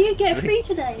 3, Yeah, you get free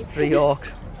today. 3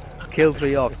 orcs. Kill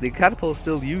 3 orcs. The catapult's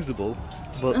still usable,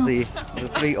 but Oh. the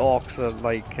 3 orcs are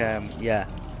like yeah.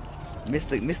 Missed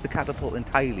the catapult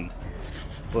entirely,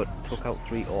 but took out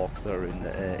 3 orcs that are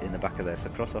in the back of there. So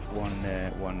cross off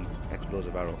one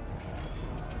explosive arrow.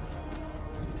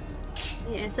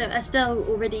 Yeah, so Estelle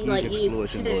already Huge like used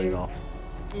explosion going 2. off.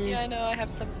 Yeah, I know, I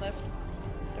have 7 left.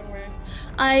 Don't worry.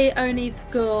 I only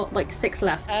got like 6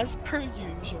 left. As per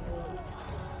usual.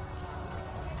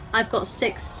 I've got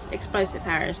 6 explosive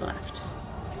arrows left.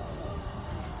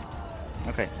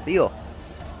 Okay, Theo.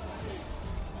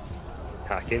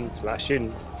 Hacking,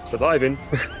 slashing, surviving.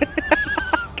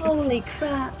 Holy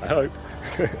crap. I hope.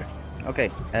 Okay,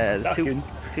 there's Hacking,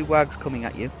 two wags coming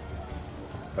at you.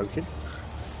 poking.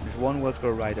 There's one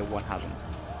Welsboro rider, one hasn't.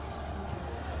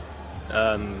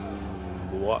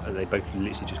 What? Are they both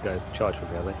literally just go charge for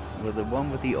me, are they? Well, the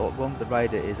one with the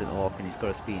rider is an orc, and he's got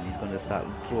a spear, and he's going to start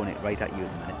throwing it right at you in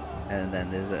a minute. And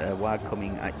then there's a wag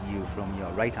coming at you from your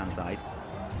right hand side,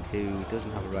 who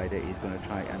doesn't have a rider. He's going to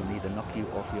try and either knock you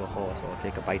off your horse or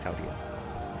take a bite out of you.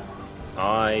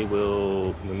 I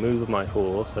will remove my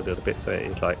horse a little bit so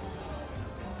it's like.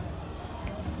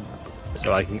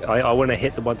 So I want to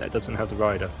hit the one that doesn't have the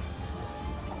rider.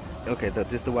 Okay,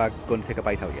 just the wag going to take a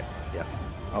bite out of you. Yeah.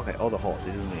 Okay, or the horse. It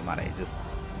doesn't really matter. It just.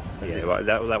 Yeah, right.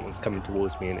 That one's coming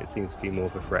towards me, and it seems to be more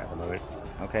of a threat at the moment.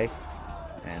 Okay.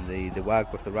 And the wag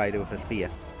with the rider with a spear.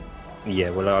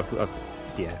 Yeah. Well, I've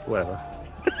yeah, whatever.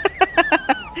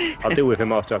 I'll deal with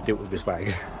him after I've dealt with this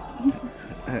lag.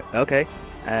 Okay.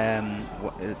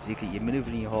 You're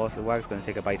maneuvering your horse. The wag's going to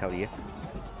take a bite out of you.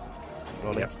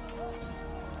 Roll it. Yep.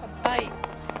 A bite.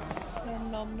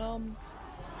 Nom nom nom.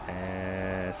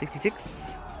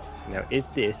 66. Now, is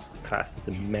this class as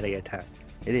a melee attack?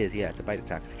 It is, yeah. It's a bite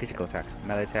attack. It's a physical attack.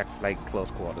 Melee attack's like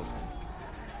close quarters.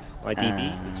 My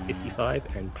DB is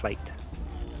 55 and plate.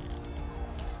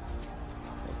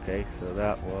 Okay, so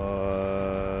that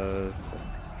was.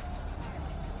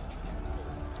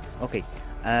 Okay.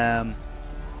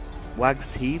 Wag's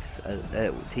teeth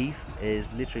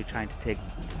is literally trying to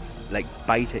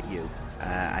bite at you,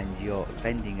 and you're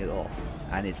fending it off,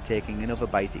 and it's taking another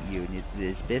bite at you, and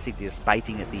it's basically just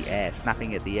biting at the air,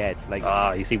 snapping at the air. It's like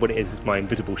You see what it is? It's my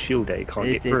invisible shield that it can't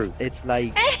get through. It's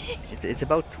like it's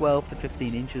about 12 to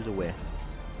 15 inches away.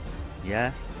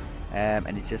 Yes.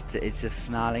 And it's just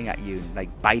snarling at you, like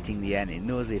biting the air. And it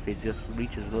knows if it just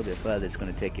reaches a little bit further, it's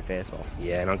going to take your face off.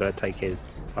 Yeah, and I'm going to take his.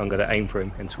 I'm going to aim for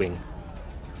him and swing.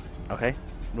 Okay,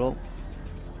 roll.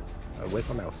 Where's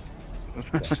my mouse?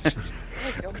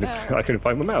 Where's your mouth? I couldn't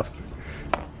find my mouse.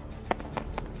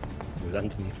 It was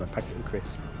underneath my packet of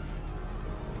crisps.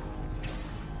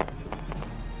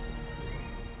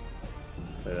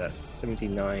 So that's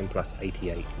 79 plus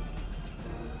 88.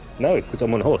 No, because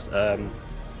I'm on a horse.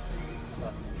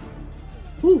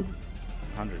 Ooh,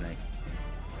 108.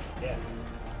 Yeah.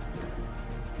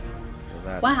 So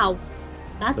that's wow.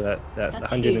 That's So that's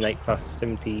 108 plus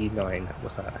 79.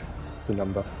 What's that? What's the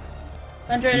number?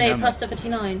 108 number. plus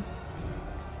 79.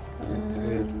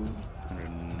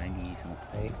 190 something.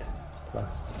 8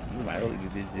 plus Well,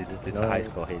 it's a high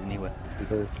score hit anyway.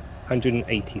 equals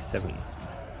 187.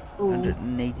 Ooh.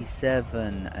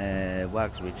 187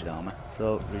 Wags rigid armor,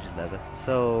 so rigid leather.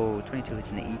 So 22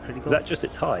 hits an E critical. Is that just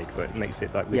its hide, but it makes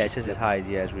it like? Yeah, it's just its hide.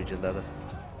 Yeah, it's rigid leather.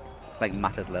 It's like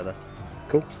matted leather.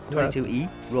 Cool. 22 E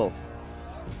roll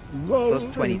Whoa. plus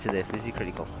 20 to this. This is your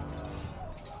critical.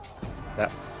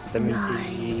 That's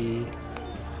 71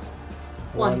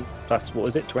 One. plus what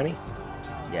was it? 20.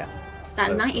 Yeah, That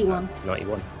So, 91.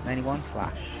 91. 91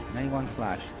 slash. 91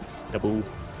 slash. Double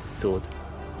sword.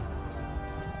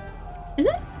 Is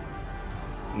it?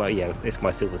 Yeah, it's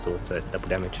my silver sword, so it's double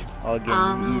damage. Oh, again,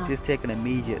 Ah. you just take an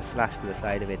immediate slash to the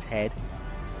side of its head.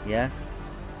 Yes.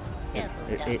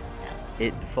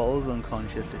 It falls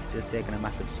unconscious. It's just taken a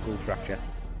massive skull fracture.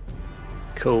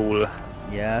 Cool.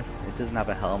 Yes, it doesn't have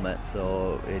a helmet,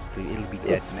 so it'll be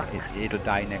dead. fuck. It'll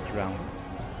die next round.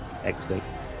 Excellent.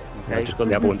 Okay. I've just got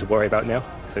the other one to worry about now,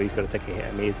 so he's got to take a hit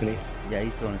at me, isn't he? Yeah,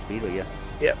 he's throwing a speed at you.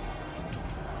 Yep.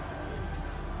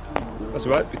 That's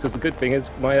right, because the good thing is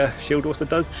my shield also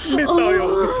does missiles.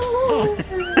 Oh,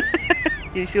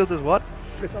 Your shield does what?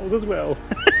 Missiles as well.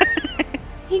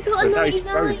 he got So a now he's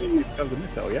thrown 99. it becomes a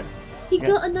missile, yeah? He Yeah.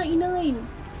 got a 99.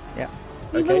 Yeah.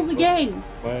 He Okay, rolls well- again.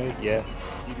 Well, yeah.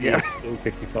 Yeah. He's still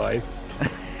 55.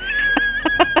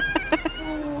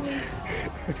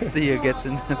 Theo gets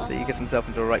himself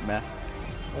into a right mess.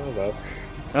 Oh well.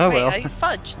 Oh Wait, well. are you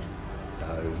fudged?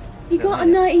 No. He got a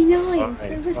 99. Alright. So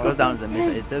It it's It goes down as a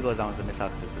missile. It still goes down as a missile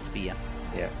because it's a spear.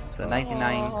 Yeah. So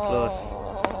 99 plus.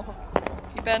 Oh,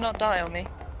 you better not die on me.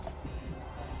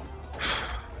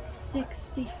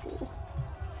 64.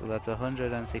 So that's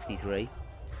 163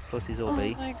 plus his Oh OB.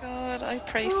 my god, I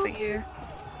pray for you.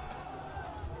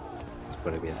 It's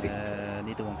going to be a big.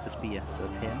 Need the one for the spear, so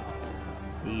it's him.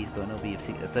 He's got an OB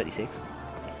of 36.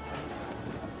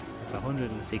 It's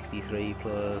 163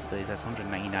 plus these, that's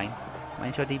 199.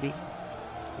 Minus your DB.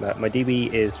 My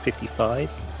DB is 55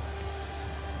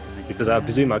 because I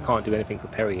presume I can't do anything for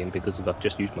parrying because I've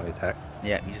just used my attack.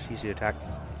 Yeah, you just use your attack.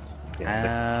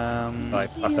 Yeah, so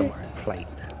 5 plus on my plate.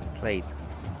 Plate.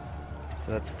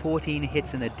 So that's 14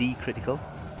 hits and a D critical.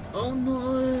 Oh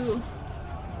no. So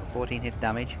 14 hit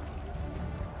damage.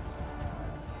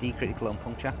 D critical on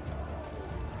puncture.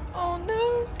 Oh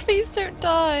no, please don't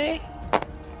die.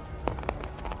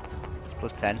 It's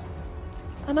plus 10.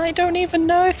 And I don't even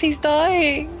know if he's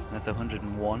dying. That's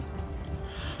 101.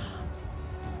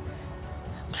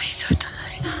 Please don't die.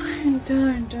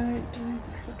 Don't.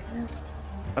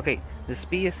 Okay, the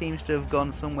spear seems to have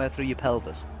gone somewhere through your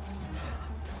pelvis.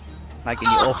 Like in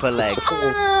your upper leg.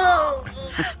 Oh.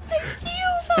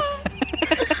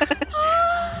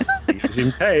 He's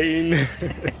in pain. You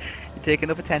take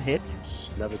another 10 hits.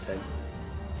 Another 10.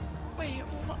 Wait,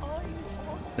 what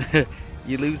are you on?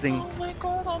 You're losing. Oh my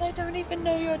god, and I don't even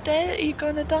know you're dead. Are you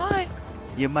gonna die?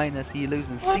 You're minus. You're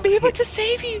losing I'll 6 be able hits. to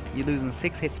save you. You're losing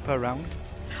 6 hits per round.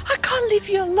 I can't leave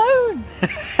you alone.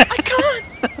 I can't.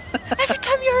 Every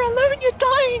time you're alone, you're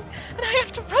dying, and I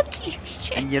have to run to you.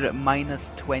 Shit. And you're at minus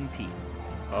 20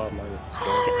 Oh, minus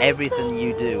to everything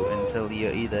you do until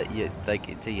you're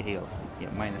until you heal. You're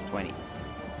at minus 20.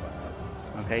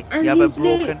 Okay. Are You have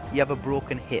you a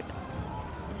broken hip.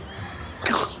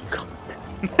 Oh, God.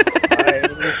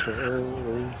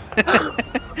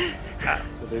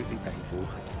 Absolutely painful.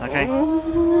 Okay.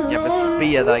 Oh. You have a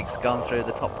spear that's gone through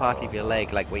the top part of your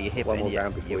leg, like where your hip One and more your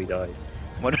round before he dies.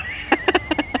 What?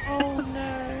 Oh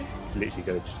no. He's literally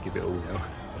going to just give it all now.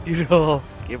 Give it all.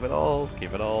 Give it all.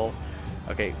 Give it all.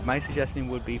 Okay, my suggestion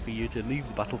would be for you to leave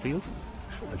the battlefield.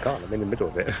 I can't, I'm in the middle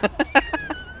of it.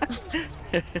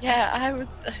 Yeah, I would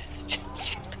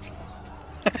suggest you.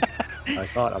 I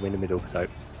can't, I'm in the middle, so.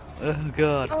 Oh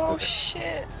god. Oh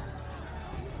shit.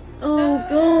 Oh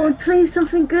god, please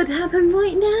something good happen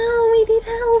right now. We need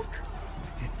help.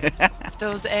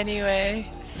 Those anyway.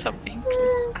 Something.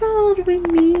 Oh god, we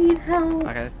need help.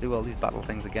 Okay, let's do all these battle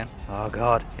things again. Oh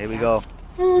god, here we go.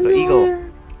 Oh So no.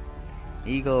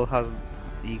 Eagle has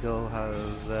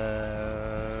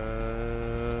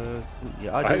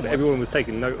yeah, I do hope one. everyone was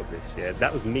taking note of this, yeah.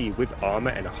 That was me with armour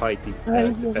and a high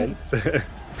defense. Fucking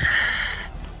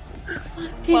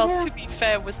Well, hell. to be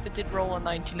fair, Whisper did roll a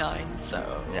 99,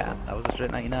 so. Yeah, that was a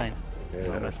straight 99. Yeah.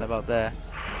 Not messing about there.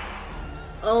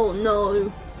 Oh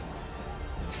no.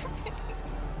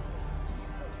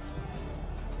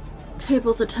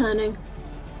 Tables are turning.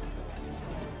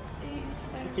 Please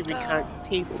don't See, we can't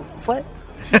table. What?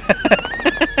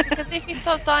 Because if he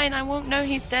starts dying, I won't know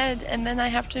he's dead, and then I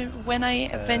have to. When I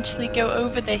eventually go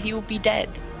over there, he will be dead.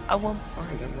 I won't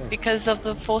Fine, don't worry. because of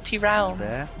the 40 rounds.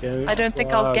 There. I don't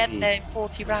think I'll get there in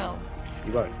 40 rounds.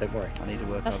 You won't, don't worry. I need to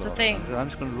work That's out the all- thing. I'm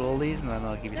just going to roll these and then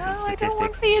I'll give you No, some I don't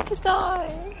want statistics. for you to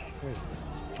die.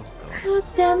 Oh, God. God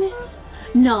damn it.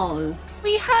 No.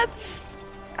 We had.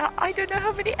 I don't know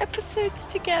how many episodes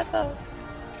together.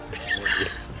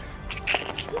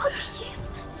 What do you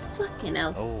fucking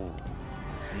hell? Oh.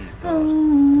 Oh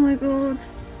my god.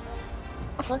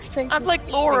 Let's take I'm like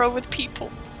Laura with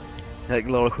people. Like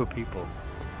Laura with people.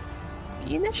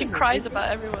 You never She know, cries you about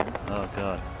everyone. Oh,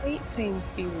 God. might find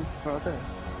Theo's brother.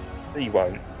 You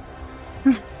won't.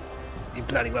 You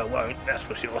bloody well won't, that's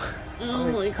for sure.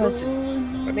 Oh it's my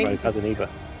cousin. god. Or maybe My cousin either.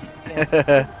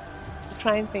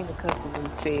 try and find a cousin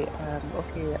and say,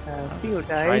 okay, Theo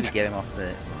Trying died. to get him off the...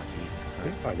 Oh, Jesus Don't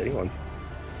Christ. find anyone.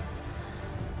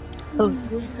 Oh,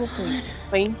 we'll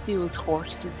find Theo's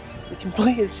horses. We can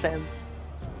play as them.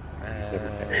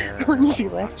 Once he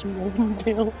left from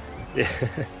Rivendell.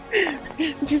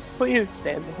 Yeah. Just play as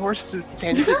them. The horses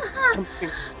sense it something.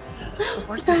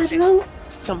 That's a bad roll.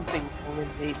 Something and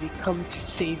they come to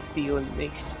save Theo and they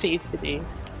save the day.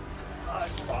 I'm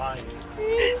fine.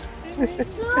 No,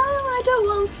 I don't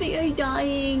want Theo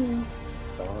dying.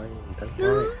 Fine, don't No,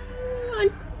 worry. I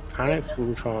Panic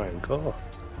full time, God.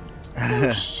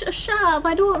 shut up.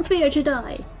 I don't want Theo to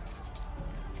die.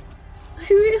 I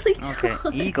really don't. Okay,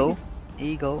 Eagle.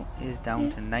 Eagle is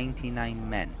down to 99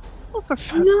 men. Oh, for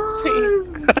fuck's sake.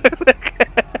 No.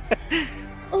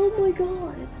 Oh my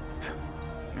god.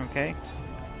 Okay.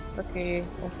 Okay,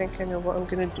 I think I know what I'm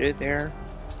gonna do there.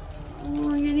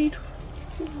 Oh, you need.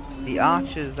 The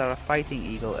archers that are fighting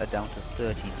Eagle are down to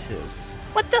 32.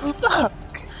 What the fuck?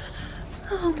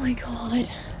 Oh my god.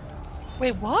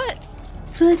 Wait, what?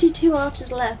 32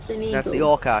 archers left in Eagle. That's the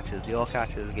Orc archers. The Orc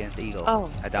archers against Eagle Oh,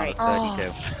 are down right. to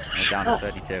 32. They're down to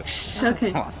 32.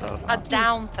 Okay. What the fuck?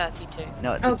 Down 32.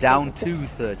 No, they're Okay. down to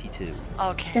 32.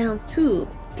 Okay. Down 2.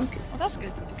 Okay. Well, that's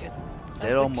good. Good.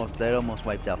 They're almost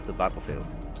wiped off the battlefield.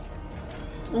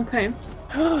 Okay.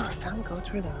 Oh, thank God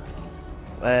for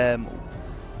that.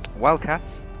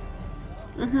 Wildcats,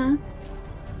 Mm-hmm.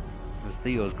 this is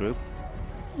Theo's group,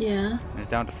 Yeah. is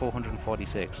down to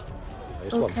 446.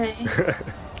 This one. Okay.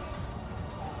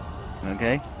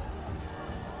 Okay.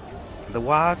 The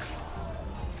Wargs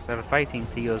that are fighting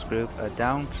Theo's group are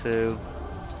down to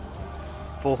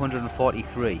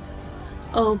 443.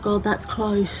 Oh god, that's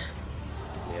close.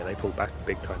 Yeah, they pulled back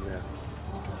big time now.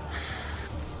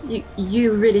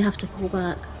 You really have to pull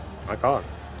back. I can't.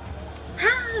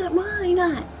 Ah, why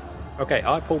not? Okay,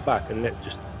 I pull back and let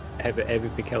just have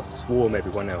everything else swarm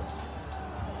everyone else.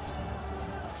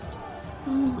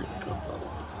 Oh my god.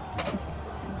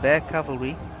 Bear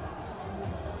Cavalry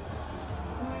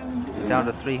down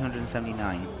to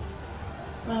 379.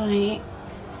 Right.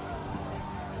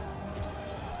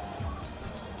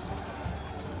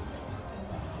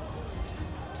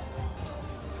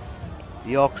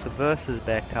 The Orcs versus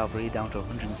Bear Cavalry down to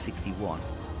 161.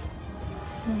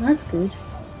 Well, that's good.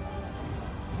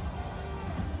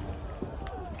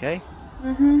 Okay.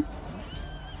 Mm-hmm.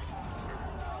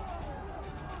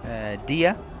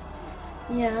 Deer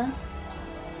Yeah.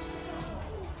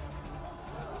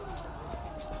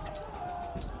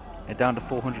 are down to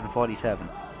 447.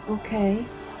 Okay.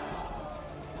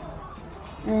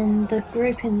 And the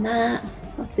group in that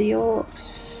of the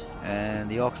Orcs. And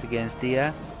the Orcs against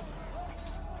Deer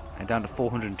are down to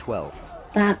 412.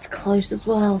 That's close as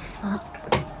well.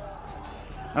 Fuck.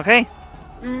 Okay.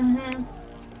 Mm-hmm.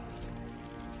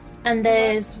 And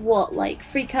there's what, like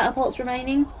 3 catapults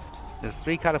remaining? There's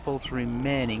 3 catapults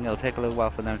remaining. It'll take a little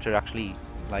while for them to actually,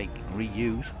 like,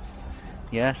 reuse.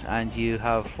 Yes, and you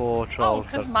have 4 Oh, trolls.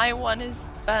 because my one is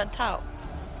burnt out.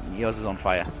 Yours is on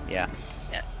fire. Yeah.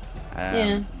 Yeah.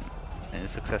 Yeah. And it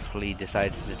successfully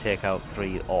decided to take out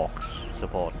 3 orcs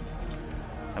support.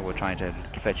 And we're trying to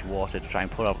fetch water to try and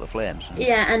put out the flames.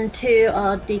 Yeah, and 2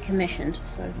 are decommissioned.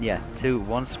 So. Yeah, 2.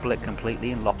 One split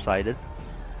completely and lopsided.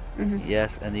 Mhm.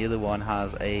 Yes, and the other one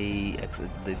has the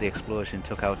explosion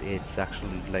took out its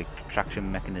actually like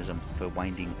traction mechanism for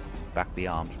winding back the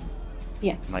arms.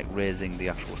 Yeah. Like raising the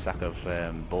actual sack of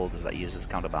boulders that use as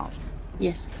counterbalance.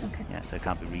 Yes. Okay. Yeah, so it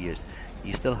can't be reused.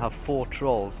 You still have 4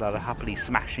 trolls that are happily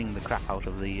smashing the crap out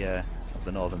of the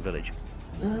northern village.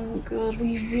 Oh god,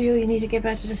 we really need to get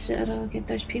back to the Citadel and get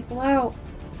those people out.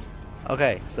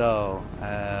 Okay, so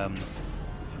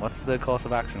what's the course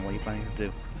of action? What are you planning to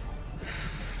do?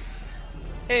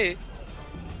 Who?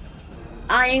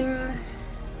 I'm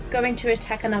going to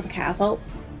attack another catapult.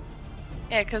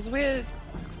 Yeah, because we're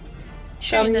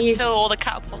shooting used- until all the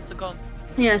catapults are gone.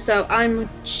 Yeah, so I'm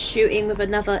shooting with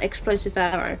another explosive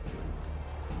arrow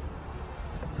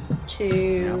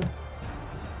to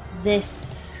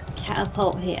this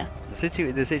catapult here.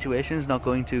 The situation is not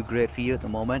going too great for you at the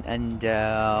moment, and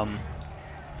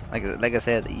like I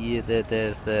said,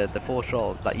 there's the 4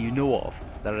 trolls that you know of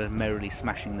that are merrily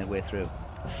smashing their way through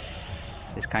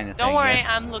this kind of thing. Don't worry, yes?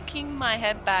 I'm looking my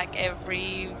head back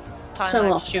every time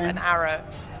So I shoot often. an arrow.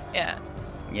 Yeah.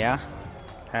 Yeah.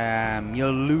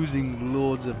 You're losing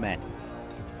loads of men,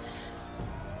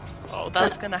 Oh,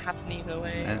 that's gonna happen either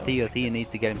way. and Theo needs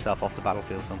to get himself off the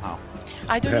battlefield somehow.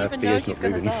 I don't even know Theo's he's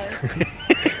not gonna moving.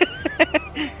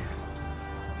 die.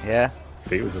 Yeah.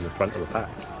 Theo's in the front of the pack.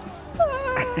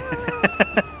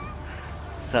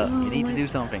 So Oh you need to my- do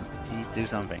something. You need to do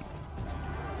something.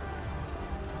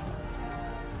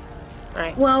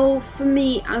 Right. Well, for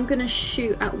me, I'm gonna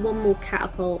shoot at one more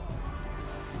catapult.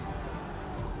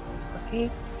 Okay.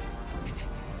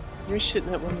 You're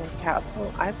shooting at one more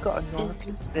catapult. I've got a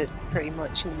Norkin that's pretty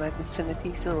much in my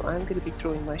vicinity, so I'm going to be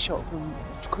throwing my shotgun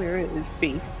square at his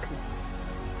face, because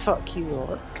fuck you,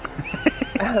 orc.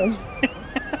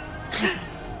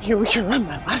 Here we can run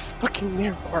my last fucking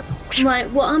mirror. Right,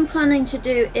 what I'm planning to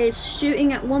do is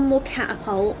shooting at one more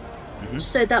catapult, Mhm.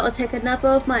 so that will take another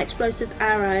of my explosive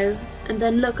arrow, and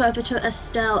then look over to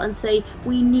Estelle and say,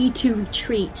 we need to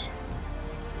retreat.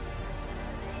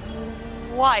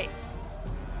 Why?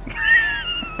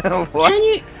 What?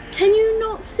 Can you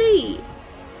not see?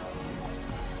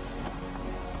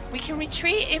 We can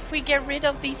retreat if we get rid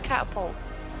of these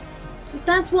catapults.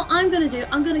 That's what I'm gonna do.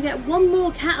 I'm gonna get one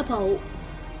more catapult.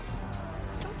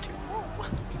 It's not too long.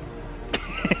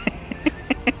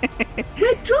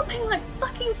 We're dropping like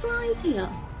fucking flies here.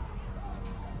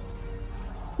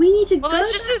 We need to Well, go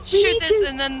let's back. just We shoot need this to-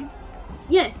 and then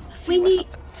Yes, see we what need.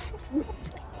 happens.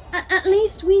 At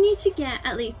least we need to get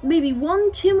at least maybe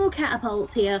 1-2 more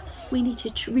catapults here. We need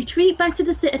to retreat back to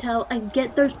the citadel and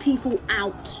get those people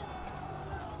out.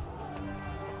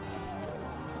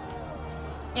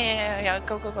 Yeah,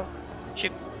 go.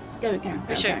 Shoot. Go.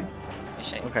 Shoot.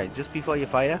 Shoot. Okay, just before you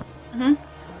fire, Mhm.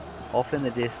 off in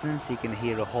the distance you can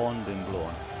hear a horn being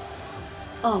blown.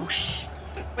 Oh Which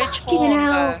fucking horn?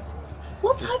 hell. though?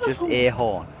 What type of Just horn? a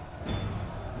horn.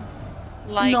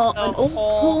 Like Not the an orc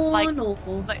horn, horn or...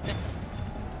 like the,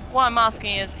 what I'm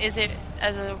asking is it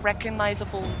as a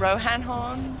recognizable Rohan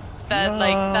horn that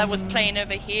that was playing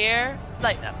over here?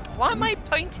 Like, why am I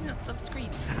pointing at the screen?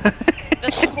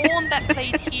 The horn that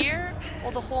played here,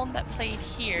 or the horn that played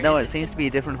here? No, Is it seems to be a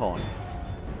different horn.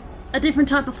 A different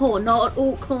type of horn, not an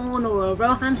orc horn or a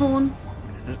Rohan horn.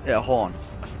 A horn.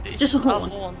 It's just a a horn.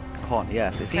 horn. Horn,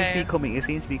 yes. It seems to be Okay. coming. It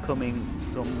seems to be coming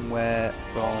somewhere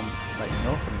from, like,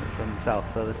 no, from the south,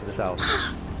 further to the south.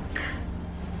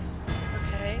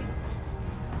 Okay.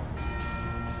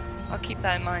 I'll keep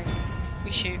that in mind.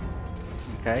 We shoot.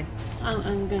 Okay.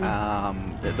 I'm gonna...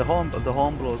 The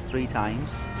horn blows 3 times.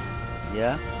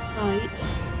 Yeah.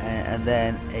 right. And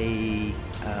then a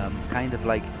kind of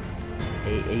like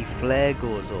a flare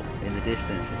goes up in the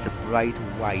distance. It's a bright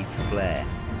white flare.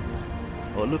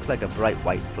 Or it looks like a bright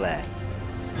white flare.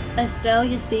 Estelle,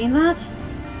 you seen that?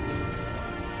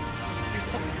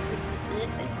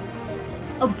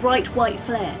 A bright white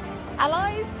flare.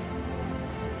 Allies?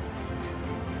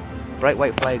 Bright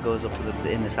white flare goes up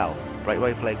in the south. Bright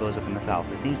white flare goes up in the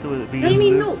south. It seems to be. What do you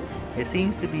mean north? It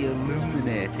seems to be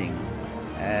illuminating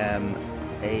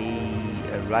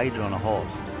a rider on a horse.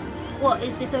 What,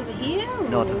 is this over here?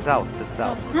 No, or- to the south. To the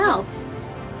south. South.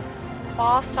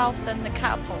 Far south than the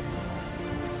catapults.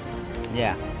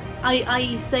 Yeah.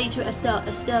 I say to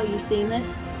Estelle, you seen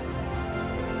this?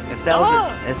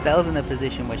 Estelle's in a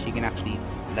position where she can actually,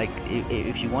 like,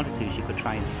 if she wanted to, she could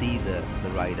try and see the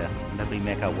rider and definitely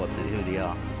make out who they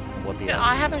are and what they Yeah,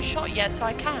 are. I haven't shot yet, so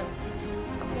I can.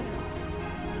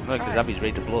 Look, because Abby's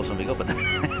ready to blow something up at them.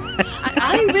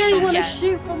 I really want to Yeah.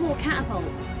 shoot one more catapult.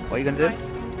 What are you gonna do?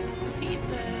 See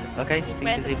the Okay,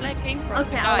 where see the if flare came from. Okay,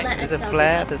 the I'll guy. let there's a Estelle do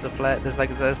flare. that. There's a flare. There's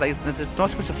not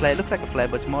so much a flare. It looks like a flare,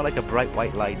 but it's more like a bright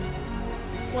white light.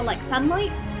 Well, like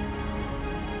sunlight?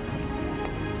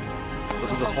 But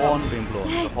there's a horn being blown.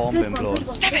 Yes, a horn good being one, blown. good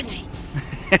one. 70!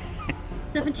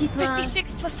 70 plus...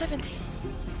 56 plus 70.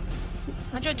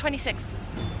 126.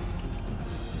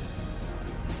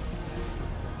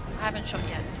 I haven't shot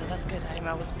yet, so that's good.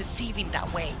 I was perceiving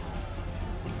that way.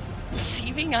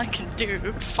 Perceiving I can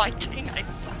do, fighting I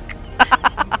suck.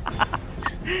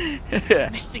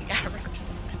 Missing arrows.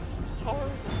 It's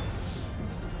horrible.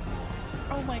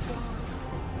 Oh my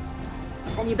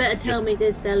god. And you better tell Just- me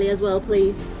this, Sally, as well,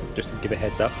 please. Just to give a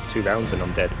heads up, 2 rounds and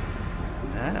I'm dead.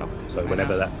 I know. So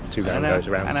whenever that 2 I round know. goes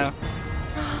around, I know. just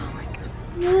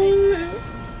Pray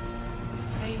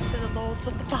to the lords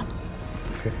of the thunder.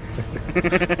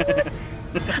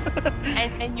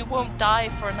 and you won't die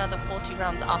for another 40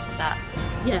 rounds after that.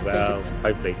 Yeah, Well, basically.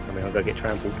 hopefully. I mean, I'm gonna get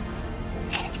trampled.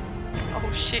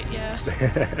 Oh shit, yeah.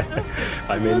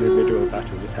 I'm in the middle of a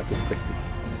battle. This happens quickly.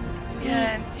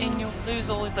 Yeah, and you'll lose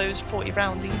all of those 40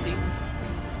 rounds easy.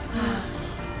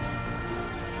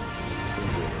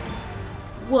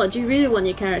 What, do you really want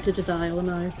your character to die or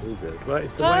no? All good. Well,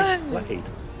 it's the way it's No. played.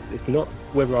 It's not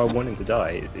whether I want him to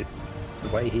die. It's the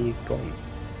way he's gone.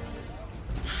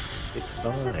 It's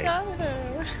fine.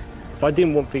 No. If I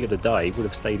didn't want Vigor to die, he would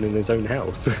have stayed in his own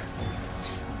house.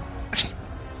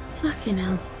 Fucking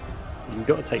hell. You've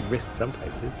got to take risks some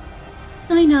places.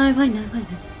 I know.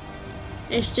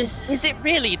 It's just... Is it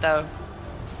really though?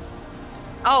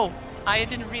 Oh, I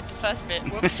didn't read the first bit.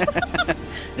 Whoops.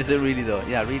 Is it really though?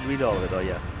 Yeah, read all of it though.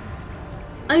 Yes.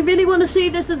 I really want to see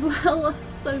this as well.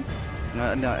 So,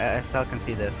 No, Estelle can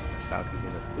see this. Estelle can see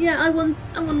this. yeah, I want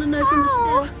to know from the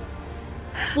Oh. start.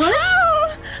 What?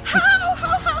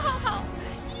 How?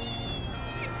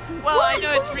 Well, I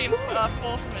know it's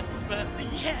reinforcements, but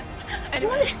yeah.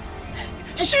 Anyway.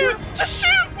 Shoot! Just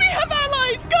shoot! We have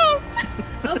allies! Go!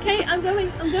 Okay, I'm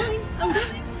going.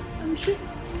 I'm shooting.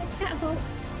 Let's catapult.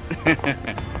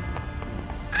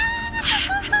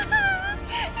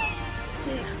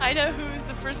 I know who's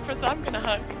the first person I'm gonna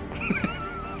hug.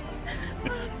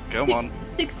 Come on.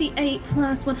 68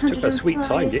 plus 105. Took a sweet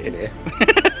time getting here.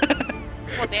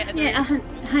 What, the enemy? Yeah,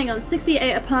 hang on.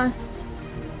 68 plus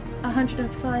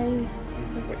 105.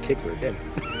 I kick her again.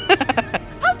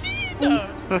 How do you know?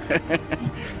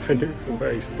 I knew from the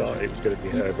very start it was going to be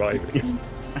her arriving.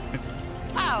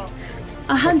 Wow.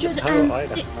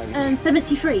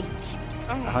 173.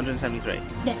 173.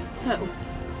 Yes, total.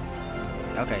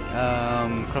 Okay.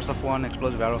 Cross off one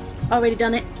explosive arrow. Already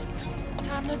done it.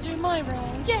 Time to do my roll.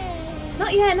 Yay!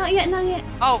 Not yet.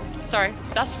 Oh, sorry.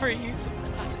 That's for you to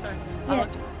attack. Sorry. Yeah.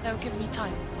 No, give me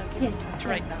time. No, give me Yes. time to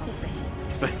write down. Yes.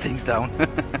 Write things down.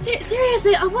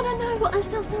 Seriously, I want to know what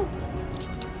Estelle said.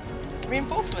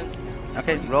 Reinforcements.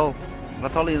 Okay, roll.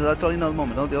 That's all you know at the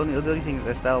moment. The only thing is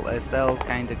Estelle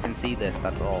kind of can see this.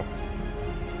 That's all.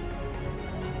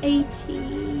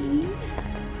 89.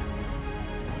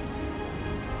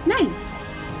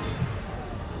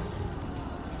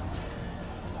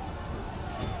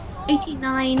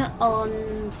 89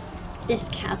 on this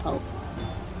catapult.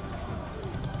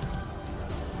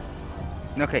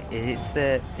 Okay, it hits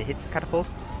the catapult.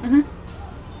 Mhm.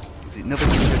 So another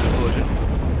huge explosion.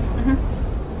 Mhm.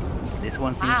 This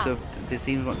one seems to have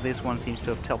this one seems to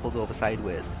have toppled over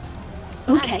sideways.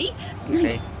 Okay. Okay,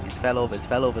 Nice. it fell over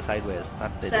sideways.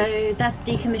 That's it. So that's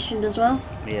decommissioned as well.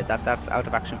 Yeah, that's out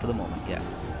of action for the moment. Yeah.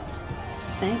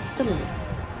 Thank the Lord.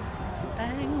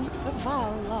 Thank the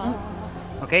Valhalla.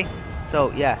 Okay,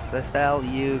 so yes, Estelle,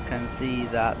 you can see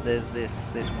that there's this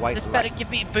white This light. better give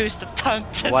me a boost of time.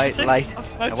 White light, of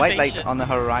a white light motivation. on the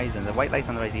horizon. The white light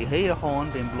on the horizon. You hear a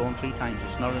horn being blown 3 times.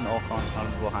 It's not an orc horn, it's not a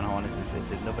Rohan horn. It's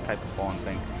another type of horn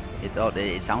thing.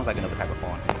 It sounds like another type of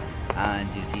horn. And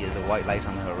you see there's a white light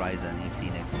on the horizon. You've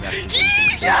seen it exactly.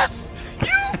 Yes!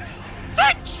 You!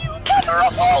 Thank you, Mother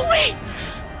of Holy!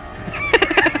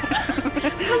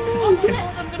 Come on,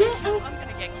 I'm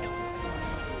gonna get killed.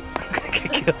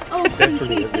 Oh, Definitely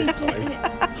please, at this please, time.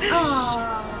 Oh.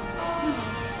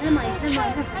 Never mind. I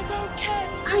don't care.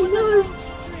 I know.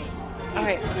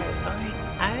 Alright.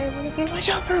 I want to get my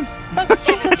shot from.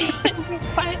 70!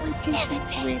 Quietly, 70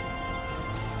 peacefully.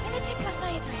 plus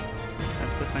 93.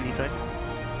 That's plus 93.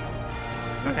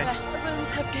 Okay. The heavens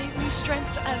have gave me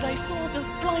strength as I saw the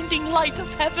blinding light of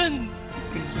heavens.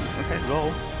 Okay,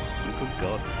 roll. Good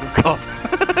God. Good God.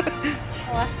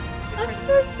 I'm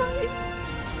so excited.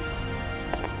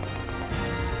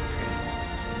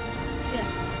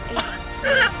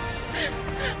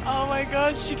 Oh my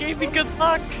god, she gave me good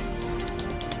luck.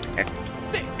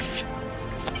 6.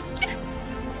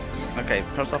 Okay,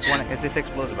 cross off one. Is this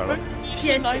explosive arrow? Yes,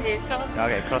 it is.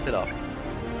 Okay, cross it off.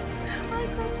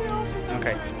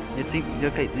 Okay.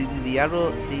 The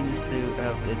arrow seems to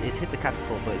have it's hit the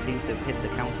catapult, but it seems to have hit the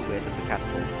counterweight of the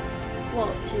catapult.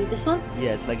 What, to this one?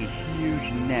 Yeah, it's like a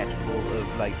huge net full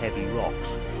of like heavy rocks,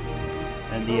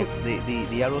 and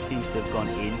the arrow seems to have gone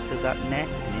into that net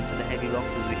and into the heavy rocks.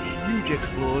 There's a huge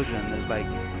explosion. There's like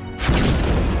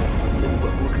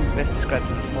what can best described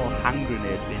as a small hand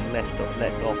grenade being let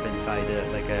off inside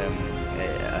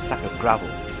a sack of gravel.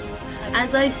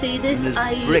 As I see this, And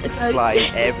I there's bricks go, flying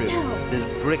yes, everywhere. Estelle.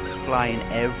 There's bricks flying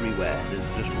everywhere. There's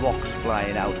just rocks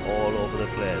flying out all over the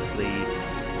place.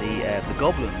 The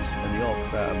goblins and the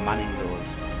orcs that are manning those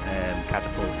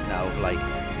catapults now have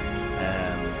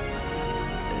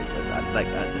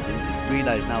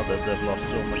realise now that they've lost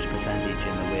so much percentage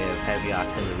in the way of heavy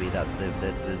artillery that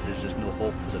there's just no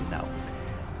hope for them now.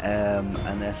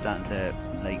 And they're starting to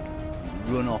like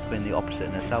run off in the opposite,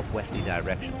 in a southwesterly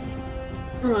direction.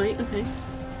 Right, okay.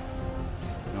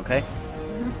 Okay?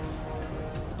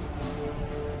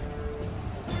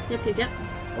 Yep.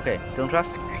 Okay, don't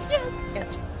trust.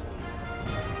 Yes.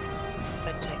 It's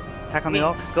my turn. Attack on the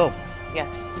orc, go.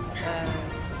 Yes.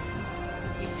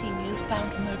 You see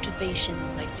newfound motivation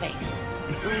in my face.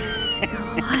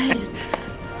 God.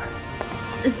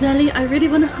 Zelly, I really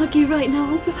want to hug you right now.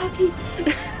 I'm so happy.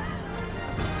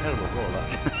 Terrible roll, that.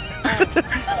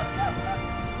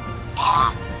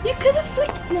 You could have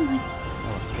flicked. No.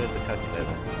 Oh, straight to the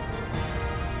calculator.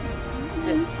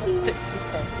 It's plus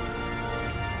 66.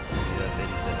 Yeah, that's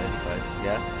 87, 85.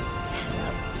 Yeah?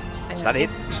 And Is that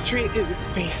it? Straight in his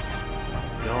face.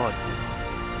 Oh, God.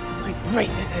 Like right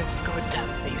in his goddamn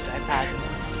face. I'm bad.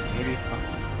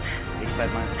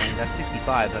 85 minus 20, that's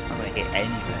 65, that's not going to hit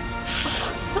anything.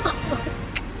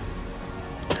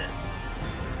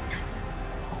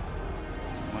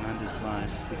 100 smash,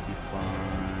 65.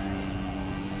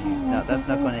 No, that's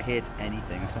not going to hit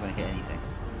anything, that's not going to hit anything.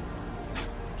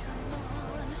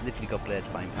 Literally got blades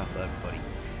flying past everybody.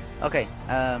 Okay,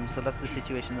 so that's the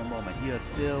situation at the moment. You're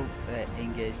still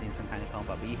engaged in some kind of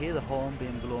combat, but you hear the horn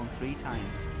being blown 3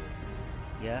 times.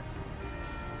 Yes?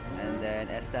 And then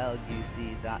Estelle, you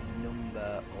see that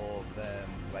number of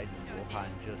riders of Warpan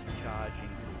just charging